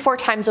 3 to 4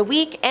 times a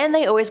week, and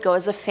they always go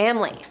as a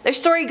family. Their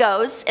story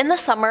goes, in the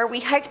summer we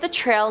hiked the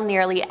trail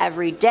nearly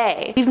every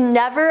day. We've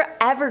never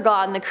ever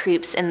gotten the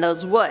creeps in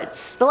those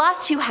woods. The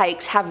last 2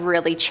 hikes have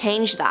really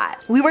changed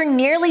that. We were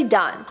nearly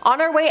done,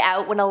 on our way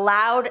out when a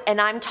loud,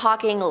 and I'm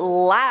talking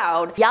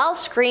loud, yell,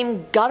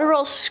 scream,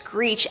 guttural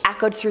screech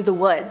echoed through the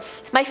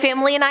woods. My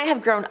family and I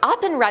have grown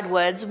up in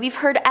redwoods. We've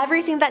heard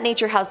everything that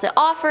nature has to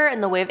offer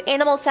in the way of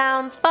animal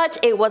sounds, but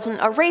it wasn't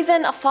a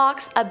raven, a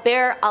fox, a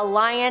bear, a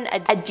lion,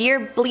 a deer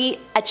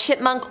bleat, a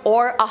chipmunk,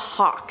 or a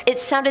hawk. It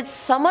sounded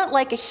somewhat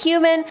like a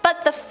human,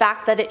 but the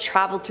fact that it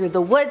traveled through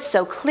the woods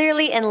so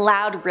clearly and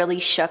loud really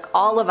shook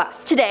all of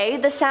us. Today,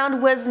 the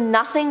sound was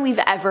nothing we've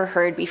ever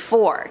heard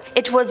before.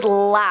 It was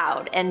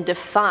loud and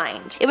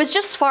defined. It was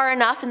just far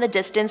enough in the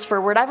distance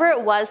for whatever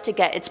it was to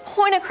get its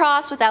point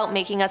across without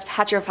making us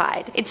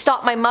petrified. It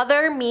stopped my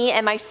mother, me,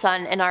 and my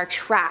son in our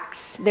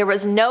tracks. There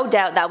was no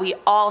doubt that we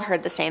all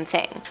heard the same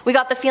thing. We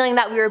got the feeling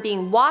that we were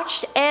being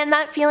watched, and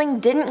that feeling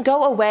didn't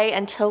go away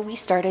until we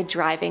started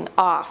driving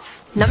off.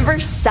 Number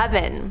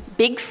 7.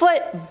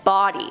 Bigfoot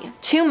body.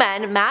 2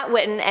 men, Matt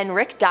Witten and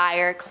Rick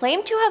Dyer,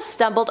 claimed to have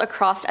stumbled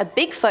across a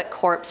Bigfoot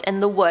corpse in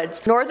the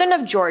woods northern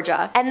of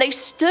Georgia, and they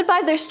stood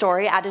by their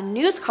story at a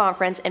news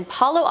conference in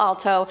Palo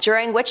Alto,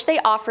 during which they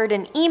offered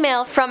an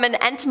email from an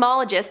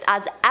entomologist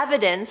as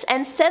evidence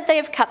and said they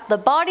have kept the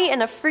body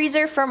in a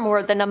freezer for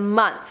more than a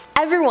month.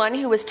 Everyone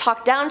who was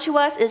talked down to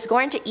us is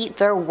going to eat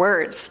their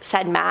words,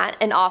 said Matt,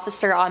 an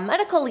officer on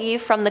medical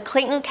leave from the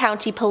Clayton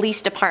County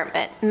Police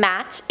Department.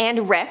 Matt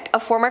and Rick,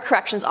 a former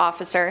corrections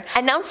officer,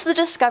 announced the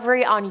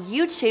discovery on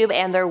YouTube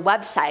and their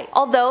website.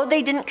 Although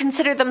they didn't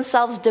consider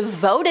themselves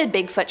devoted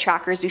Bigfoot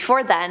trackers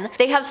before then,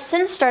 they have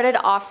since started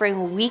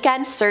offering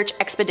weekend search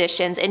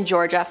expeditions in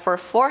Georgia for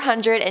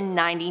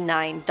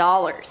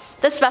 $499.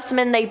 The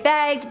specimen they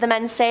bagged, the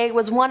men say,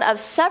 was one of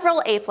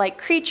several ape-like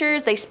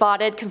creatures they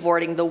spotted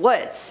cavorting the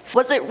woods.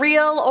 Was it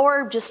real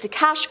or just a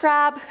cash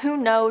grab? lab, who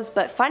knows,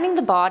 but finding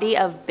the body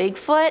of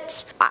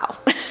Bigfoot? Wow.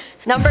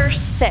 Number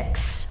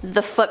 6.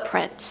 The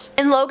footprint.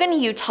 In Logan,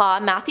 Utah,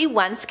 Matthew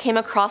Wentz came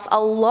across a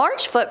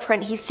large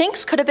footprint he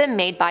thinks could have been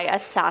made by a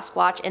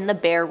Sasquatch in the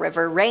Bear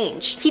River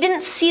Range. He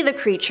didn't see the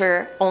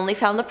creature, only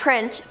found the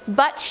print,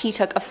 but he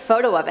took a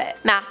photo of it.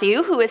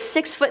 Matthew, who is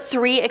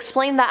 6'3",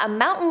 explained that a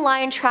mountain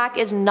lion track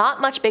is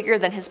not much bigger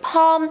than his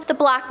palm, the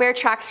black bear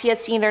tracks he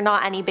has seen are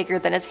not any bigger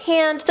than his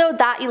hand, so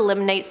that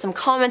eliminates some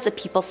comments of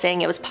people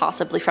saying it was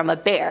possibly from a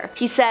bear.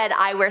 He said,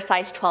 "I wear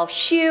size 12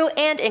 shoe,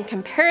 and in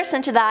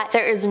comparison to that,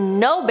 there is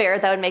no bear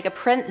that would make a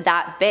print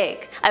that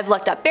big. I've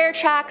looked up bear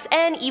tracks,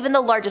 and even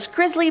the largest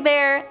grizzly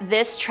bear,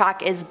 this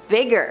track is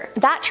bigger.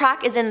 That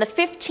track is in the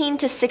 15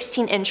 to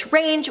 16 inch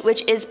range,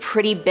 which is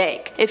pretty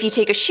big. If you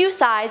take a shoe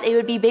size, it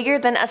would be bigger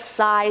than a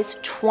size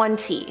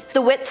 20.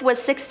 The width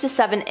was 6 to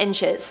 7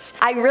 inches.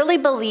 I really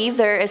believe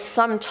there is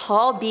some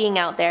tall being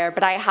out there,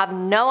 but I have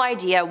no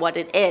idea what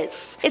it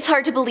is. It's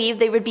hard to believe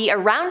they would be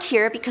around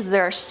here because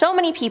there are so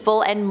many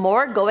people and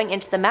more going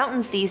into the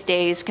mountains these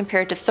days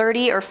compared to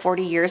 30 or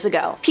 40 years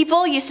ago.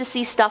 People used to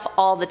see stuff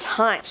all the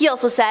time." He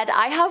also said,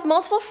 "I have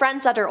multiple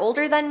friends that are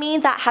older than me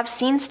that have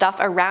seen stuff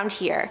around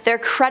here. They're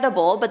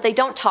credible, but they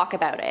don't talk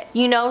about it.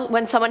 You know,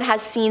 when someone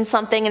has seen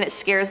something and it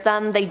scares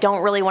them, they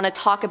don't really want to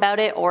talk about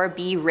it or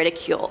be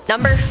ridiculed."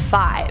 Number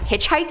 5.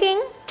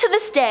 Hitchhiking? To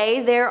this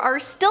day, there are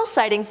still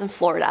sightings in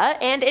Florida,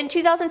 and in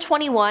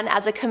 2021,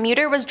 as a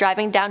commuter was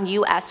driving down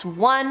US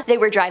 1, they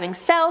were driving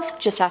south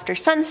just after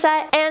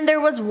sunset, and there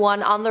was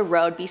one on the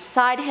road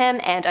beside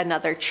him and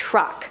another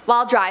truck.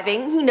 While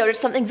driving, he noticed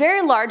something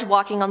very large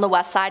walking on the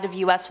west side of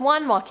US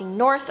 1, walking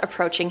north,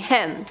 approaching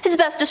him. His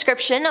best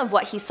description of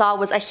what he saw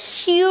was a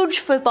huge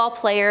football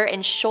player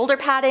in shoulder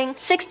padding,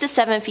 6 to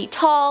 7 feet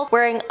tall,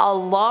 wearing a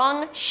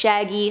long,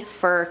 shaggy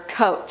fur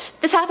coat.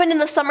 This happened in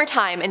the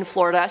summertime in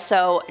Florida,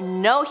 so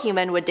no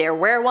human would dare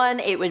wear one,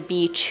 it would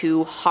be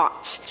too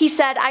hot. He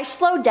said, "I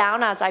slowed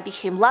down as I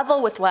became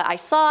level with what I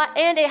saw,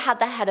 and it had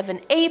the head of an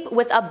ape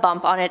with a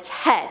bump on its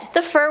head.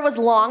 The fur was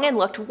long and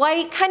looked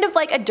white, kind of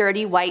like a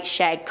dirty white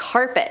shag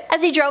carpet.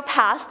 As he drove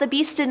past, the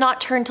beast did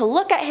not turn to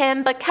look at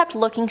him, but kept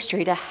looking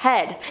straight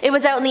ahead. It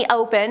was out in the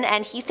open,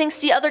 and he thinks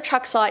the other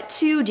truck saw it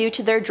too due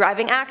to their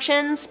driving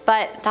actions,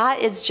 but that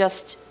is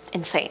just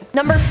insane."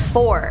 Number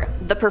 4.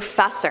 The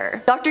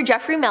professor. Dr.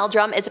 Jeffrey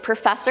Meldrum is a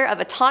professor of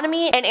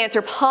autonomy and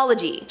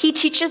anthropology. He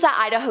teaches at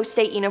Idaho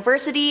State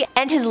University,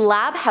 and his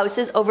lab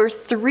houses over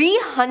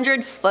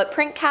 300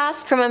 footprint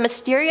casts from a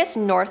mysterious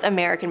North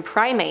American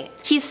primate.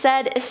 He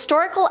said,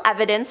 "Historical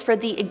evidence for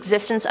the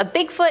existence of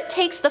Bigfoot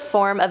takes the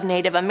form of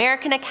Native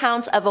American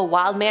accounts of a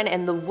wild man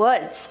in the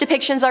woods.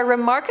 Depictions are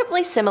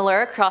remarkably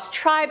similar across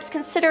tribes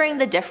considering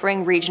the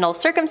differing regional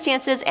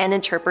circumstances and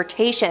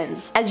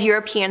interpretations. As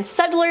European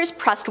settlers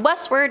pressed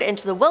westward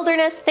into the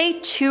wilderness, they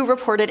too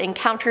reported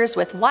encounters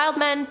with wild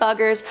men,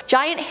 buggers,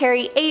 giant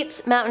hairy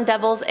apes, mountain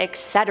devils,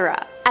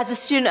 etc. As a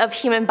student of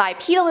human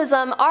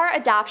bipedalism, our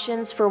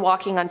adaptations for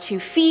walking on 2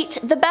 feet,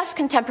 the best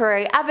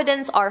contemporary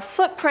evidence are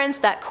footprints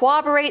that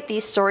corroborate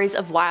these stories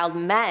of wild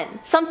men.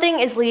 Something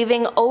is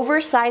leaving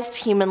oversized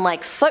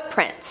human-like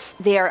footprints.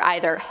 They are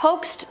either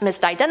hoaxed,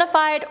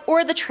 misidentified,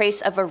 or the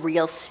trace of a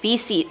real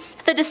species.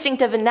 The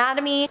distinctive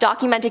anatomy,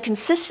 documented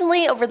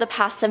consistently over the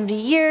past 70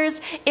 years,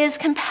 is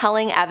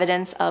compelling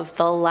evidence of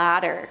the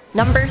latter."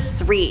 Number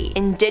 3.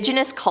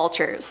 Indigenous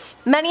cultures.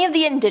 Many of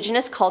the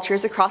indigenous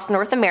cultures across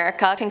North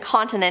America and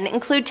continent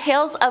include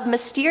tales of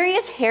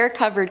mysterious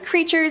hair-covered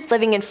creatures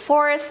living in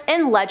forests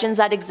and legends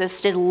that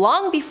existed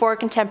long before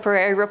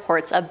contemporary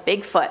reports of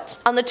Bigfoot.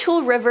 On the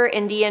Tule River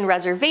Indian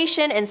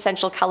Reservation in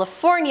Central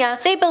California,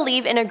 they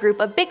believe in a group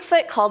of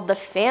Bigfoot called the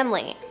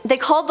Family. They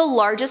called the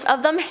largest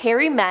of them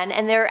hairy men,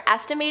 and they're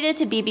estimated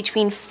to be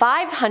between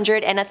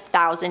 500 and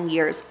 1,000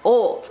 years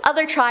old.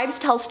 Other tribes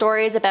tell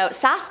stories about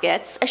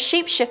Saskats, a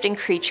shape-shifting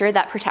creature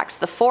that protects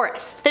the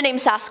forest. The name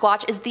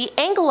Sasquatch is the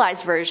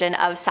anglicized version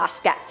of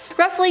Saskats,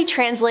 roughly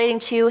translating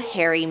to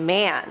hairy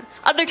man.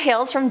 Other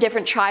tales from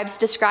different tribes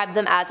describe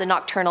them as a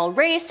nocturnal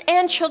race,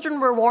 and children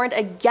were warned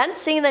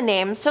against saying the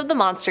name so the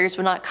monsters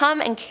would not come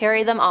and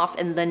carry them off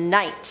in the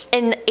night.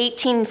 In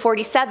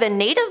 1847,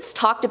 natives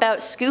talked about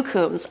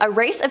skookums, a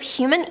race of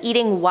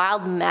human-eating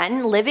wild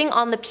men living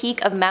on the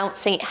peak of Mount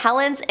St.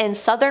 Helens in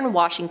southern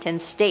Washington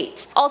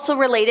state. Also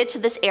related to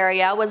this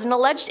area was an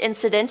alleged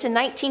incident in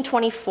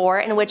 1924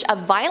 in which a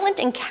violent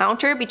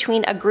encounter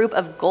between a group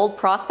of gold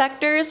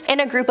prospectors and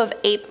a group of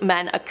ape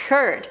men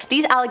occurred.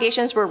 These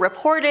allegations were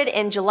reported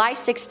in July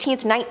 16,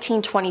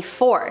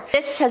 1924.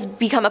 This has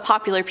become a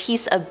popular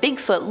piece of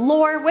Bigfoot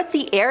lore, with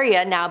the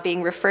area now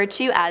being referred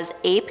to as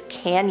Ape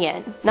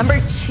Canyon.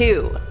 Number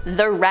 2.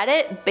 The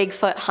Reddit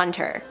Bigfoot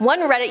Hunter.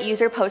 One Reddit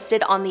user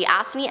posted on the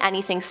Ask Me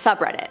Anything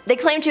subreddit. They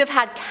claim to have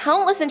had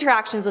countless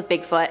interactions with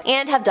Bigfoot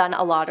and have done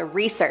a lot of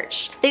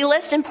research. They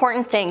list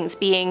important things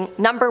being: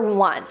 number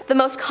 1. The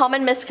most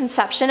common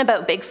misconception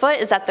about Bigfoot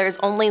is that there's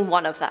only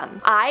one of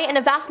them. I and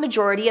a vast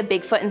majority of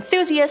Bigfoot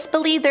enthusiasts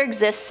believe there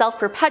exists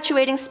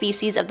self-perpetuating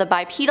species of the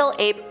bipedal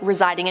ape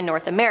residing in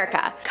North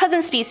America.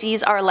 Cousin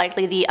species are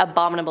likely the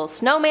abominable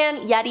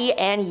snowman, yeti,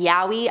 and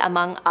yowie,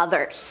 among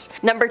others.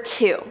 Number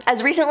 2.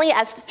 As recently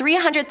as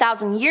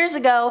 300,000 years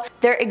ago,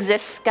 there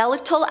exists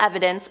skeletal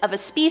evidence of a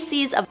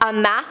species of a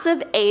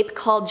massive ape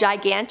called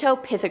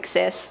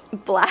Gigantopithecus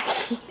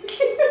blackie.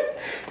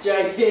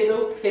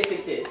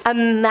 Gigantopithecus. A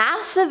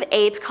massive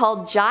ape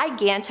called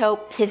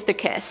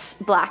Gigantopithecus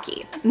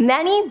blackie.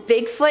 Many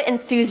Bigfoot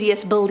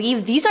enthusiasts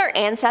believe these are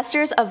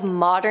ancestors of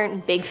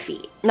modern big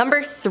feet.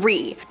 Number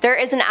 3. There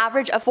is an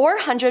average of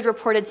 400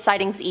 reported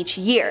sightings each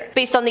year.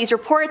 Based on these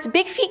reports,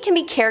 big feet can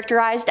be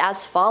characterized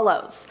as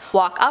follows: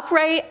 walk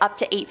upright, up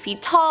to 8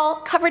 feet tall,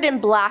 covered in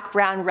black,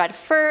 brown, red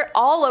fur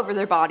all over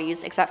their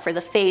bodies except for the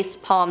face,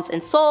 palms,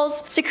 and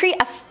soles, secrete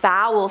a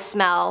foul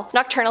smell,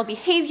 nocturnal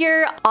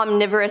behavior,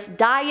 omnivorous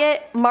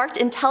diet, marked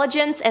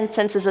intelligence and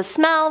senses of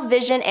smell,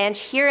 vision, and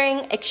hearing,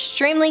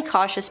 extremely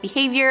cautious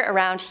behavior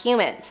around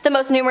humans. The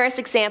most numerous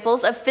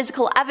examples of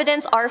physical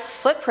evidence are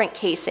footprint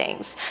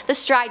casings. The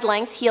stride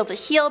length heel to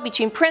heel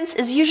between prints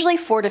is usually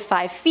 4 to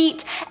 5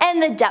 feet,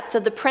 and the depth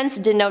of the prints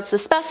denotes the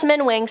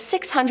specimen weighing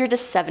 600 to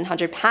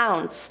 700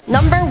 pounds.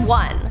 Number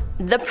 1.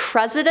 The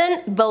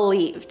President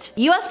Believed.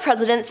 US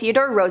President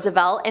Theodore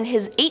Roosevelt, in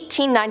his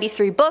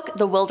 1893 book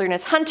The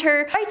Wilderness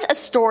Hunter, writes a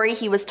story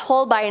he was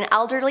told by an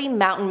elderly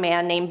mountain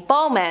man named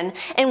Bowman,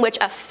 in which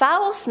a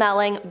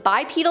foul-smelling,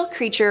 bipedal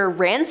creature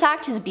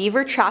ransacked his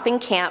beaver trapping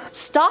camp,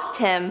 stalked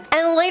him,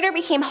 and later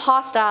became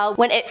hostile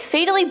when it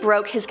fatally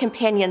broke his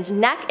companion's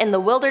neck in the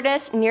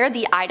wilderness near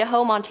the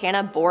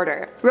Idaho-Montana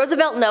border.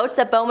 Roosevelt notes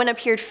that Bowman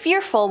appeared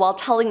fearful while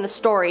telling the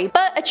story,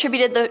 but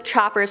attributed the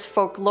trapper's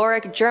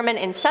folkloric German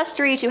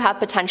ancestry to have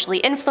potentially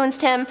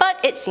influenced him, but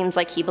it seems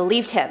like he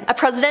believed him. A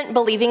president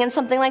believing in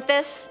something like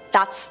this?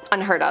 That's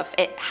unheard of.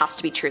 It has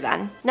to be true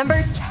then.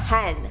 Number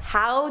 10.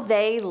 How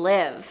they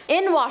live.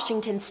 In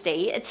Washington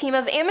state, a team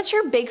of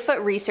amateur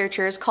Bigfoot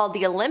researchers called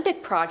the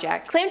Olympic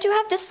Project claimed to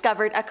have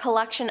discovered a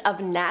collection of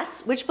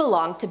nests which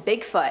belonged to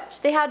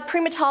Bigfoot. They had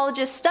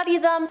primatologists study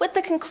them, with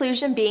the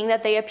conclusion being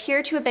that they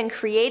appear to have been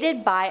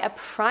created by a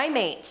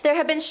primate. There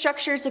have been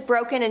structures of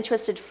broken and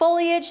twisted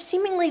foliage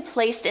seemingly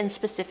placed in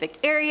specific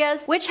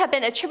areas, which have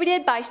been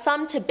attributed by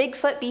some to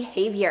Bigfoot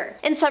behavior.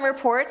 In some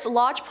reports,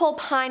 lodgepole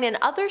pine and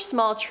other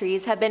small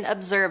trees have been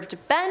observed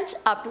bent,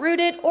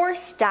 uprooted, or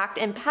stacked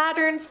in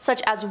patterns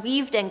such as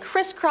weaved and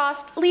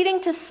crisscrossed, leading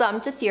to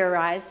some to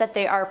theorize that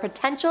they are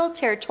potential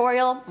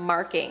territorial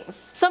markings.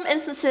 Some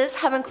instances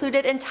have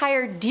included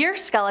entire deer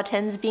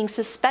skeletons being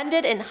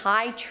suspended in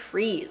high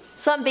trees.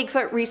 Some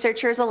Bigfoot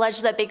researchers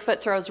allege that Bigfoot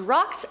throws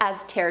rocks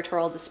as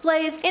territorial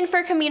displays and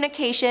for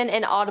communication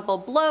and audible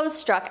blows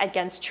struck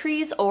against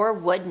trees or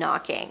wood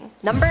knocking.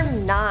 Number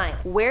 9.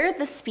 Where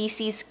the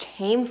species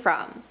came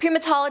from.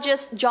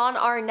 Primatologist John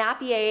R.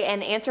 Napier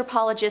and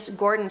anthropologist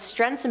Gordon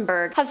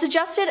Strensenberg have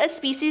suggested a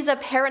species of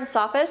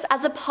Paranthropus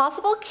as a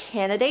possible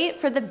candidate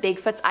for the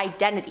Bigfoot's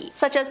identity,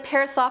 such as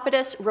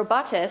Paranthropus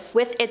robutus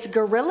with its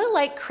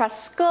gorilla-like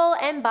crest skull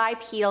and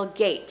bipedal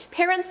gait.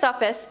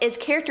 Paranthropus is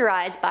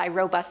characterized by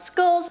robust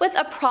skulls with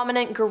a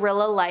prominent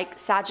gorilla-like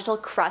sagittal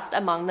crest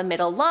among the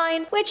middle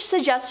line, which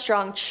suggests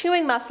strong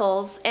chewing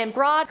muscles and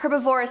broad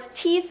herbivorous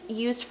teeth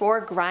used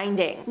for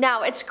grinding.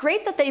 Now, it's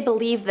great that they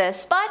believe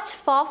this, but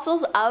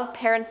fossils of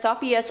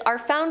Paranthropus are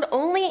found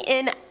only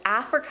in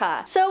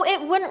Africa, so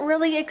it wouldn't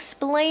really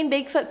explain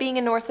Bigfoot being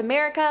in North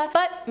America,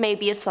 but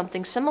maybe it's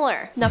something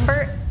similar.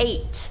 Number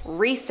 8.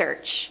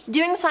 Research.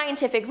 Doing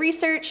scientific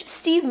research,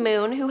 Steve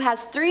Moon, who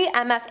has 3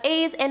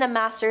 MFAs and a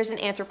master's in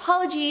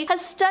anthropology,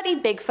 has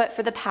studied Bigfoot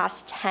for the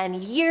past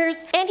 10 years,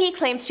 and he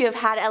claims to have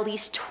had at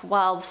least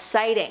 12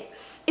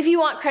 sightings. If you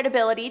want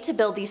credibility to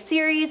build these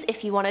theories,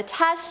 if you want to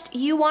test,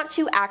 you want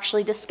to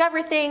actually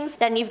discover things,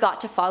 then you've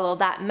got to follow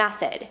that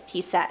method,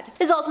 he said.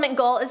 His ultimate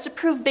goal is to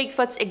prove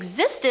Bigfoot's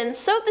existence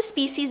so the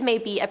species may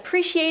be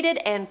appreciated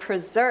and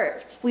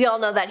preserved. We all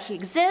know that he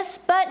exists,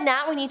 but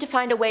now we need to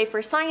find a way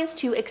for science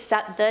to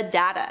accept the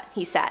data,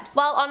 he said.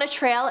 While on a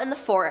trail in the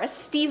forest,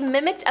 Steve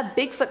mimicked a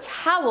Bigfoot's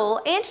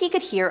howl and he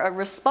could hear a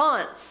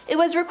response. It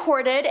was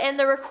recorded and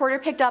the recorder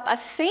picked up a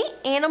faint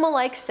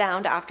animal-like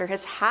sound after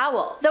his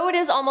howl. Though it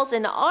is almost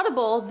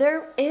inaudible,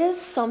 there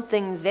is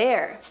something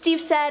there.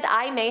 Steve said,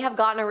 "I may have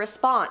gotten a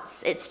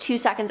response. It's 2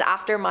 seconds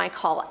after my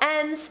call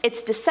ends.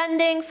 It's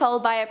descending,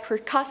 followed by a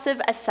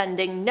percussive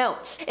ascending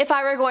note. Bigfoot. If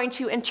I were going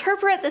to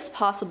interpret this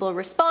possible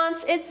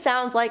response, it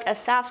sounds like a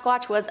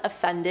Sasquatch was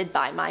offended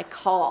by my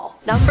call.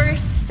 Number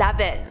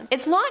 7.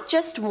 It's not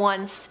just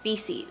one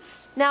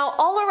species. Now,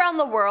 all around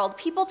the world,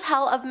 people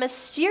tell of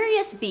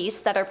mysterious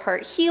beasts that are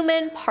part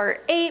human,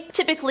 part ape,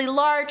 typically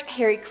large,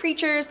 hairy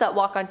creatures that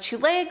walk on 2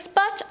 legs,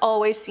 but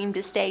always seem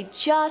to stay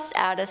just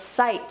out of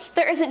sight.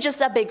 There isn't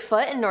just a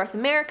Bigfoot in North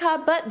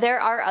America, but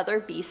there are other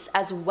beasts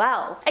as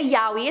well. A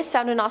yowie is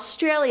found in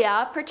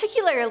Australia,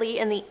 particularly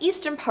in the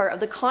eastern part of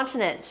the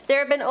continent. There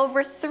have been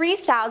over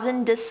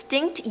 3,000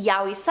 distinct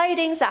yowie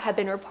sightings that have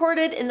been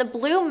reported in the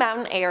Blue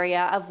Mountain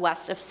area of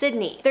west of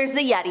Sydney. There's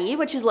the yeti,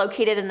 which is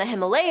located in the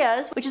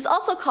Himalayas, which is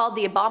also called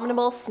the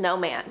abominable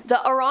snowman.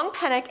 The orang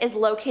penyek is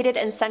located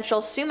in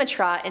central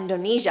Sumatra,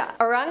 Indonesia.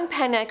 Orang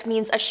penyek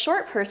means a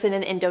short person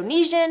in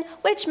Indonesian,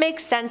 which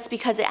makes sense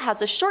because it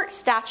has a short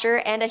stature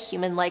and a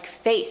human-like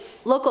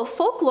face. Local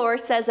folklore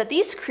says that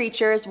these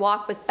creatures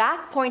walk with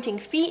back-pointing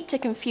feet to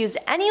confuse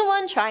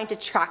anyone trying to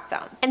track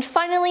them. And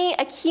finally,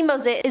 a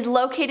chemosit is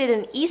located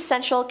in east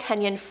central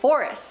Kenyan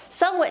forests.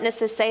 Some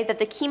witnesses say that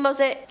the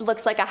chemosit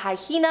looks like a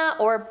hyena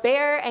or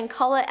bear and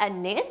call it a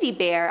Nandi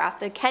bear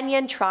after the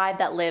Kenyan tribe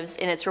that lives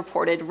in its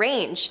reported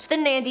range. The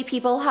Nandi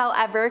people,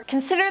 however,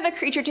 consider the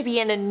creature to be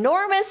an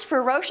enormous,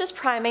 ferocious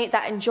primate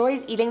that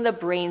enjoys eating the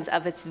brains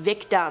of its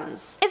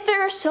victims. If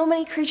there are so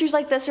many creatures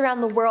like this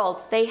around the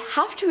world, they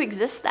have to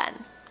exist then,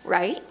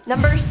 right?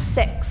 Number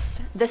 6.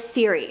 The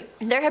theory.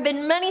 There have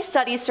been many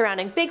studies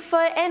surrounding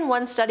Bigfoot, and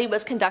one study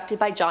was conducted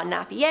by John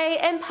Napier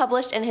and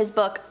published in his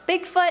book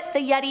Bigfoot, the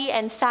Yeti,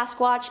 and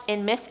Sasquatch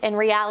in Myth and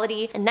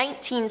Reality in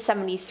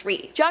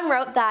 1973. John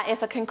wrote that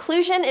if a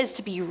conclusion is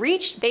to be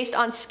reached based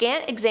on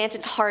scant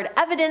extant hard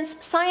evidence,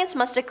 science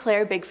must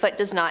declare Bigfoot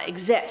does not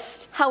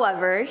exist.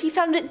 However, he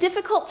found it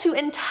difficult to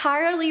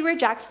entirely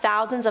reject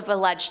thousands of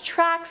alleged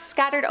tracks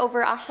scattered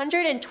over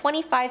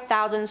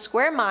 125,000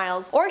 square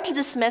miles, or to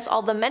dismiss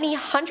all the many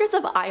hundreds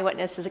of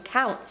eyewitnesses'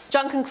 accounts.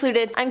 John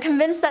concluded, "I'm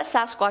convinced that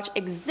Sasquatch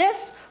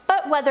exists,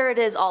 but whether it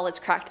is all it's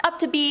cracked up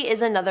to be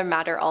is another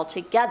matter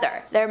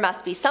altogether. There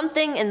must be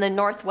something in the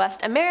Northwest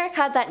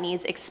America that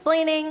needs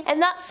explaining,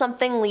 and that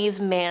something leaves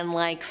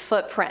man-like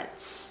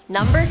footprints."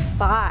 Number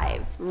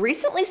 5.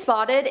 Recently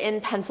spotted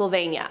in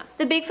Pennsylvania.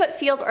 The Bigfoot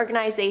Field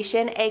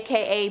Organization,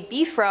 aka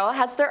BFRO,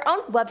 has their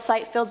own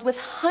website filled with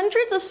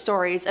hundreds of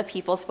stories of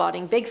people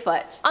spotting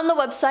Bigfoot. On the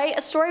website,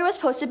 a story was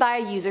posted by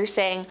a user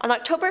saying, "On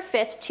October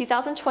 5th,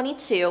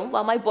 2022,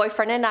 while my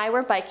boyfriend and I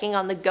were biking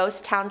on the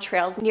ghost town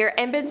trails near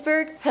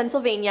Ebensburg,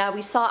 Pennsylvania,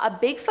 we saw a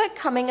Bigfoot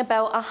coming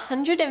about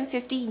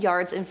 150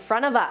 yards in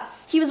front of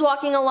us. He was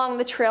walking along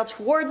the trail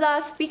towards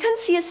us. We couldn't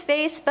see his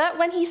face, but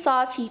when he saw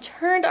us, he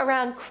turned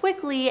around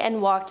quickly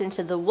and walked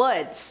into the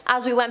woods.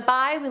 As we went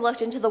by, we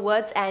looked into the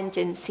woods and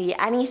didn't see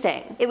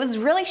anything. It was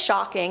really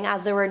shocking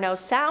as there were no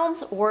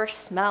sounds or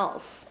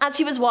smells. As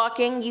he was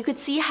walking, you could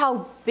see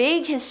how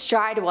big his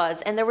stride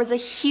was, and there was a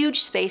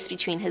huge space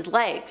between his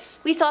legs.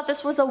 We thought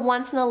this was a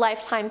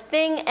once-in-a-lifetime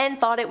thing and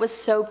thought it was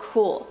so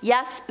cool.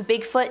 Yes,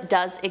 Bigfoot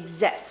does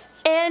exist."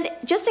 And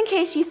just in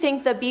case you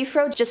think the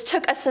BFRO just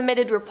took a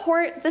submitted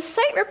report, the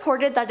site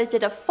reported that it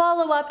did a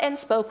follow-up and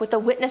spoke with the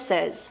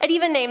witnesses. It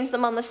even names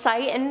them on the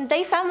site, and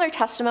they found their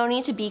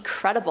testimony to be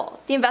credible.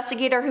 The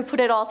investigator who put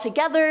it all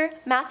together,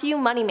 Matthew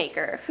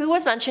Moneymaker, who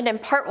was mentioned in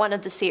part 1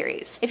 of the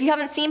series. If you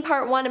haven't seen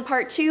part 1 and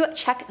part 2,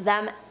 check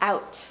them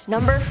out.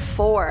 Number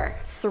 4.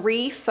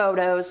 3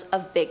 photos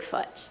of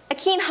Bigfoot. A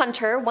keen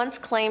hunter once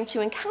claimed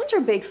to encounter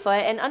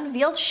Bigfoot and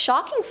unveiled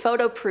shocking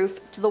photo proof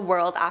to the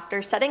world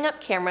after setting up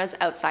cameras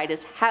outside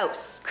his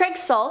house. Craig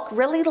Salk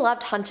really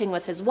loved hunting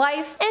with his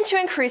wife, and to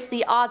increase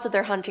the odds of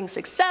their hunting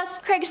success,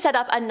 Craig set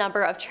up a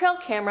number of trail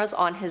cameras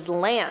on his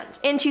land.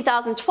 In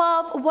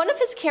 2012, one of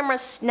his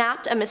cameras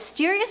snapped a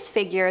mysterious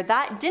figure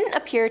that didn't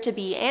appear to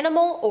be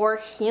animal or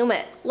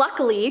human.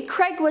 Luckily,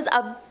 Craig was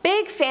a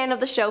big fan of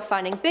the show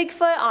Finding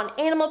Bigfoot on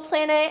Animal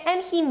Planet,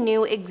 and he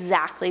knew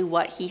exactly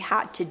what he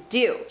had to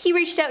do. He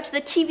reached out to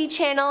the TV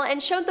channel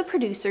and showed the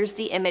producers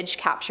the image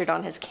captured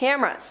on his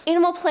cameras.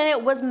 Animal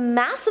Planet was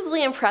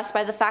massively impressed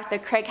by the fact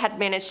that Craig had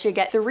managed to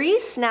get 3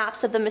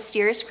 snaps of the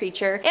mysterious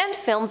creature and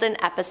filmed an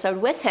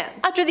episode with him.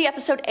 After the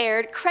episode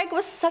aired, Craig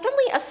was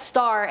suddenly a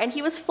star, and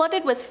he was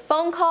flooded with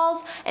phone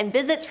calls and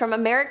visits from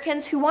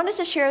Americans who wanted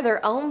to share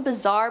their own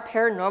bizarre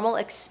paranormal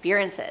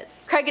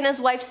experiences. Craig and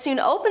his wife soon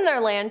opened their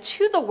land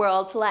to the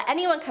world to let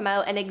anyone come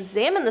out and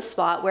examine the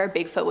spot where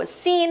Bigfoot was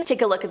seen,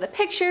 take a look at the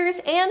pictures,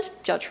 and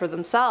judge for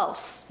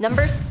themselves.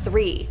 Number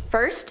 3.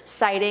 First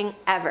sighting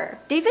ever.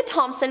 David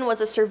Thompson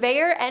was a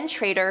surveyor and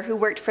trader who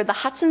worked for the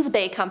Hudson's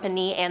Bay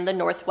Company and the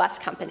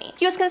Northwest Company.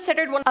 He was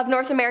considered one of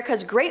North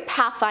America's great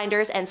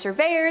pathfinders and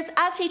surveyors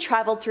as he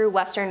traveled through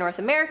Western North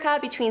America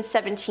between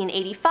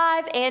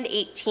 1785 and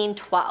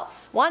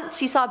 1812. Once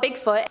he saw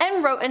Bigfoot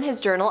and wrote in his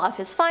journal of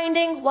his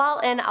finding while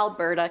in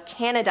Alberta,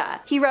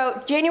 Canada. He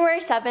wrote, "January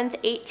 7th,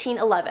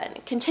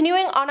 1811.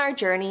 Continuing on our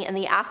journey in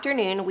the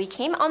afternoon, we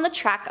came on the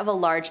track of a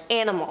large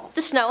animal.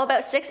 The snow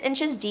about 6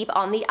 inches deep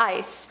on the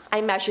ice.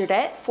 I measured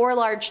it, 4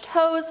 large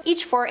toes,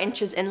 each 4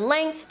 inches in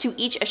length, to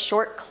each a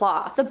short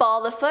claw. The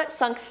ball of the foot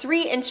sunk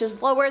 3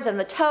 inches lower than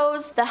the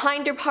toes, the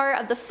hinder part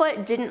of the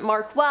foot didn't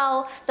mark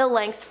well, the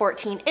length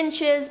 14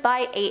 inches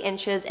by 8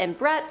 inches in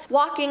breadth,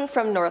 walking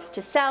from north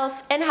to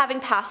south, and having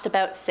passed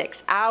about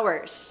 6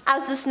 hours.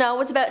 As the snow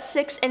was about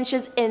 6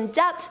 inches in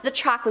depth, the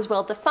track was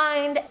well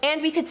defined,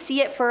 and we could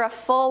see it for a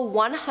full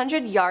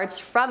 100 yards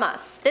from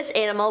us. This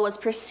animal was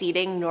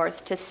proceeding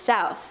north to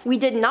south. We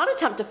did not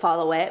attempt to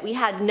follow it, we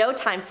had no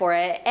time for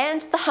it,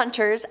 and the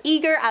hunters,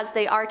 eager as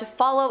they are to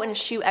follow and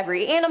shoot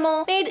every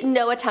animal, made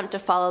no attempt to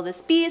follow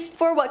this beast,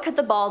 for what could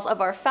the balls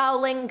of our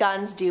fowling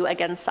guns do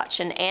against such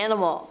an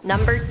animal?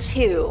 Number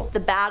 2. The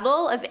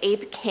Battle of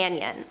Ape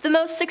Canyon. The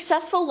most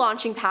successful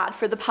launching pad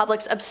for the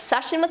public's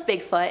obsession with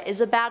Bigfoot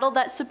is a battle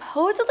that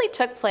supposedly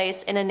took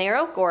place in a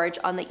narrow gorge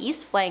on the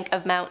east flank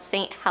of Mount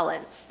St.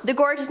 Helens. The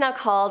gorge is now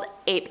called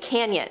Ape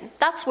Canyon.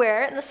 That's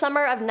where, in the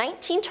summer of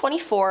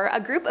 1924,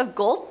 a group of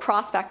gold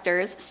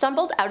prospectors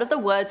stumbled out of the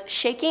woods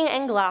shaking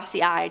and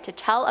glassy-eyed to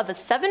tell of a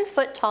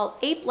 7-foot-tall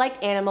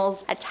ape-like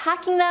animals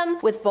attacking them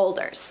with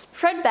boulders.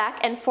 Fred Beck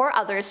and 4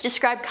 others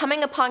described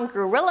coming upon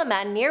gorilla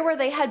men near where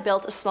they had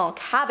built a small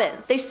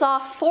cabin. They saw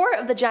 4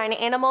 of the giant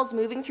animals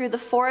moving through the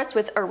forest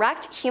with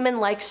erect,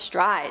 human-like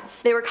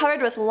strides. They were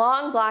covered with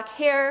long black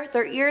hair,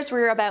 their ears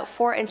were about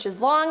 4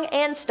 inches long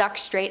and stuck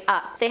straight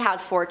up. They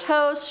had 4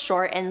 toes,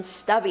 short and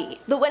stubby.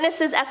 The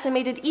witnesses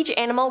estimated each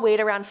animal weighed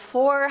around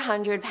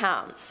 400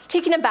 pounds.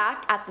 Taken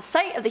aback at the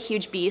sight of the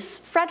huge beasts,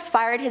 Fred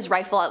fired his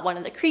rifle at one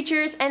of the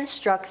creatures and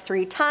struck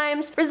 3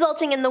 times,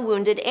 resulting in the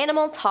wounded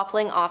animal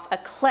toppling off a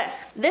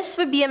cliff. This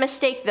would be a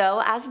mistake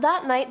though, as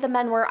that night the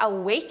men were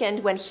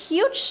awakened when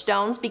huge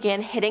stones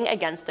began hitting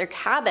against their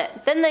cabin.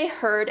 Then they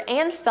heard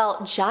and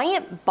felt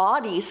giant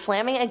bodies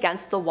slamming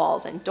against the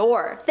walls and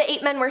door. The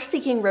 8 men were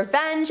seeking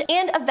revenge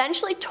and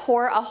eventually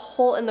tore a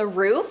hole in the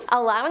roof,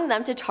 allowing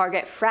them to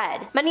target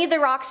Fred. Many of the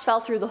rocks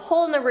fell through the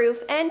hole in the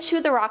roof, and 2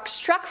 of the rocks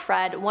struck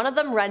Fred, one of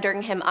them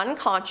rendering him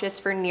unconscious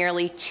for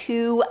nearly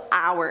 2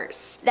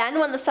 hours. Then,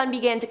 when the sun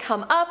began to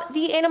come up,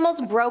 the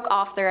animals broke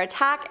off their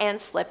attack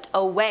and slipped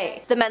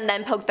away. The men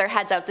then poked their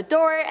heads out the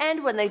door,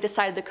 and when they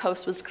decided the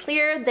coast was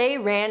clear, they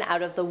ran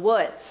out of the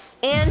woods.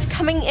 And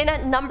coming in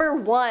at number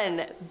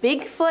 1,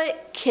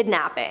 Bigfoot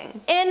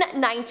kidnapping. In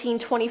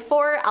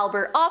 1924,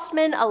 Albert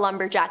Ostman, a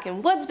lumberjack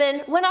and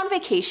woodsman, went on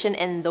vacation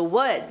in the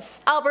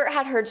woods. Albert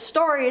had heard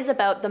stories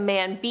about the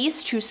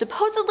man-beast who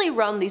supposedly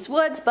roamed these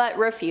woods but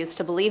refused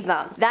to believe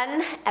them.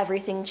 Then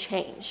everything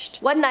changed.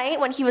 One night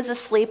when he was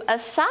asleep, a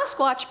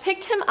Sasquatch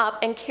picked him up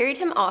and carried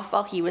him off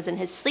while he was in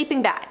his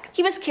sleeping bag.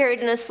 He was carried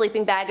in a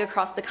sleeping bag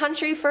across the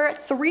country for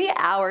 3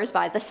 hours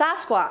by the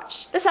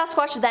Sasquatch. The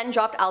Sasquatch then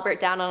dropped Albert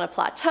down on a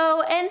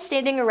plateau, and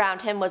standing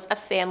around him was a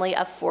family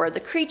of 4 of the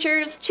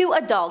creatures, 2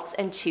 adults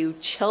and 2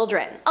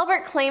 children.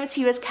 Albert claims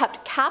he was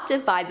kept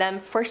captive by them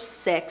for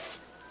 6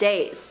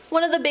 days.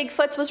 One of the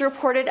Bigfoots was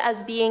reported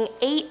as being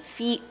 8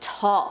 feet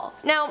tall.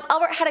 Now,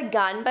 Albert had a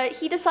gun, but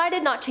he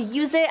decided not to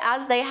use it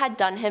as they had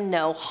done him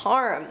no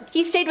harm.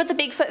 He stayed with the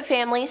Bigfoot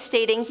family,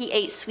 stating he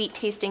ate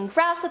sweet-tasting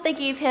grass that they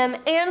gave him,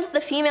 and the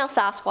female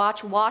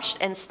Sasquatch washed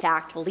and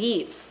stacked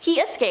leaves.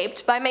 He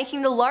escaped by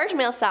making the large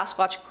male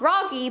Sasquatch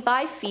groggy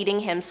by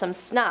feeding him some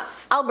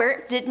snuff.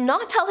 Albert did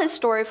not tell his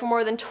story for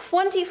more than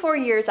 24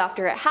 years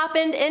after it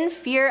happened, in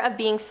fear of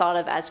being thought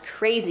of as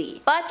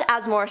crazy. But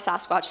as more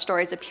Sasquatch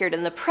stories appeared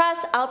in the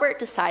press, Albert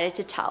decided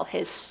to tell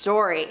his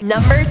story.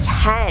 Number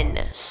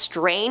 10.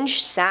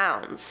 Strange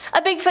sounds.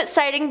 A Bigfoot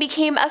sighting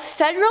became a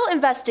federal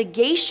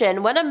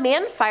investigation when a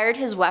man fired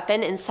his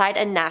weapon inside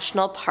a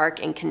national park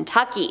in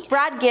Kentucky.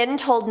 Brad Ginn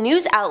told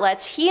news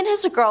outlets he and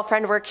his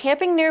girlfriend were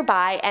camping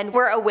nearby and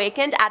were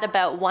awakened at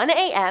about 1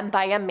 a.m.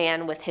 by a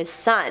man with his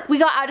son. We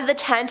got out of the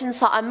tent and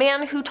saw a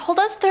man who told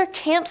us their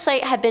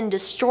campsite had been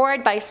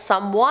destroyed by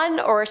someone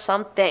or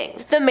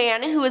something. The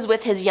man, who was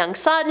with his young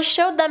son,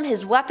 showed them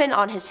his weapon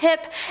on his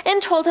hip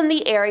and told him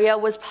the area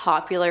was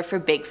popular for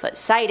Bigfoot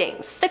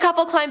sightings. The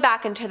couple climbed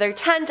back into their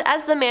tent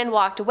as the man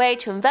walked away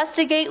to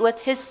investigate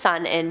with his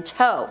son in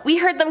tow. We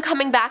heard them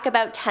coming back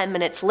about 10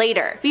 minutes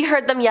later. We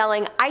heard them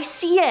yelling, "I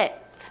see it,"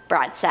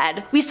 Brad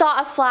said. We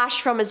saw a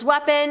flash from his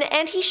weapon,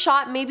 and he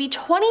shot maybe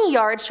 20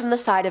 yards from the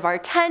side of our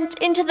tent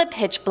into the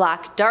pitch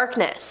black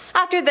darkness.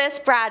 After this,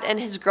 Brad and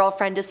his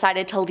girlfriend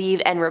decided to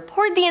leave and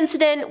report the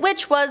incident,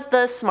 which was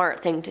the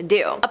smart thing to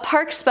do. A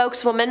park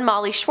spokeswoman,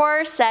 Molly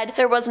Schwarr, said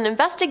there was an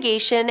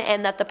investigation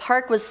and that the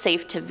park was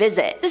safe to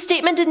visit. The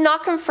statement did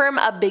not confirm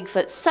a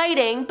Bigfoot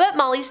sighting, but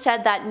Molly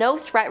said that no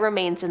threat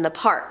remains in the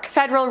park.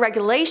 Federal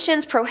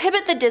regulations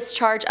prohibit the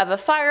discharge of a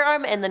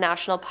firearm in the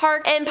national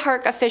park, and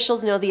park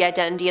officials know the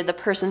identity of the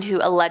person who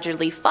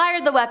allegedly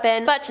fired the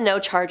weapon, but no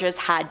charges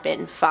had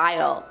been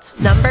filed.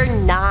 Number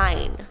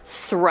 9.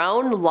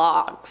 Thrown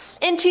logs.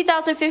 In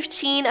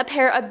 2015, a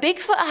pair of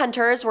Bigfoot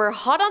hunters were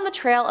hot on the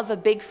trail of a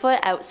Bigfoot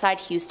outside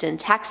Houston,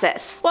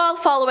 Texas. While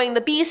following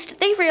the beast,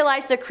 they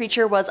realized the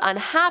creature was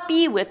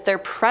unhappy with their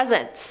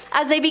presence.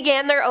 As they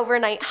began their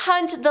overnight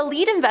hunt, the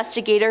lead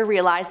investigator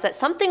realized that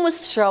something was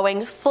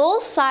throwing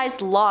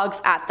full-sized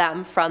logs at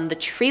them from the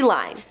tree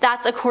line.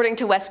 That's according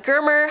to Wes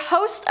Germer,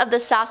 host of the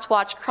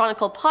Sasquatch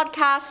Chronicle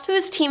podcast,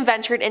 whose team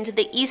ventured into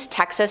the East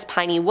Texas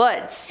piney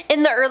woods.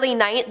 In the early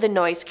night, the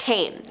noise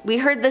came. We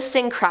heard this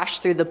thing crash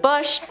through the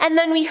bush, and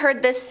then we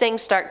heard this thing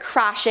start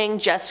crashing,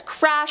 just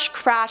crash,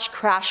 crash,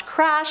 crash,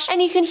 crash,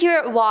 and you can hear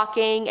it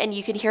walking, and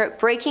you can hear it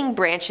breaking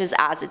branches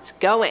as it's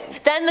going.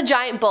 Then the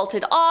giant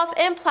bolted off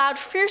and plowed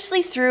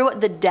fiercely through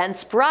the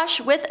dense brush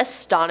with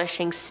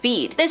astonishing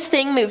speed. This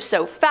thing moved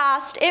so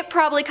fast, it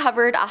probably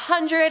covered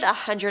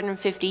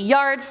 150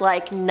 yards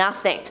like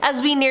nothing.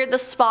 As we neared the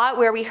spot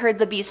where we heard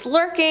the beast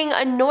lurking,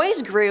 a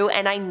noise grew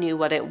and I knew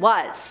what it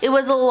was. It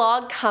was a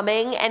log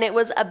coming, and it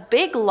was a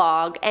big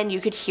log, and you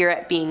could hear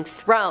it being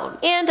thrown.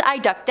 And I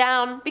ducked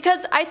down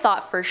because I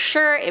thought for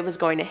sure it was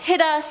going to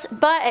hit us,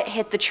 but it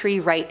hit the tree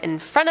right in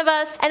front of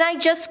us, and I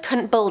just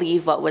couldn't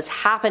believe what was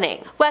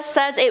happening. Wes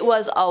says it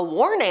was a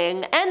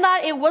warning, and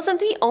that it wasn't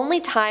the only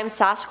time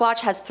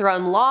Sasquatch has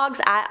thrown logs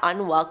at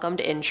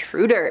unwelcomed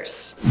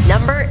intruders.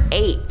 Number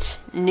 8.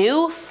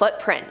 New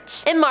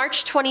footprint. In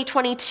March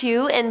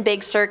 2022 in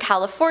Big Sur,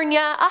 California,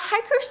 a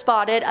hiker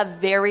spotted a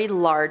very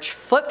large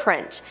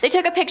footprint. They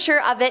took a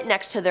picture of it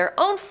next to their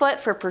own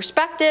foot for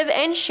perspective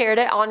and shared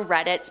it on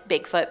Reddit's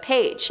Bigfoot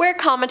page, where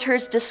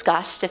commenters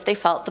discussed if they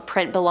felt the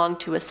print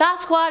belonged to a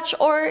Sasquatch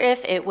or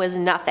if it was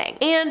nothing.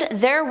 And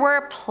there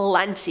were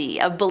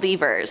plenty of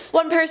believers.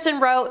 One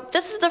person wrote,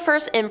 "This is the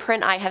first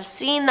imprint I have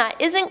seen that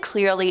isn't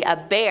clearly a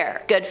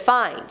bear. Good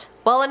find."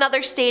 While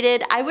another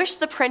stated, "I wish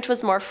the print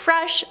was more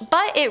fresh,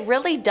 but it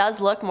really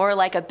does look more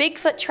like a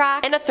Bigfoot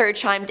track," and a third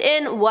chimed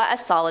in, "What a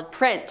solid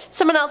print."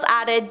 Someone else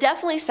added,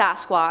 "Definitely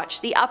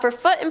Sasquatch. The upper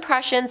foot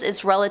impressions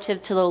is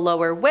relative to the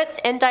lower width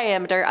and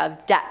diameter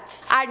of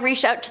depth. I'd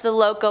reach out to the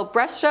local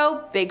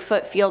Bresto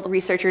Bigfoot Field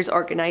Researchers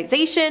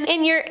Organization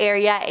in your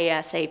area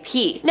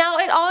ASAP." Now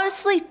it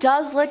honestly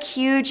does look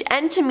huge,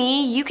 and to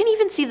me, you can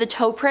even see the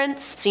toe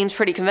prints. Seems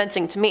pretty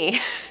convincing to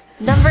me.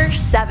 Number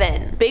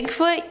 7.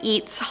 Bigfoot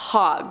eats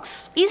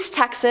hogs. East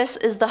Texas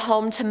is the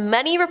home to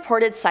many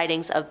reported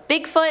sightings of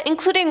Bigfoot,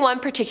 including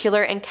one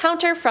particular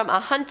encounter from a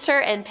hunter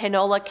in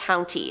Panola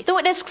County. The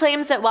witness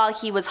claims that while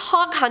he was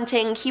hog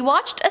hunting, he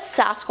watched a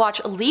Sasquatch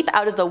leap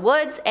out of the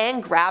woods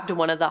and grabbed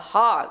one of the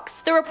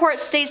hogs. The report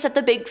states that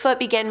the Bigfoot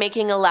began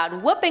making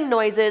loud whooping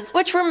noises,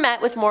 which were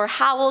met with more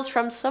howls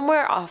from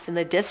somewhere off in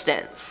the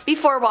distance.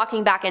 Before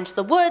walking back into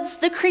the woods,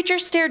 the creature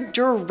stared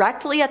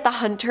directly at the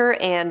hunter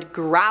and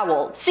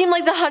growled. Seemed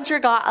like the hunter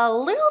got a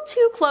little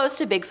too close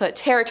to Bigfoot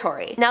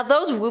territory. Now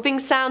those whooping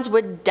sounds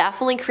would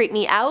definitely creep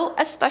me out,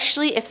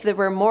 especially if there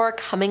were more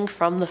coming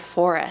from the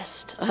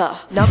forest. Ugh.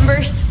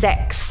 Number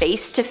 6.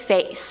 Face to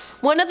face.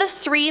 One of the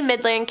 3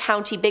 Midland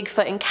County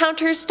Bigfoot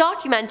encounters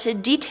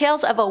documented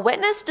details of a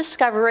witness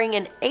discovering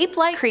an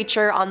ape-like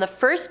creature on the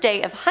first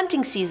day of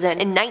hunting season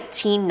in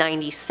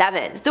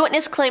 1997. The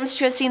witness claims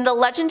to have seen the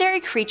legendary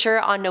creature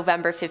on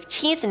November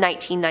 15th,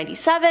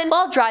 1997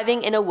 while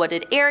driving in a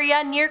wooded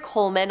area near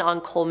Coleman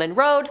on Coleman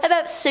Road,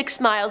 about 6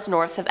 miles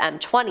north of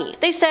M20.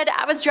 They said,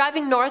 "I was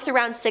driving north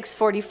around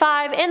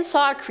 6:45 and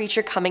saw a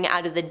creature coming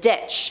out of the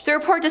ditch." The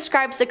report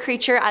describes the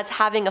creature as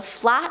having a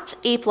flat,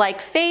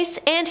 ape-like face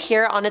and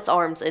hair on its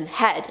arms and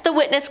head. The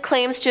witness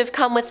claims to have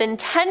come within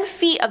 10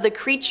 feet of the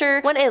creature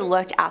when it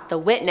looked at the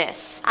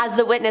witness. As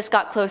the witness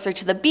got closer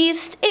to the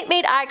beast, it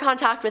made eye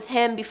contact with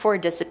him before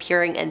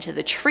disappearing into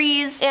the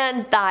trees,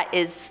 and that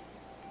is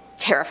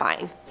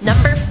terrifying.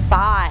 Number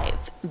 5.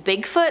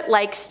 Bigfoot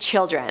likes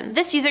children.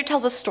 This user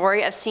tells a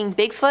story of seeing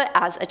Bigfoot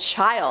as a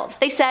child.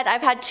 They said,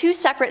 "I've had 2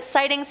 separate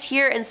sightings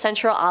here in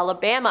central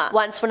Alabama,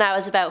 once when I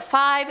was about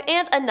 5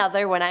 and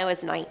another when I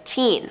was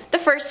 19. The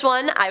first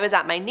one, I was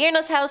at my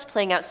Nana's house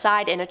playing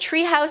outside in a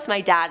treehouse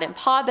my dad and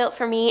Pa built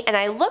for me, and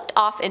I looked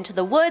off into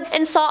the woods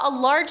and saw a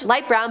large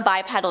light brown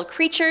bipedal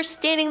creature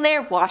standing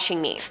there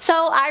watching me.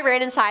 So I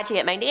ran inside to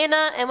get my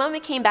Nana, and when we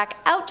came back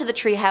out to the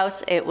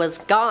treehouse, it was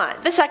gone.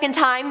 The second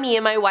time, me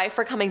and my wife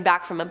were coming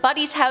back from a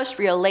buddy's house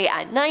real late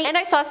at night, and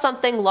I saw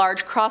something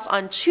large cross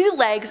on 2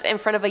 legs in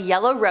front of a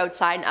yellow road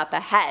sign up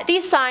ahead.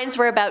 These signs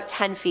were about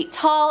 10 feet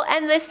tall,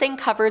 and this thing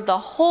covered the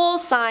whole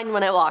sign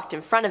when I walked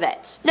in front of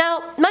it."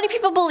 Now, many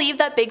people believe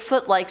that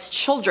Bigfoot likes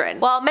children.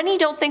 While many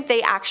don't think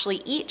they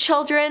actually eat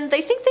children,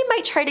 they think they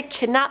might try to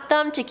kidnap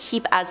them to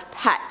keep as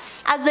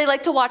pets, as they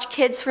like to watch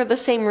kids for the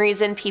same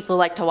reason people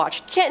like to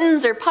watch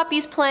kittens or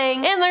puppies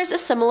playing, and there's a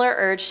similar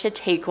urge to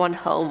take one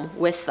home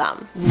with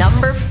them.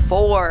 Number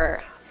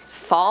 4.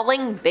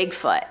 Falling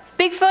Bigfoot.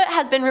 Bigfoot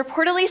has been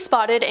reportedly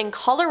spotted in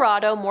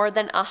Colorado more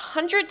than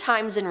 100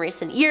 times in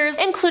recent years,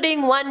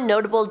 including one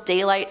notable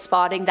daylight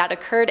spotting that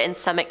occurred in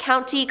Summit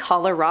County,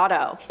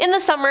 Colorado. In the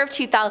summer of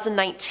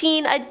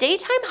 2019, a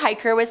daytime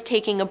hiker was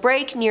taking a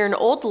break near an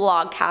old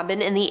log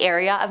cabin in the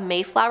area of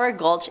Mayflower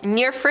Gulch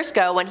near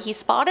Frisco when he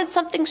spotted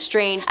something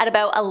strange at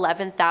about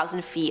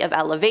 11,000 feet of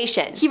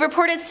elevation. He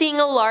reported seeing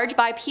a large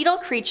bipedal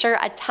creature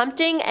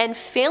attempting and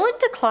failing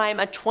to climb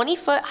a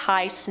 20-foot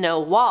high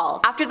snow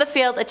wall. After the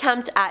failed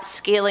attempt at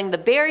scaling the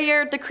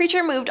barrier, the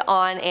creature moved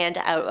on and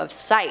out of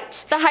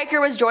sight. The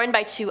hiker was joined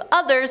by 2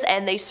 others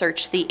and they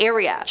searched the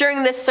area.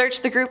 During this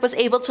search, the group was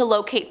able to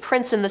locate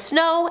prints in the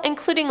snow,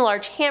 including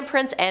large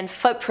handprints and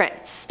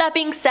footprints. That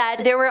being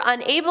said, they were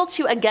unable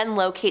to again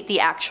locate the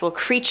actual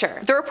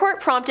creature. The report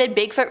prompted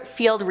Bigfoot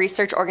Field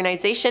Research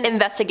Organization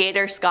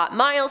investigator Scott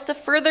Miles to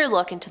further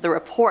look into the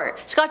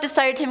report. Scott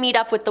decided to meet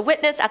up with the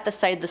witness at the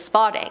site of the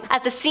spotting.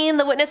 At the scene,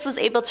 the witness was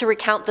able to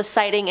recount the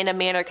sighting in a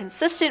manner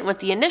consistent with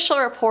the initial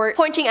report,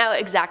 pointing out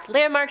exact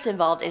landmarks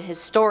involved in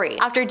his story.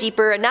 After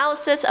deeper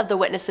analysis of the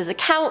witness's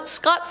account,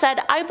 Scott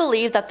said, "I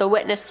believe that the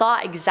witness saw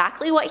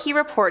exactly what he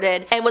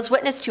reported and was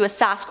witness to a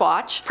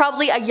sasquatch,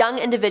 probably a young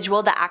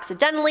individual that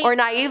accidentally or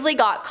naively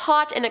got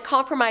caught in a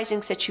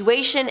compromising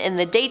situation in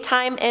the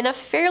daytime in a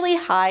fairly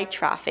high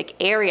traffic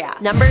area."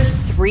 Number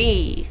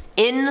 3.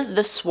 In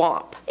the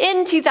swamp.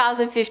 In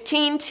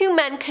 2015, 2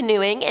 men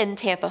canoeing in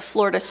Tampa,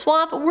 Florida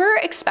swamp were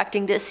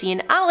expecting to see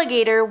an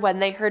alligator when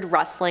they heard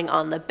rustling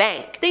on the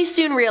bank. They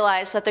soon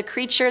realized that the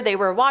creature they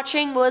were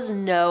watching was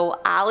no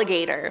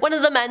alligator. One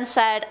of the men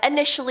said,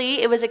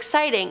 "Initially, it was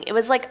exciting. It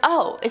was like,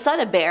 oh, is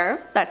that a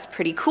bear? That's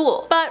pretty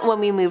cool." But when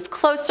we moved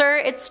closer,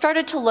 it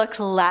started to look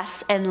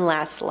less and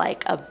less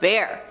like a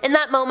bear. In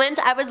that moment,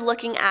 I was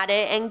looking at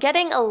it and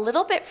getting a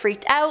little bit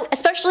freaked out,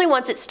 especially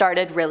once it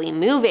started really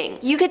moving.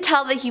 You could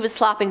tell that he was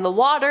slapping the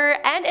water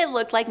and it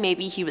looked like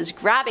maybe he was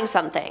grabbing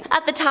something.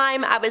 At the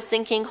time, I was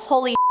thinking,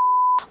 holy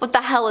what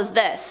the hell is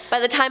this? By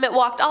the time it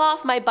walked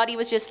off, my buddy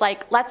was just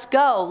like, let's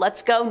go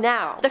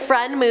now. The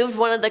friend moved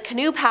one of the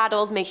canoe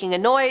paddles making a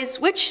noise,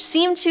 which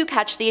seemed to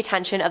catch the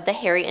attention of the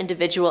hairy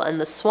individual in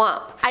the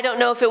swamp. I don't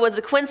know if it was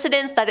a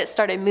coincidence that it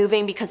started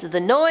moving because of the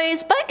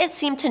noise, but it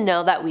seemed to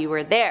know that we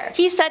were there.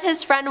 He said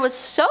his friend was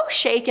so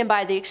shaken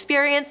by the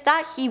experience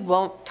that he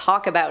won't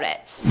talk about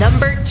it.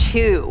 Number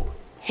 2.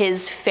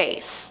 His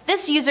face.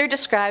 This user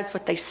describes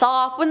what they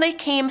saw when they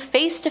came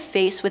face to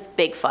face with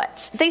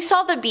Bigfoot. They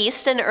saw the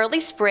beast in early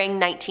spring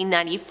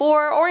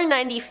 1994 or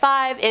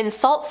 95 in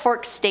Salt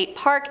Fork State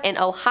Park in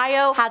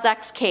Ohio,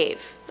 Hazak's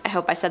Cave. I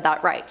hope I said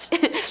that right.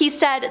 He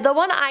said, "The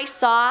one I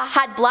saw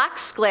had black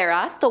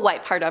sclera, the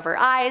white part of her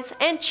eyes,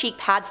 and cheek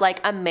pads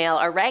like a male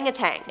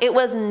orangutan. It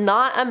was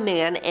not a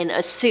man in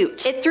a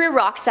suit. It threw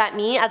rocks at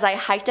me as I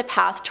hiked a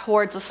path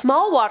towards a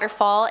small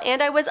waterfall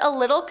and I was a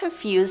little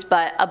confused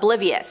but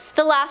oblivious.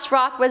 The last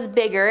rock was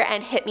bigger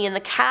and hit me in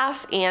the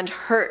calf and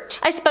hurt.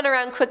 I spun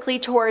around quickly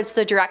towards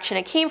the direction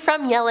it came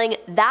from, yelling,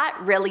 'That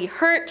really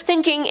hurt,'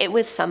 thinking it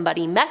was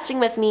somebody messing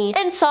with me,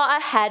 and saw a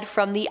head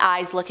from the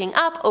eyes looking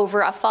up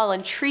over a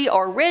fallen tree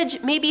or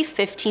ridge maybe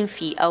 15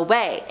 feet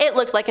away. It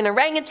looked like an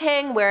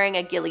orangutan wearing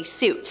a ghillie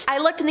suit. I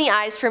looked in the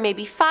eyes for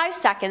maybe 5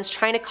 seconds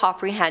trying to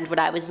comprehend what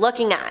I was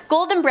looking at.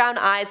 Golden brown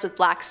eyes with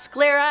black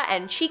sclera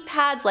and cheek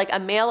pads like a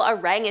male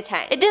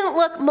orangutan. It didn't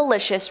look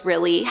malicious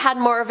really, had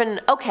more of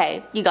an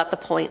okay, you got the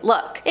point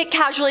look. It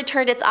casually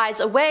turned its eyes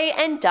away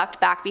and ducked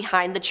back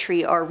behind the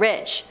tree or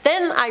ridge.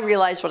 Then I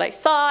realized what I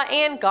saw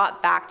and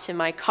got back to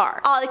my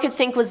car. All I could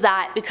think was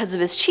that because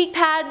of his cheek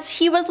pads,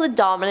 he was the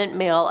dominant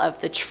male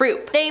of the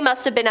troop. They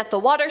must have been at the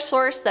water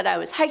source that I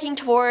was hiking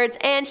towards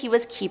and he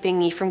was keeping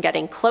me from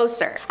getting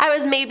closer. I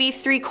was maybe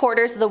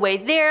 3/4 of the way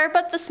there,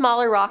 but the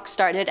smaller rock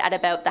started at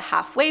about the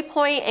halfway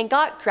point and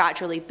got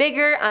gradually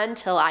bigger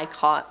until I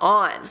caught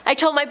on. I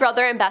told my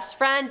brother and best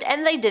friend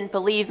and they didn't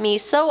believe me,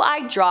 so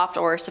I dropped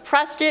or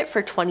suppressed it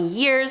for 20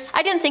 years.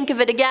 I didn't think of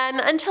it again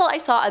until I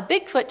saw a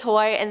Bigfoot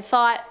toy and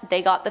thought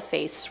they got the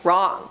face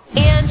wrong.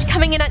 And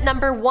coming in at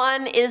number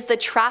 1 is the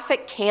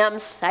traffic cam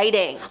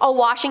sighting. A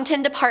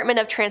Washington Department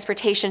of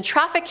Transportation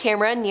traffic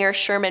camera near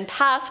Sherman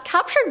Pass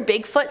captured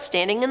Bigfoot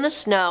standing in the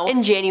snow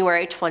in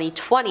January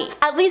 2020.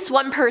 At least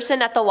one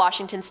person at the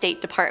Washington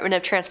State Department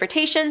of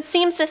Transportation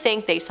seems to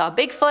think they saw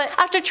Bigfoot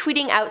after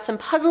tweeting out some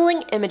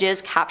puzzling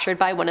images captured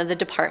by one of the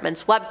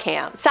department's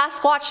webcams.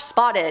 "Sasquatch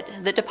spotted,"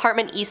 the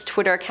Department East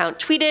Twitter account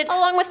tweeted,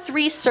 along with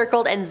 3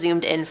 circled and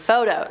zoomed in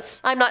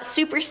photos. "I'm not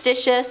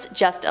superstitious,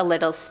 just a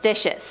little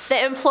stitious."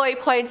 The employee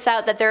points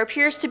out that there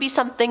appears to be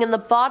something in the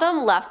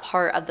bottom left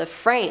part of the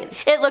frame.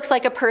 It looks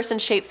like a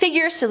person-shaped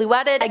figure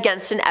silhouetted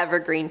against an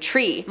evergreen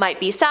tree. "Might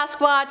be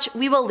Sasquatch,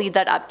 we will leave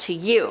that up to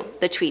you,"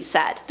 the tweet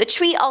said. The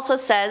tweet also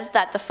says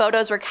that the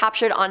photos were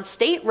captured on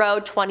State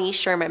Road 20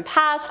 Sherman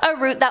Pass, a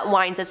route that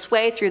winds its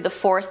way through the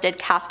forested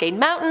Cascade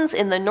Mountains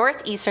in the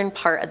northeastern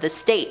part of the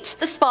state.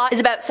 The spot is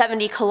about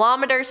 70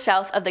 kilometers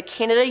south of the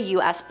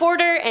Canada-US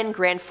border in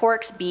Grand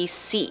Forks,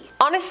 BC.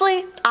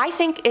 Honestly, I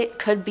think it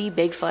could be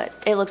Bigfoot.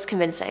 It looks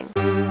convincing.